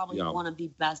Pistol is probably one of the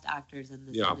best actors in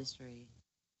this industry.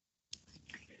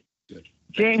 Good.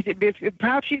 James, if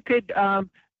perhaps you could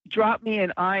drop me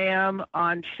an IM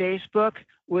on Facebook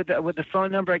with the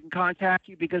phone number I can contact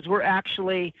you, because we're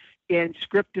actually in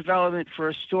script development for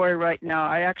a story right now.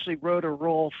 I actually wrote a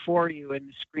role for you in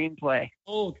the screenplay.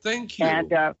 Oh, thank you. And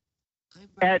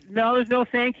no, there's no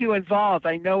thank you involved.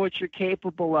 I know what you're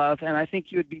capable of, and I think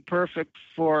you would be perfect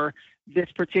for this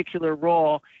particular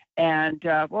role. And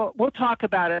we'll talk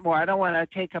about it more. I don't want to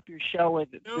take up your show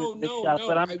with this stuff,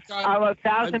 but I'm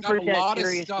 1,000%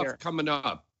 serious stuff coming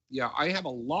up. Yeah, I have a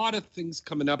lot of things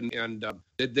coming up, and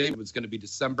it was going to be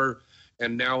December,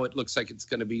 and now it looks like it's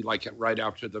going to be like right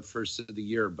after the first of the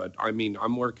year. But I mean,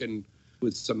 I'm working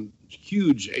with some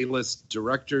huge A-list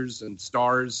directors and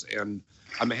stars, and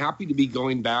I'm happy to be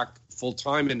going back full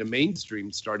time into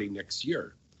mainstream starting next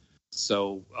year.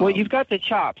 So well, you've got the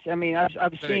chops. I mean, I've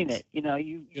seen it.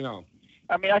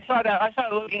 I mean, I saw that. I saw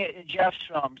looking at Jeff's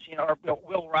films, or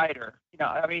Will Ryder.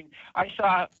 I mean,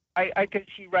 I could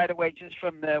see right away just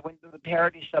from the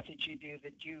parody stuff that you do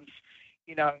that you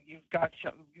have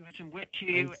some wit to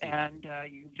you, and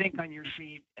you think on your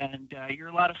feet, and you're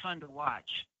a lot of fun to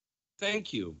watch.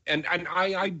 Thank you, and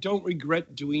I don't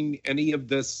regret doing any of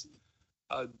this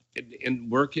in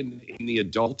work in the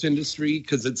adult industry,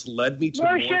 because it's led me to.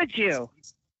 Where should you?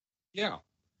 Yeah.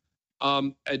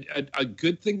 A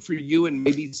good thing for you and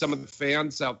maybe some of the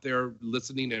fans out there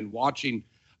listening and watching.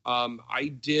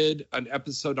 I did an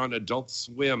episode on Adult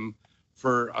Swim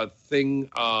for a thing,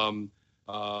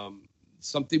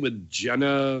 something with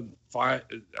Jenna.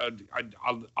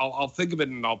 I'll think of it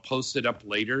and I'll post it up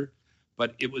later.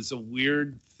 But it was a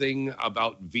weird thing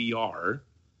about VR,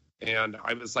 and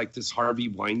I was like this Harvey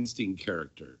Weinstein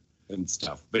character and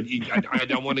stuff. But I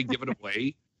don't want to give it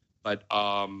away. But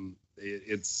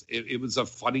it was a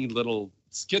funny little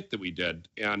skit that we did,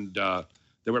 and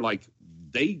they were like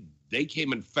they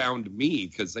came and found me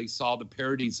because they saw the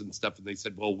parodies and stuff, and they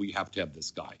said, well, we have to have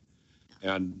this guy.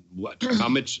 And how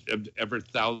much ever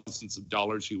thousands of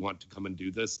dollars you want to come and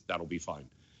do this, that'll be fine.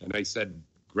 And I said,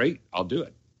 great, I'll do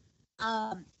it.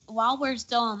 While we're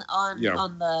still on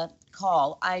the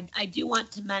call, I do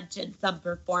want to mention some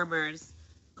performers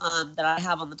that I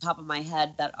have on the top of my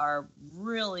head that are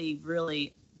really,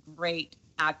 really great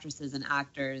actresses and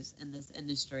actors in this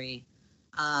industry.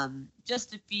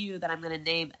 Just a few that I'm going to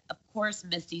name. Of course,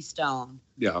 Misty Stone.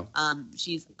 Yeah.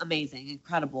 She's amazing,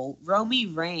 incredible. Romy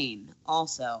Rain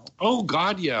also. Oh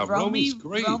God, yeah. Romy's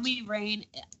great. Romy Rain.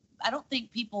 I don't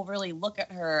think people really look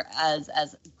at her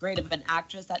as great of an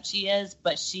actress that she is,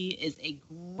 but she is a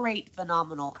great,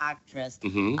 phenomenal actress.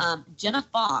 Mm-hmm. Jenna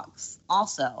Fox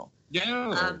also.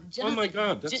 Yeah. Oh my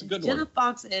God, that's a good Jenna one.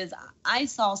 Fox is. I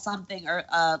saw something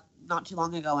not too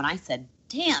long ago, and I said,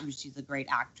 "Damn, she's a great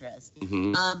actress."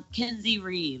 Mm-hmm. Kinsey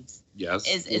Reeves. Yes.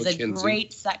 Is a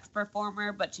great sex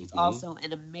performer, but she's also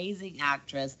an amazing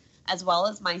actress, as well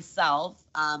as myself.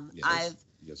 Yes.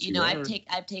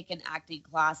 I've taken acting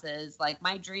classes. Like,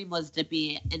 my dream was to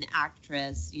be an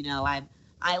actress.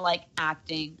 I like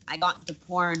acting. I got into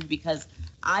porn because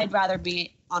I'd rather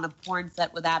be on a porn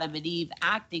set with Adam and Eve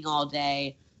acting all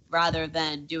day rather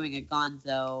than doing a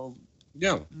gonzo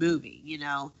movie,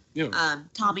 Yeah.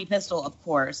 Tommy Pistol, of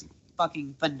course,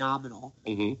 fucking phenomenal.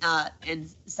 Mm-hmm. And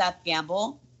Seth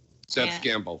Gamble.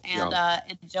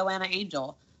 And Joanna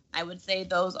Angel. I would say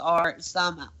those are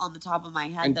some on the top of my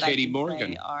head and that Katie I can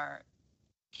Morgan. say are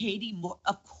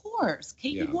of course,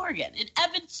 Katie Morgan and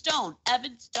Evan Stone.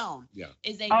 Evan Stone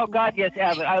is a God, yes,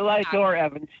 Evan. I adore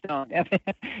Evan Stone.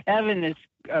 Evan is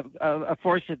a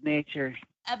force of nature.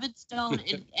 Evan Stone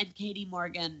and Katie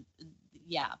Morgan,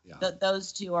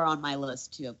 those two are on my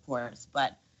list too, of course.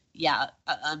 But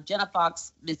Jenna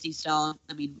Fox, Misty Stone.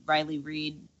 I mean, Riley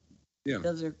Reid. Yeah.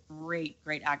 Those are great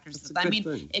actresses. I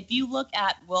mean, if you look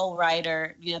at Will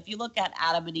Ryder, if you look at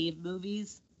Adam and Eve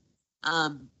movies,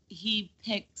 he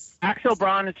picks Axel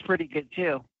Braun is pretty good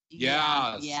too.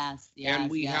 Yes.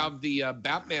 And we have the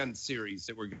Batman series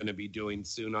that we're going to be doing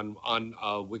soon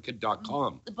on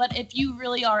Wicked.com. But if you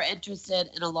really are interested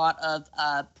in a lot of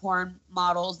porn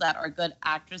models that are good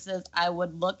actresses, I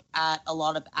would look at a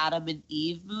lot of Adam and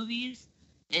Eve movies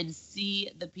and see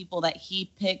the people that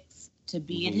he picks to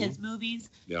be in his movies,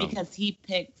 because he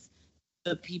picks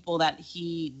the people that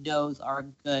he knows are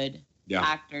good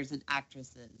actors and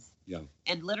actresses. Yeah.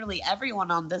 And literally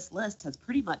everyone on this list has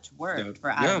pretty much worked for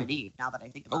Adam and Eve, now that I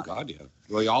think about it. Oh God, yeah.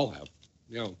 We all have.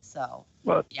 Yeah. So,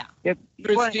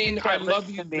 Christine, I love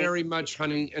you very much,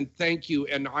 honey, and thank you.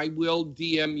 And I will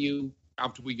DM you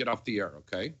after we get off the air,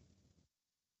 okay?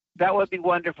 That would be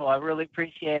wonderful. I really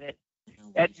appreciate it.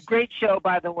 It's a great show,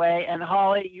 by the way. And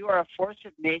Holly, you are a force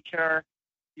of nature.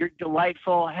 You're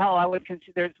delightful. Hell, I would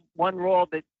consider there's one role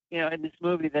that, in this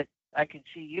movie that I can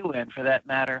see you in, for that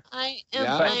matter. I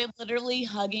am literally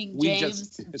hugging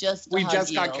James we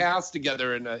just got cast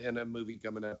together in a movie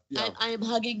coming up. Yeah. I am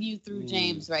hugging you through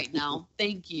James right now.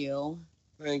 Thank you.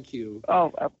 Thank you.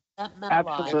 Oh, that meant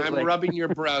absolutely. And I'm rubbing your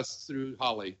breasts through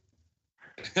Holly.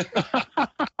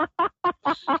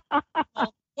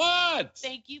 What?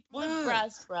 Thank you for the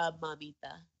breast rub,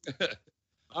 mamita.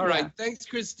 All right. Thanks,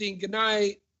 Christine. Good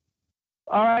night.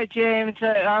 All right, James. All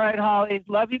right, Holly.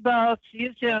 Love you both. See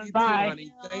you soon. Bye.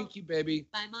 Honey. Thank you, baby.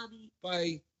 Bye, Mommy.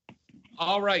 Bye.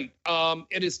 All right.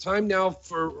 It is time now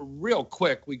for real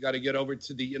quick. We got to get over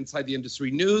to the Inside the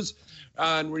Industry news.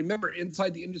 And remember,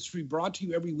 Inside the Industry brought to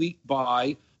you every week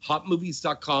by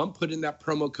hotmovies.com. Put in that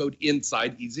promo code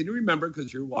INSIDE. Easy to remember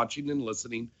because you're watching and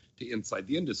listening to Inside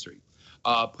the Industry.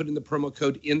 Put in the promo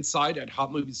code INSIDE at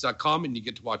hotmovies.com and you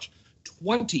get to watch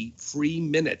 20 free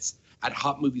minutes at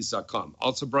hotmovies.com.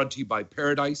 Also brought to you by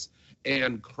Paradise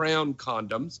and Crown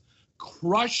Condoms.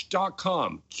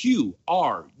 Crush.com,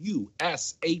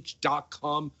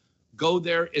 Qrush.com. Go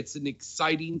there. It's an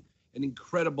exciting and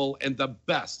incredible and the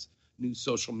best new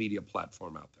social media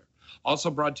platform out there. Also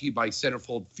brought to you by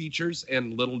Centerfold Features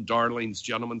and Little Darlings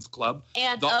Gentlemen's Club.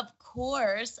 And of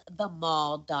course, the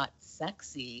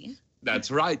mall.sexy.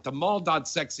 That's right. The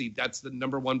mall.sexy. That's the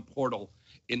 #1 portal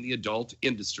in the adult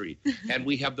industry. And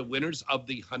we have the winners of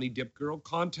the Honey Dip Girl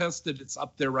contest that it's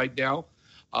up there right now.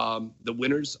 The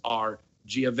winners are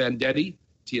Gia Vendetti,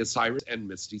 Tia Cyrus, and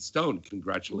Misty Stone.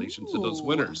 Congratulations to those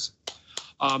winners.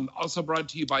 Also brought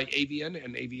to you by AVN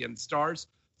and AVN Stars.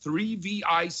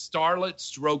 3VI Starlet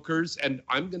Strokers. And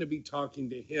I'm going to be talking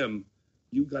to him.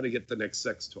 You got to get the next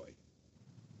sex toy.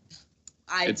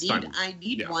 I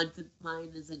need one since mine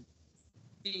isn't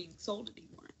being sold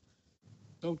anymore.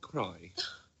 Don't cry.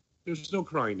 There's no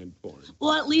crying in porn.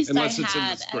 Well, at least Unless I it's in the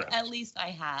had. script. At least I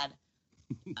had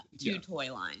two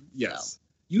toy lines. Yes, so.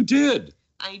 You did.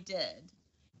 I did.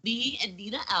 Me and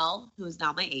Nina L., who is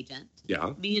now my agent.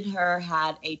 Yeah. Me and her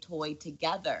had a toy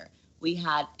together. We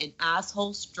had an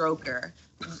asshole stroker.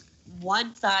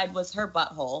 One side was her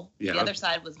butthole. Yeah. The other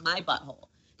side was my butthole.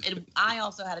 And I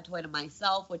also had a toy to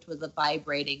myself, which was a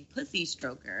vibrating pussy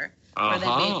stroker, where they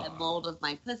made a mold of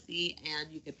my pussy,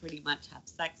 and you could pretty much have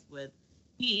sex with,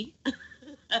 me.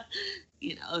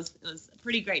 You know, it was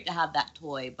pretty great to have that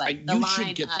toy, but the you line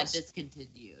should get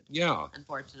discontinued. Yeah.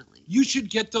 Unfortunately. You should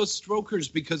get those strokers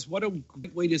because what a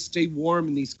great way to stay warm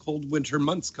in these cold winter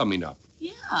months coming up.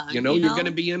 Yeah. You're going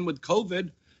to be in with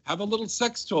COVID. Have a little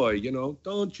sex toy,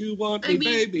 Don't you want me,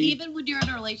 baby? Even when you're in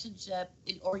a relationship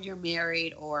or you're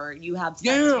married or you have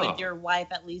sex with your wife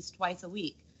at least twice a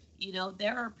week,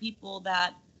 there are people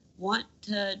that want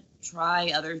to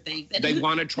try other things. And they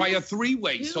want to try a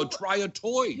three-way, so try a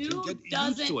toy to get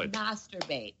used to it.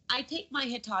 Masturbate? I take my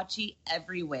Hitachi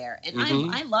everywhere, and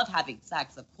Mm-hmm. I love having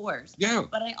sex, of course. Yeah.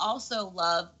 But I also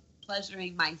love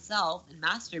pleasuring myself and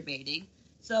masturbating.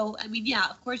 So,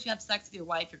 of course you have sex with your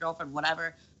wife, your girlfriend,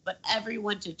 whatever, but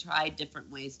everyone should try different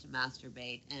ways to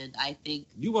masturbate. And I think...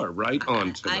 You are right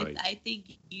on tonight. I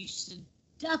think you should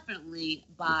definitely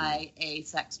buy a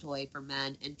sex toy for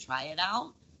men and try it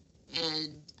out.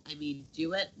 And,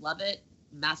 do it, love it,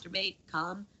 masturbate,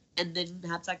 come, and then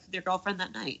have sex with your girlfriend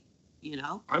that night,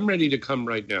 I'm ready to come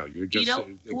right now. You're just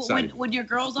excited. When your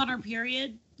girl's on her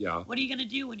period, yeah. What are you going to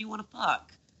do when you want to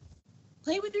fuck?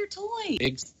 Play with your toy.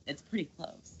 It's pretty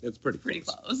close. It's pretty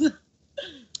close.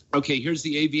 Okay, here's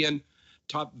the AVN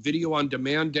top video on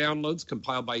demand downloads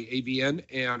compiled by AVN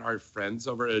and our friends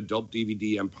over at Adult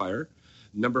DVD Empire.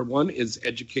 Number 1 is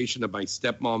Education of My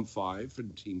Stepmom 5 from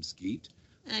Team Skeet.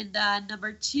 And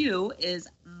number 2 is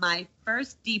My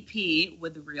First DP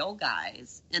with Real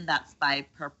Guys, and that's by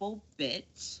Purple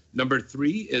Bitch. Number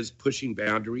 3 is Pushing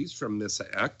Boundaries from Missa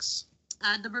X.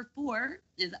 Number 4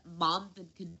 is Moms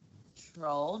in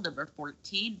Control, number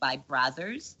 14 by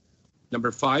Brazzers.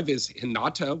 Number 5 is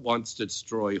Hinata Wants to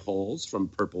Destroy Holes from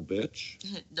Purple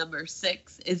Bitch. Number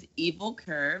 6 is Evil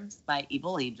Curves by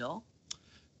Evil Angel.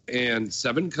 And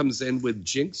 7 comes in with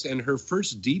Jinx and her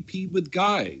first DP with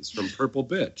Guys from Purple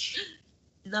Bitch.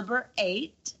 Number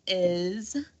 8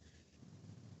 is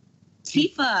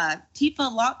Tifa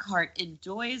Lockhart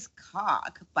Enjoys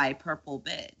Cock by Purple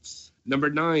Bitch. Number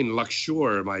 9,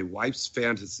 Luxure, My Wife's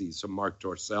Fantasies from Mark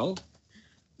Dorcel.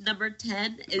 Number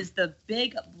 10 is The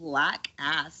Big Black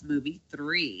Ass Movie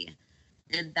 3.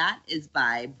 And that is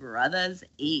by Brothers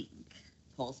Inc.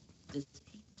 Pulse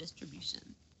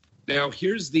Distribution. Now,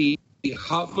 here's the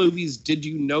Hot Movies Did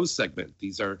You Know segment.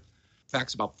 These are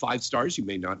facts about 5 stars you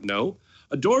may not know.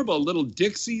 Adorable little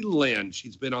Dixie Lynn.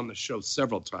 She's been on the show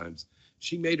several times.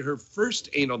 She made her first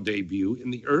anal debut in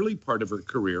the early part of her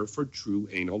career for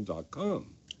TrueAnal.com.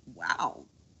 Wow.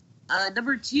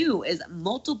 Number 2 is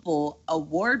multiple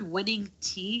award-winning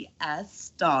TS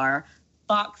star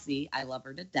Foxy, I love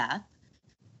her to death,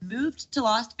 moved to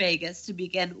Las Vegas to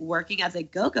begin working as a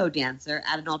go-go dancer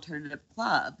at an alternative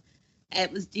club. It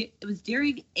was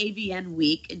during AVN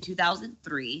Week in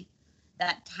 2003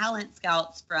 that talent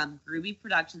scouts from Groovy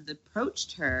Productions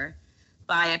approached her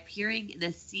by appearing in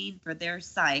a scene for their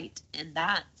site, and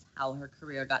that's how her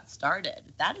career got started.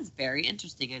 That is very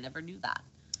interesting. I never knew that.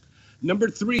 Number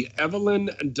 3, Evelyn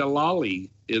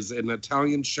Delali is an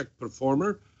Italian chic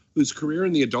performer whose career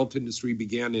in the adult industry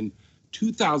began in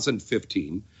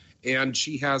 2015, and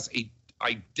she has a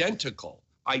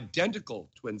identical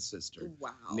twin sister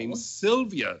named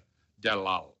Sylvia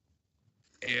Delal.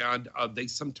 And they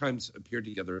sometimes appear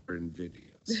together in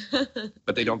videos,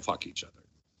 but they don't fuck each other.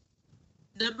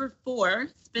 Number 4,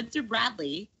 Spencer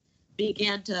Bradley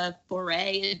began to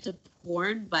foray into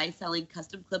porn by selling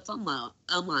custom clips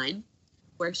online,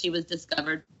 where she was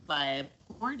discovered by a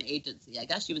porn agency. I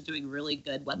guess she was doing really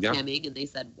good webcamming, and they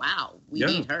said, wow, we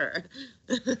need her.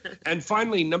 And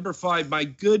finally, number 5, my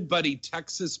good buddy,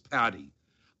 Texas Patty.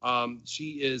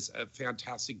 She is a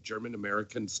fantastic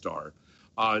German-American star.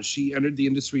 She entered the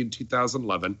industry in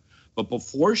 2011, but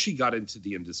before she got into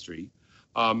the industry,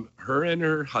 her and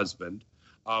her husband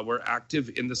were active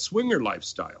in the swinger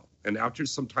lifestyle. And after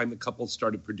some time, the couple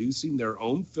started producing their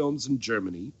own films in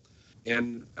Germany.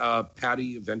 And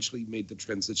Patty eventually made the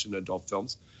transition to adult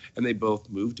films, and they both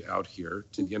moved out here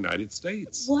to the United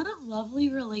States. What a lovely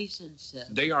relationship.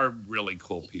 They are really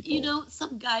cool people.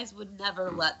 Some guys would never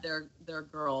let their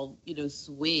girl,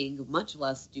 swing, much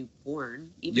less do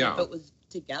porn, even if it was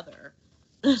together.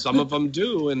 Some of them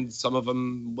do, and some of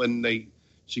them, when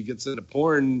she gets into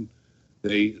porn,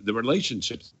 the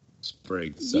relationships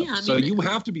break. So you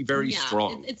have to be very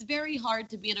strong. It's very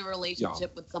hard to be in a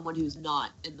relationship with someone who's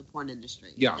not in the porn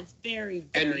industry. Yeah. It's very,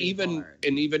 very hard.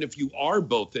 And even if you are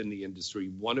both in the industry,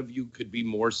 one of you could be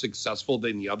more successful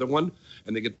than the other one,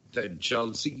 and they get that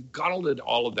jealousy. You got to let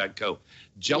all of that go.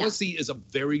 Jealousy is a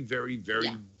very, very,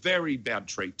 very, very bad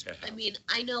trait to have.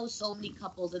 I know so many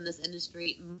couples in this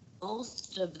industry.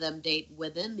 Most of them date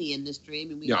within the industry.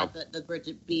 We got the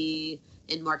Bridget B.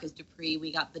 in Marcus Dupree.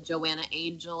 We got the Joanna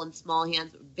Angel and Small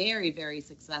Hands, very, very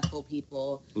successful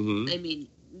people. Mm-hmm. I mean,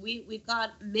 we've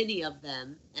got many of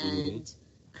them, and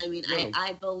Mm-hmm. I mean, Yeah.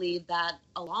 I believe that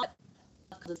a lot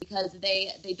because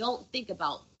they don't think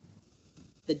about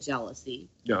the jealousy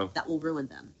Yeah. that will ruin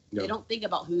them. Yeah. They don't think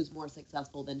about who's more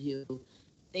successful than who.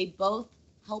 They both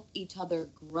help each other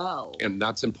grow. And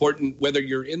that's important whether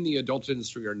you're in the adult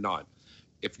industry or not.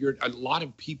 If you're a lot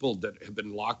of people that have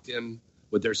been locked in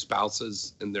with their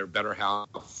spouses and their better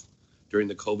half during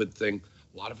the COVID thing,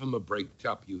 a lot of them have breaked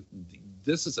up.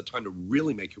 This is a time to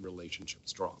really make your relationship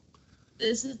strong.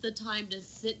 This is the time to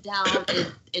sit down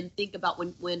and think about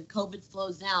when COVID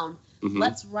slows down, Mhm.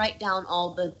 let's write down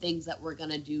all the things that we're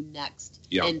going to do next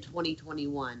Yeah. in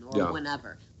 2021 or Yeah.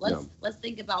 whenever. Yeah. Let's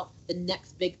think about the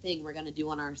next big thing we're going to do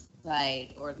on our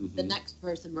site or the Mhm. next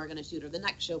person we're going to shoot or the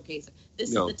next showcase.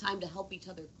 This Yeah. is the time to help each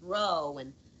other grow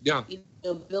and Yeah.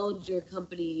 build your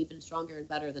company even stronger and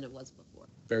better than it was before.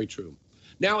 Very true.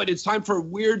 Now it is time for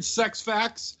Weird Sex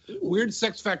Facts. Weird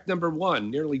Sex Fact number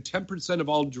 1. Nearly 10% of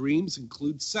all dreams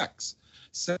include sex.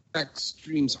 Sex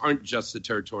dreams aren't just the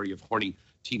territory of horny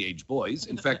teenage boys.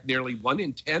 In fact, nearly 1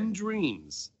 in 10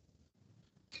 dreams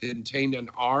contain an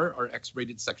R or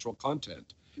X-rated sexual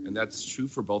content. And that's true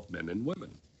for both men and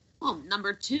women. Well,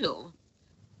 number 2,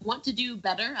 want to do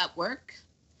better at work?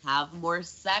 Have more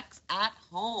sex at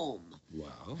home.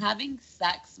 Wow. Having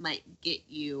sex might get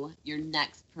you your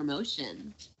next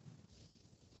promotion.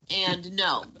 And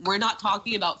no, we're not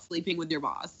talking about sleeping with your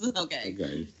boss. Okay.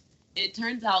 Okay. It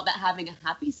turns out that having a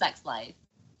happy sex life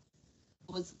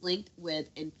was linked with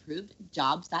improved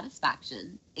job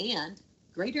satisfaction and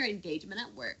greater engagement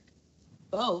at work,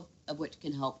 both of which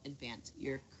can help advance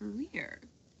your career.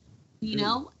 You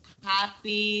know,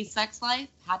 happy sex life,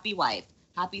 happy wife.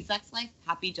 Happy sex life,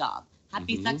 happy job.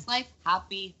 Happy Mhm. sex life,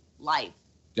 happy life.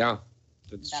 Yeah,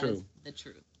 that's That true. is the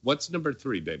truth. What's number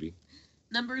 3, baby?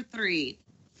 Number 3,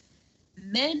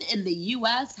 men in the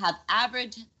U.S. have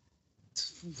average.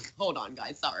 Hold on,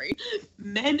 guys. Sorry.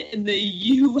 Men in the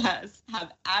U.S.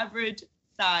 have average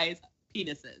size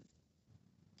penises.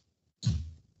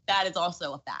 That is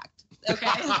also a fact. Okay.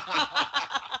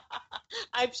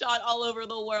 I've shot all over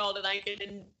the world, and I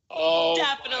can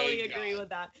definitely agree with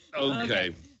that.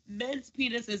 Okay. Men's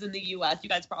penises in the U.S., you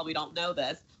guys probably don't know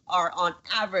this, are on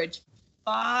average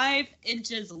 5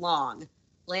 inches long,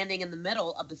 landing in the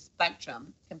middle of the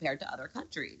spectrum compared to other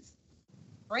countries.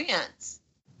 France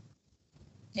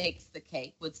takes the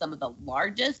cake with some of the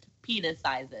largest penis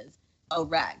sizes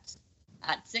erect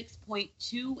at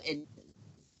 6.2 inches.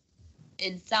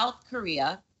 In South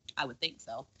Korea, I would think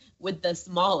so, with the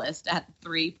smallest at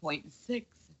 3.6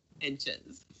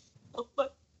 inches. Oh my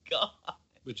God.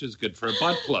 Which is good for a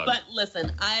butt plug. But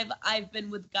listen, I've been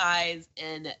with guys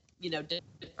in,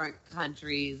 different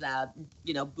countries,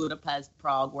 Budapest,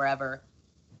 Prague, wherever.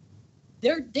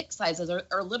 Their dick sizes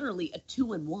are literally a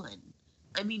 2-in-1.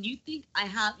 I mean, you think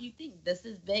this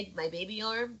is big, my baby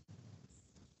arm?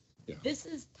 Yeah. This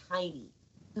is tiny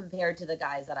compared to the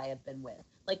guys that I have been with.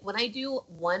 Like when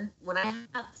I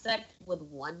have sex with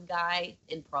one guy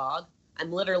in Prague, I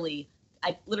literally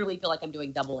feel like I'm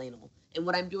doing double anal. And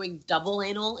when I'm doing double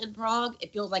anal in Prague,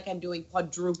 it feels like I'm doing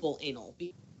quadruple anal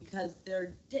because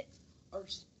their dicks are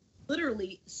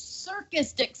literally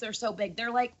circus dicks. They're so big.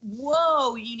 They're like,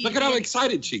 whoa! You need Look at how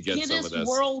excited she gets Guinness over this.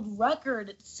 World Record.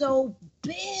 It's so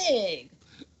big.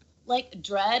 Like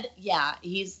Dredd, yeah,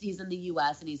 he's in the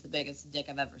U.S. and he's the biggest dick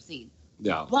I've ever seen.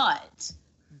 Yeah. But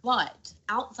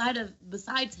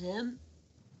besides him,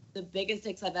 the biggest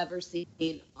dicks I've ever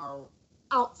seen are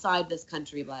outside this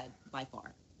country by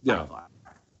far. Yeah. By far.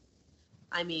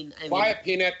 I mean, Quiet,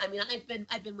 Peanut. I mean,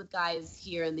 I've been with guys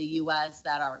here in the U.S.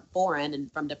 that are foreign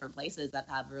and from different places that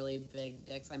have really big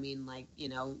dicks. I mean, like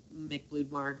Mick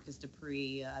Blued, Marcus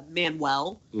Dupree,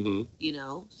 Manuel.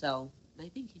 Mm-hmm. So I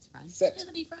think he's French.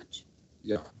 Isn't he French?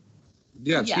 Yeah.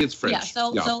 Yes, he is French.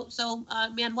 Yeah. So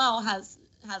Manuel has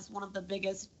one of the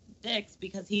biggest dicks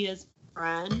because he is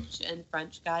French, and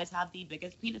French guys have the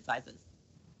biggest penis sizes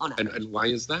on average. And why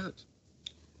is that?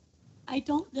 I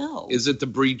don't know. Is it the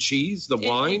brie cheese, the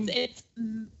wine? It's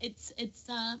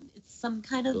some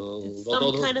kind of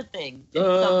thing.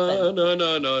 No.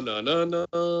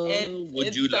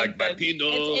 Would you like my penis?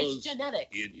 It's genetic.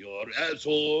 In your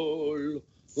asshole.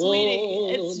 Sweetie,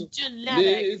 it's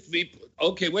genetic.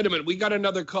 Okay, wait a minute. We got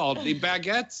another call. The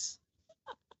baguettes?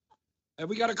 Have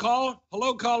we got a call?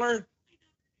 Hello, caller.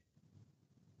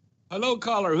 Hello,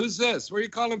 caller. Who's this? Where are you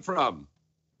calling from?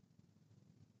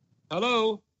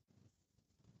 Hello?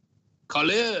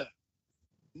 Caller.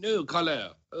 No,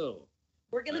 caller. Oh.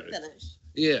 We're going to finish.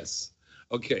 Yes.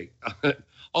 Okay.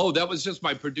 Oh, that was just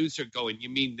my producer going, you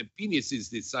mean the penis is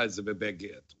the size of a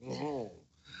baguette? Oh.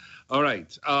 All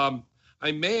right. A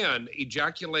man's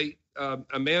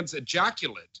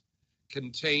ejaculate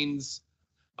contains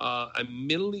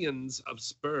millions of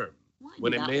sperm.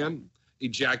 When a man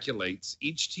ejaculates,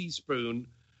 each teaspoon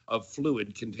of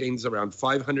fluid contains around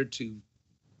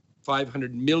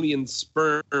 500 million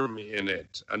sperm in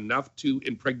it, enough to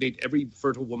impregnate every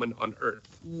fertile woman on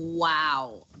Earth.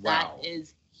 Wow. That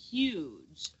is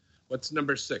huge. What's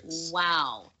number 6?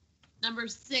 Wow. Number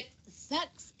 6,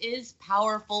 sex is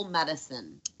powerful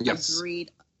medicine. Yes.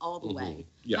 Agreed all the way.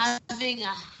 Yes. Having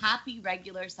a happy,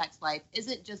 regular sex life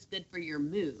isn't just good for your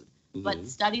mood, but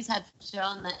studies have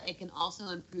shown that it can also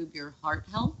improve your heart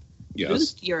health,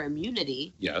 boost your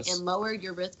immunity, and lower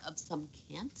your risk of some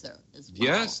cancer as well.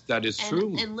 Yes, that is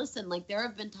true. And listen, like there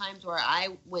have been times where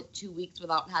I went 2 weeks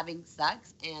without having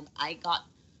sex and I got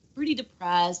pretty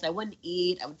depressed. I wouldn't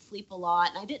eat. I would sleep a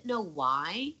lot. And I didn't know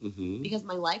why because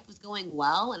my life was going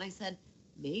well. And I said,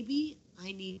 maybe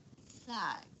I need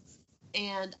sex.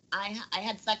 And I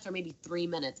had sex for maybe 3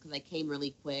 minutes because I came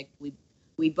really quick.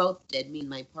 We both did, me and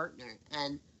my partner.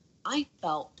 And I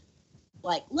felt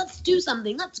like, let's do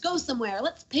something. Let's go somewhere.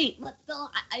 Let's paint.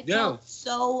 I felt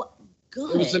so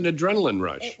good. It was an adrenaline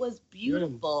rush. It was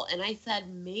beautiful. And I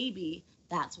said, maybe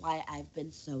that's why I've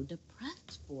been so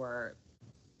depressed for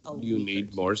a week. You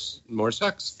need more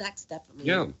sex. Sex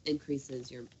definitely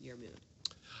increases your mood.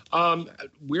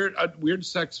 Weird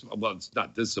sex. Well, it's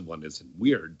not, this one isn't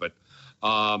weird, but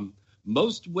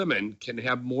most women can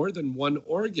have more than one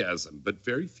orgasm, but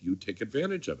very few take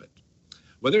advantage of it.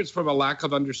 Whether it's from a lack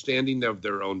of understanding of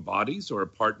their own bodies or a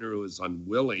partner who is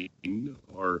unwilling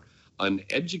or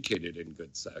uneducated in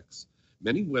good sex,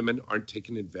 many women aren't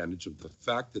taking advantage of the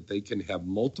fact that they can have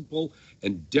multiple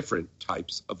and different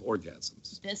types of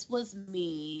orgasms. This was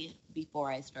me before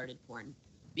I started porn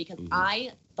because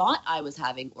I thought I was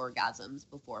having orgasms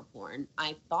before porn.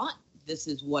 I thought this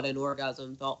is what an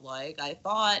orgasm felt like. I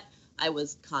thought I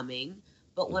was coming.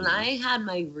 But when I had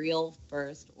my real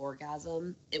first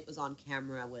orgasm, it was on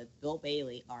camera with Bill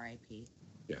Bailey, R.I.P.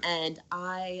 Yeah. And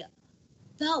I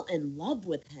fell in love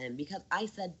with him because I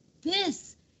said,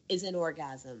 this is an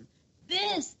orgasm.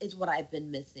 This is what I've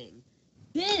been missing.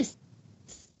 This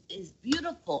is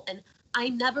beautiful. And I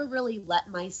never really let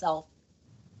myself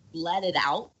let it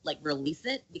out, like release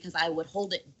it, because I would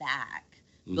hold it back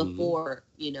before,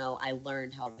 I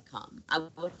learned how to come. I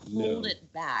would hold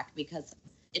it back because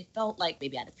it felt like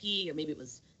maybe I had to pee or maybe it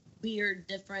was weird,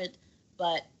 different.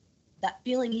 But that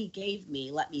feeling he gave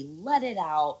me let me let it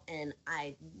out, and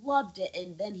I loved it.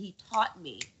 And then he taught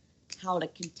me how to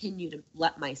continue to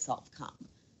let myself come.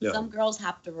 Yeah. Some girls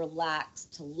have to relax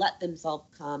to let themselves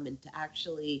come and to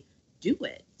actually do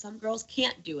it. Some girls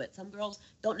can't do it. Some girls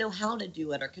don't know how to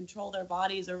do it or control their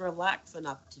bodies or relax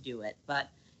enough to do it. But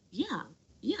yeah,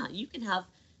 you can have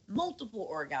multiple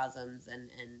orgasms and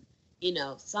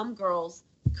some girls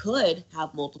could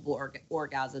have multiple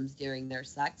orgasms during their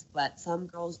sex, but some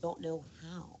girls don't know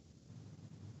how.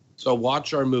 So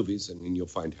watch our movies and you'll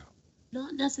find how.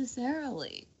 Not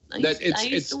necessarily.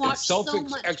 It's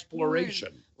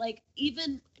self-exploration. Like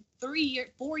even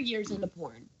 4 years into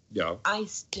porn, I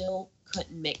still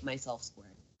couldn't make myself squirt.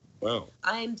 Wow.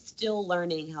 I'm still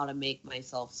learning how to make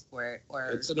myself squirt.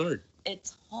 It's an art.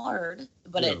 It's hard,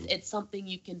 but it's something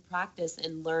you can practice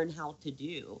and learn how to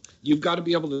do. You've got to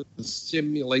be able to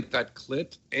stimulate that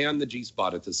clit and the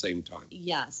G-spot at the same time.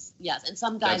 Yes. And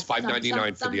some guys... That's $5.99 for the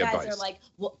advice. Some guys are like,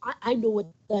 well, I know what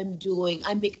I'm doing.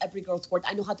 I make every girl squirt.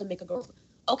 I know how to make a girl squirt.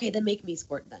 Okay, then make me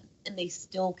squirt then. And they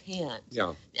still can't.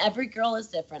 Yeah. Every girl is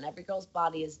different. Every girl's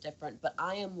body is different. But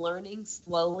I am learning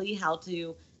slowly how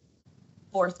to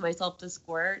force myself to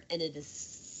squirt. And it is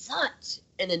such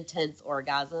an intense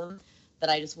orgasm that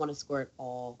I just want to squirt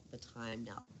all the time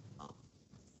now.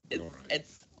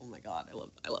 It's oh my God,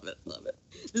 I love it.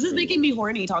 This is making me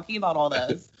horny talking about all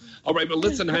this. All right, but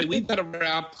listen, honey, we've got to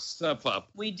wrap stuff up.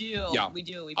 We do. Yeah. We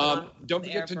do. Don't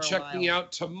forget to check me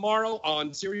out tomorrow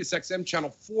on Sirius XM channel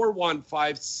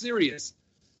 415, Sirius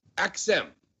XM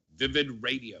Vivid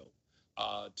Radio.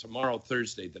 Tomorrow,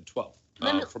 Thursday, the 12th.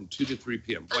 From 2 to 3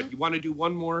 p.m. What, you want to do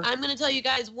one more? I'm going to tell you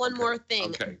guys one more thing.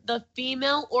 Okay. The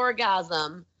female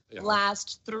orgasm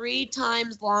lasts 3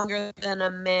 times longer than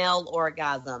a male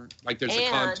orgasm. Like there's a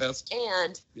contest?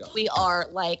 And we are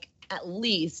like at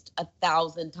least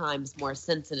 1,000 times more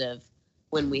sensitive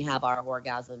when we have our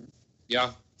orgasms.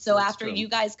 Yeah. So after you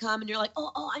guys come and you're like,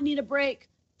 oh, I need a break,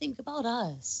 think about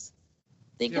us.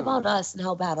 Think about us and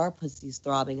how bad our pussy's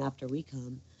throbbing after we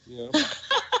come. Yeah,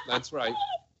 that's right.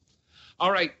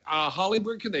 All right, Holly,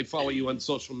 where can they follow you on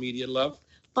social media, love?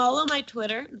 Follow my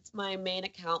Twitter. It's my main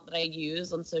account that I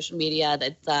use on social media.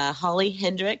 That's Holly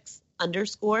Hendricks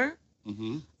 _.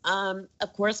 Mm-hmm.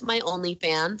 Of course, my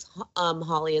OnlyFans,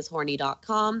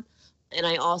 hollyishorny.com. And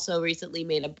I also recently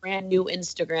made a brand new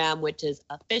Instagram, which is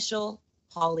official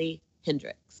Holly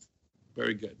Hendricks.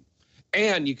 Very good.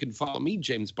 And you can follow me,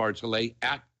 James Bartolet,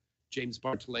 at James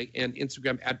Bartolet, and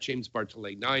Instagram at James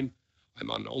Bartolet9.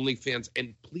 I'm on OnlyFans.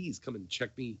 And please come and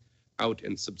check me out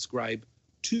and subscribe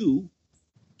to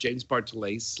James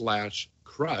Bartolet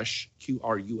 /crush,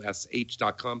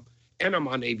 CRUSH.com. And I'm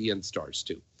on AVN Stars,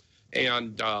 too.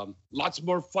 And lots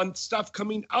more fun stuff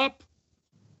coming up.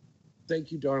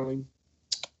 Thank you, darling,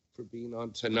 for being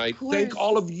on tonight. Thank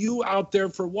all of you out there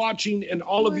for watching and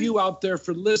all of you out there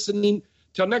for listening.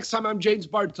 Till next time, I'm James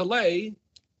Bartolet.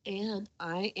 And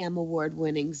I am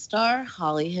award-winning star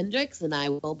Holly Hendricks, and I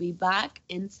will be back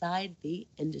inside the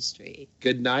industry.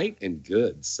 Good night and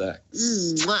good sex.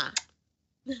 Mwah.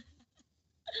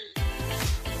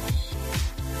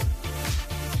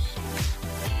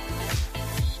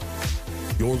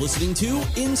 You're listening to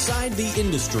Inside the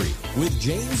Industry with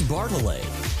James Bartolet,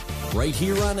 right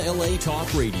here on LA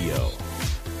Talk Radio.